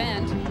 favorite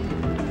event.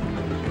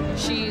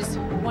 She's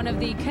one of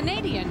the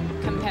Canadian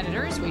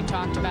competitors we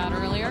talked about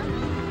earlier.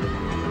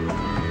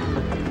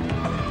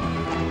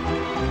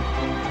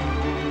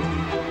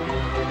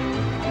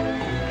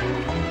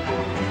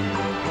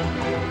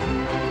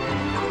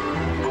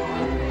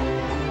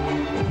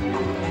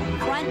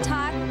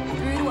 Tuck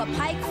through to a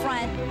pike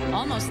front.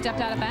 Almost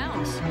stepped out of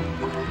bounds.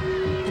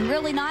 And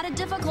really not a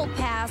difficult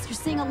pass. You're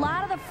seeing a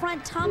lot of the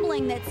front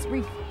tumbling that's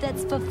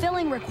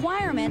fulfilling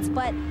requirements,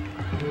 but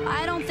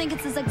I don't think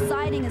it's as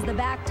exciting as the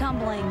back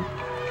tumbling.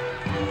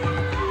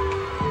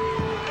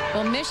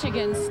 Well,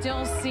 Michigan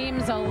still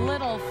seems a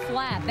little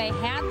flat. They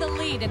had the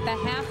lead at the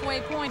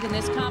halfway point in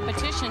this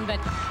competition, but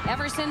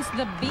ever since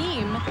the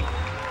beam,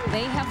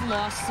 they have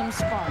lost some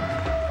spark.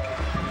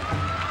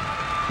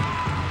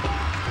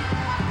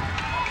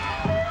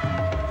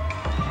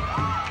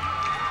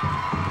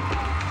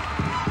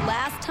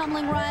 Last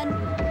tumbling run,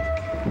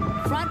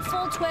 front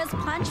full twist,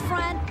 punch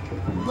front,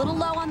 little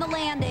low on the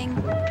landing.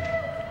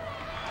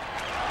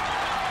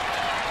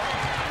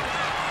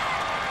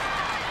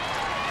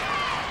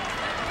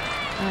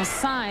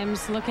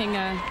 Symes looking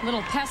a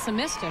little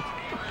pessimistic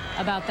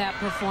about that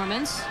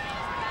performance.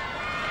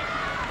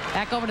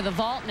 Back over to the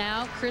vault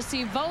now.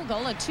 Chrissy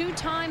Vogel, a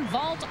 2-time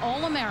vault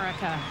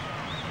All-America.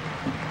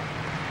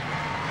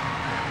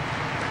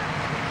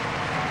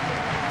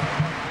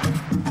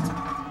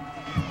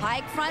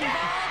 Pike front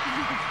vault.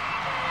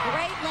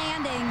 Great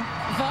landing.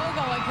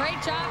 Vogel, a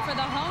great job for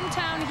the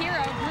hometown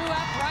hero. Grew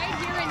up right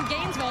here in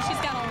Gainesville.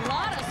 She's got a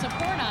lot of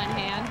support on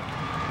hand.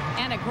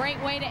 And a great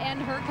way to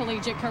end her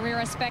collegiate career.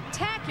 A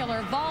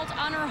spectacular vault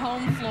on her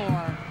home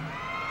floor.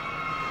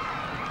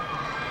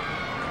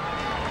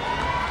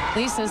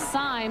 Lisa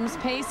Symes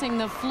pacing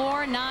the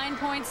floor,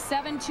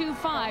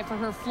 9.725 for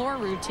her floor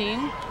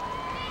routine.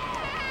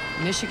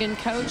 Michigan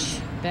coach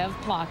Bev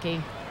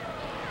Plotke.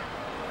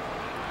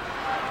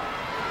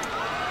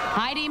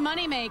 Heidi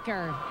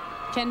Moneymaker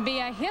can be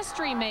a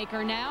history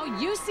maker now.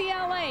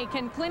 UCLA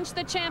can clinch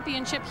the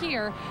championship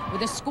here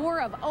with a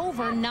score of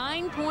over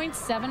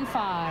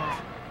 9.75.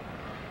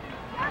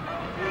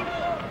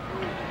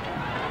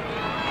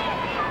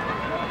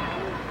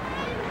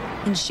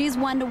 And she's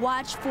one to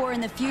watch for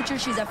in the future.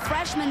 She's a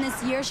freshman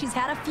this year. She's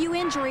had a few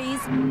injuries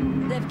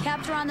that have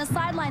kept her on the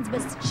sidelines,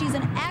 but she's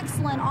an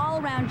excellent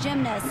all-around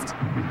gymnast.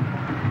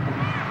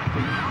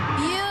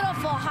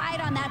 Beautiful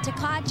height on that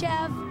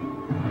Tkachev.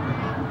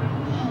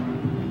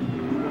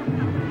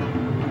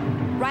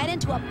 Right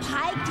into a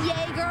piked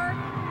Jaeger.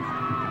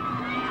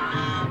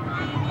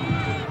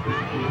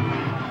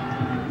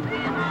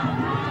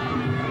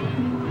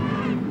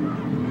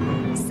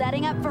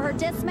 Setting up for her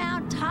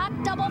dismount, top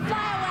double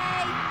flyaway.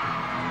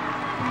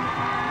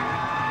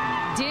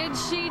 Did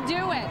she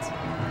do it?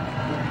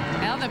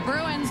 Well, the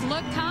Bruins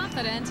look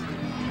confident.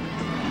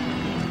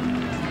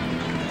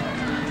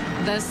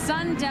 The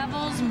Sun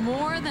Devils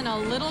more than a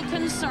little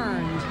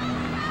concerned.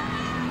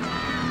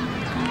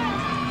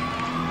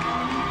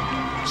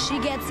 She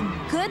gets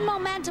good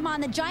momentum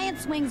on the giant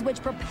swings,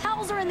 which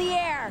propels her in the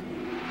air.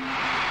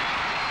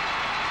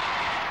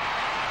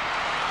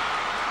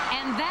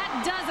 And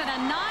that does it, a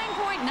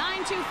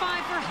 9.925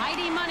 for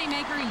Heidi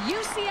Moneymaker.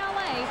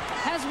 UCLA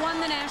has won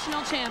the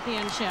national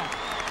championship.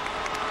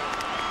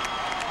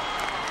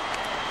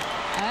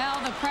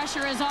 Well, the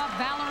pressure is off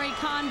Valerie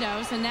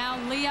Kondos, and now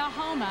Leah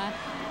Homa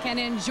can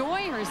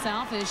enjoy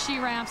herself as she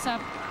wraps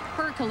up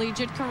her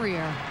collegiate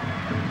career.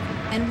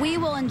 And we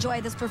will enjoy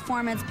this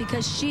performance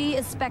because she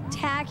is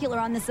spectacular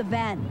on this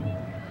event.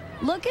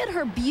 Look at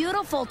her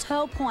beautiful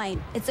toe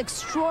point. It's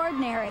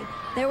extraordinary.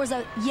 There was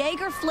a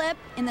Jaeger flip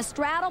in the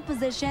straddle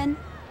position.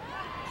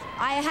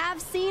 I have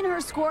seen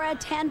her score a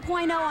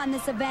 10.0 on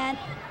this event.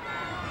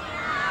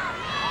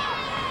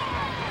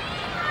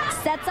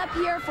 Sets up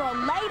here for a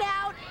laid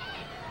out.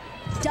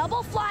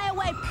 Double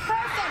flyaway,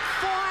 perfect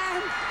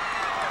form.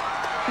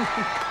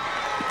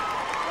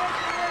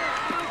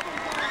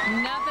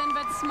 Nothing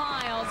but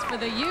smiles for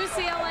the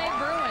UCLA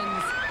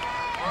Bruins.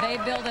 They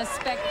build a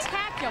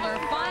spectacular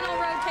final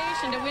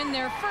rotation to win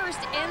their first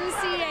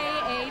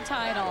NCAA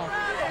title.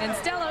 And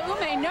Stella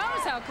Ume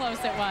knows how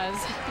close it was.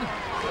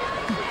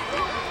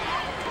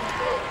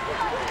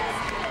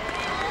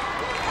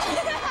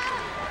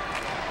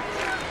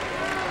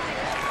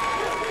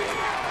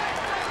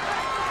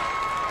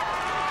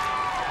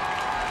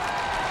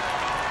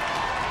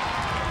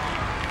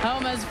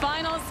 Homa's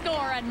final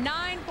score, a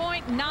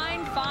 9.950.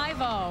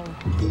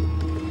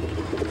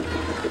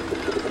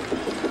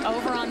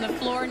 Over on the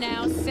floor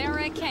now,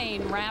 Sarah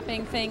Kane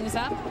wrapping things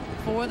up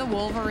for the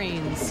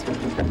Wolverines.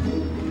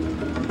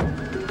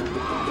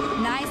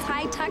 Nice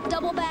high tuck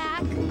double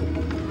back.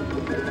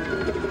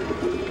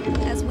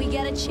 As we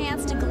get a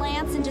chance to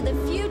glance into the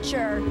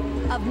future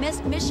of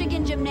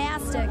Michigan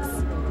Gymnastics.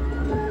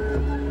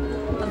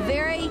 A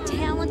very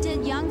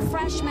talented young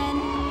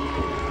freshman.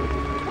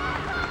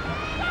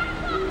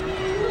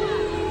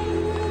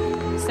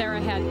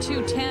 Sarah had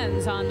 2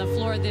 10s on the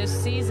floor this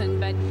season,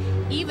 but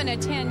even a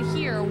 10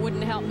 here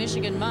wouldn't help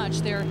Michigan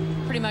much. They're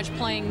pretty much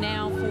playing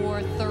now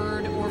for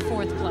 3rd or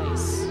 4th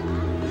place.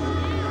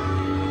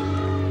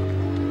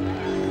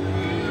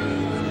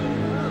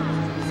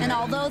 And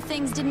although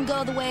things didn't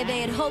go the way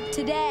they had hoped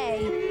today,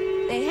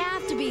 they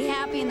have to be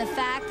happy in the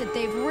fact that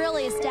they've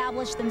really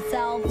established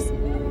themselves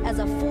as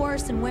a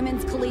force in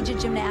women's collegiate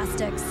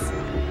gymnastics.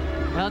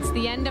 Well, it's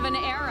the end of an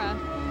era.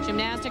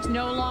 Gymnastics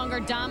no longer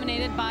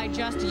dominated by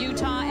just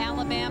Utah,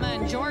 Alabama,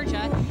 and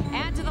Georgia.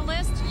 Add to the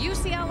list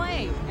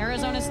UCLA,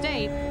 Arizona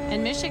State,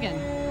 and Michigan.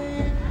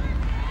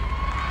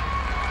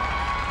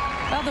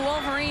 Well, the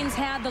Wolverines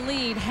had the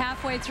lead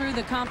halfway through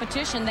the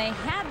competition. They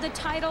had the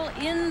title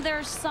in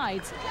their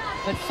sights,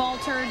 but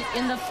faltered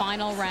in the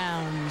final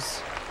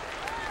rounds.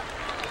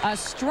 A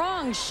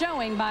strong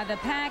showing by the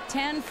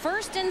Pac-10,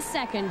 first and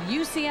second,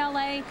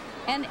 UCLA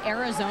and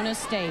Arizona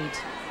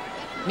State.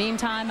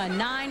 Meantime, a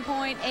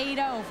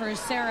 9.80 for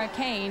Sarah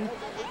Kane.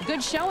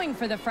 Good showing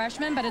for the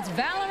freshman, but it's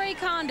Valerie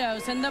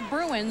Kondos and the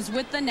Bruins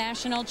with the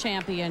national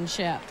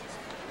championship.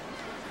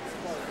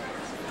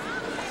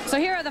 So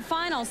here are the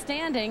final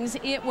standings.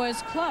 It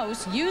was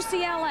close.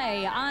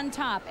 UCLA on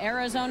top,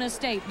 Arizona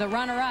State the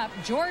runner-up.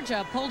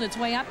 Georgia pulled its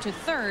way up to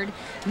 3rd.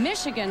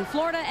 Michigan,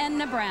 Florida, and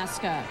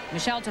Nebraska.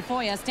 Michelle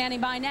Tafoya standing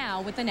by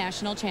now with the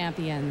national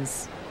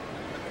champions.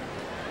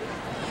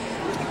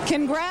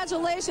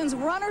 Congratulations,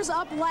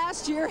 runners-up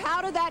last year.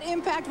 How did that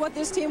impact what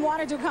this team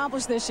wanted to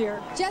accomplish this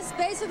year? Just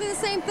basically the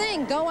same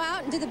thing. Go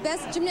out and do the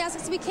best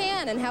gymnastics we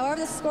can, and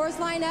however the scores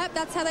line up,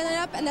 that's how they line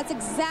up, and that's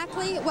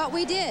exactly what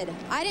we did.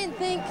 I didn't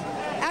think,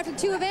 after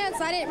 2 events,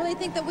 I didn't really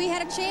think that we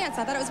had a chance.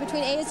 I thought it was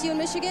between ASU and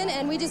Michigan,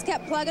 and we just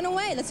kept plugging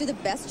away. Let's do the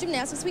best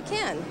gymnastics we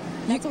can.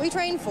 That's what we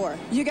trained for.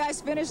 You guys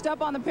finished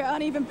up on the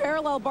uneven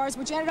parallel bars,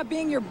 which ended up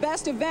being your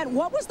best event.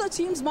 What was the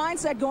team's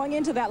mindset going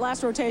into that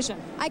last rotation?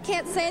 I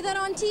can't say that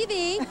on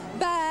TV,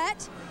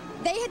 but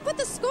they had put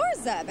the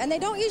scores up, and they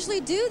don't usually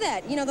do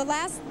that. You know, the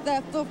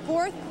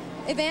 4th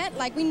event,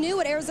 like, we knew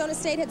what Arizona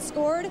State had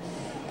scored,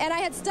 and I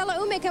had Stella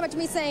Ume come up to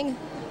me saying,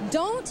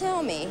 don't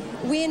tell me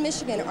we in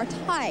Michigan are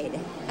tied.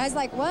 I was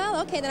like,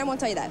 well, okay, then I won't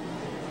tell you that.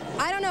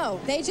 I don't know.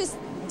 They just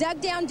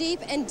dug down deep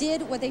and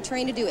did what they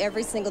train to do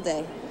every single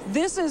day.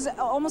 This is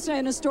almost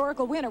an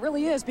historical win. It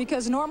really is,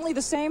 because normally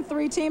the same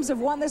 3 teams have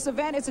won this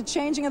event. It's a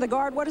changing of the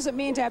guard. What does it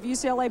mean to have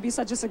UCLA be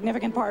such a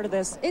significant part of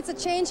this? It's a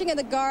changing of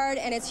the guard,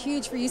 and it's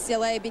huge for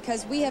UCLA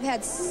because we have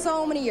had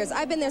so many years.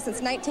 I've been there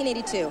since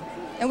 1982,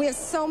 and we have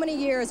so many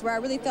years where I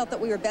really felt that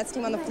we were best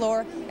team on the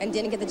floor and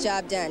didn't get the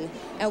job done,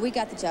 and we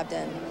got the job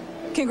done.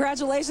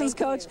 Congratulations,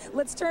 Coach.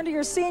 Let's turn to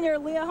your senior,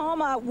 Leah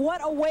Homa. What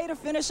a way to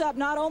finish up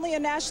not only a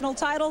national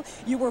title,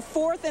 you were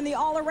 4th in the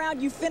all-around.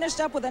 You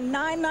finished up with a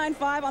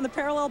 9.95 on the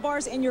parallel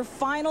bars in your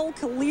final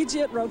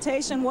collegiate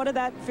rotation. What did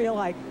that feel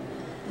like?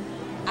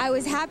 I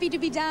was happy to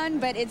be done,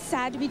 but it's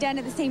sad to be done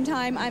at the same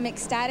time. I'm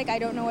ecstatic. I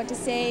don't know what to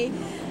say.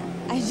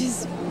 I'm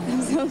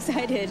so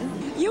excited.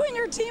 You and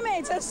your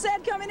teammates have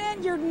said coming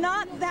in, you're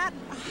not that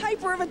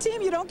hyper of a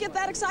team. You don't get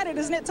that excited.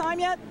 Isn't it time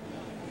yet?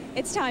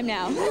 It's time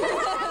now.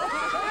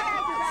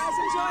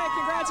 Enjoy it.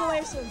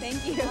 Congratulations.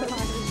 Thank you.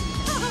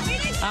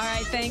 All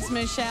right, thanks,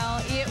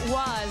 Michelle. It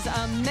was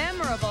a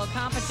memorable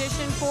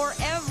competition for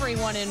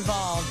everyone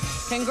involved.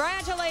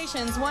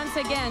 Congratulations once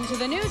again to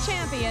the new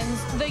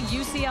champions, the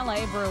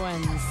UCLA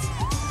Bruins.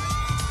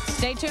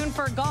 Stay tuned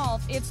for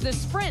golf. It's the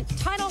Sprint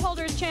Title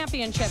Holders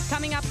Championship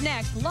coming up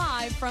next,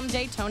 live from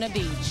Daytona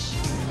Beach.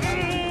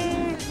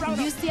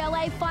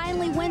 UCLA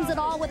finally wins it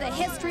all with a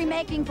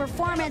history-making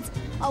performance.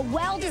 A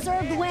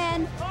well-deserved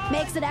win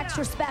makes it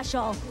extra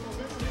special.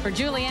 For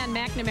Julianne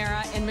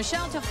McNamara and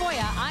Michelle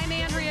Tafoya, I'm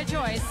Andrea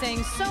Joyce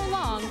saying so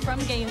long from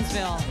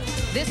Gainesville.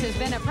 This has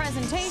been a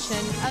presentation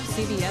of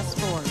CBS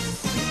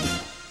Sports.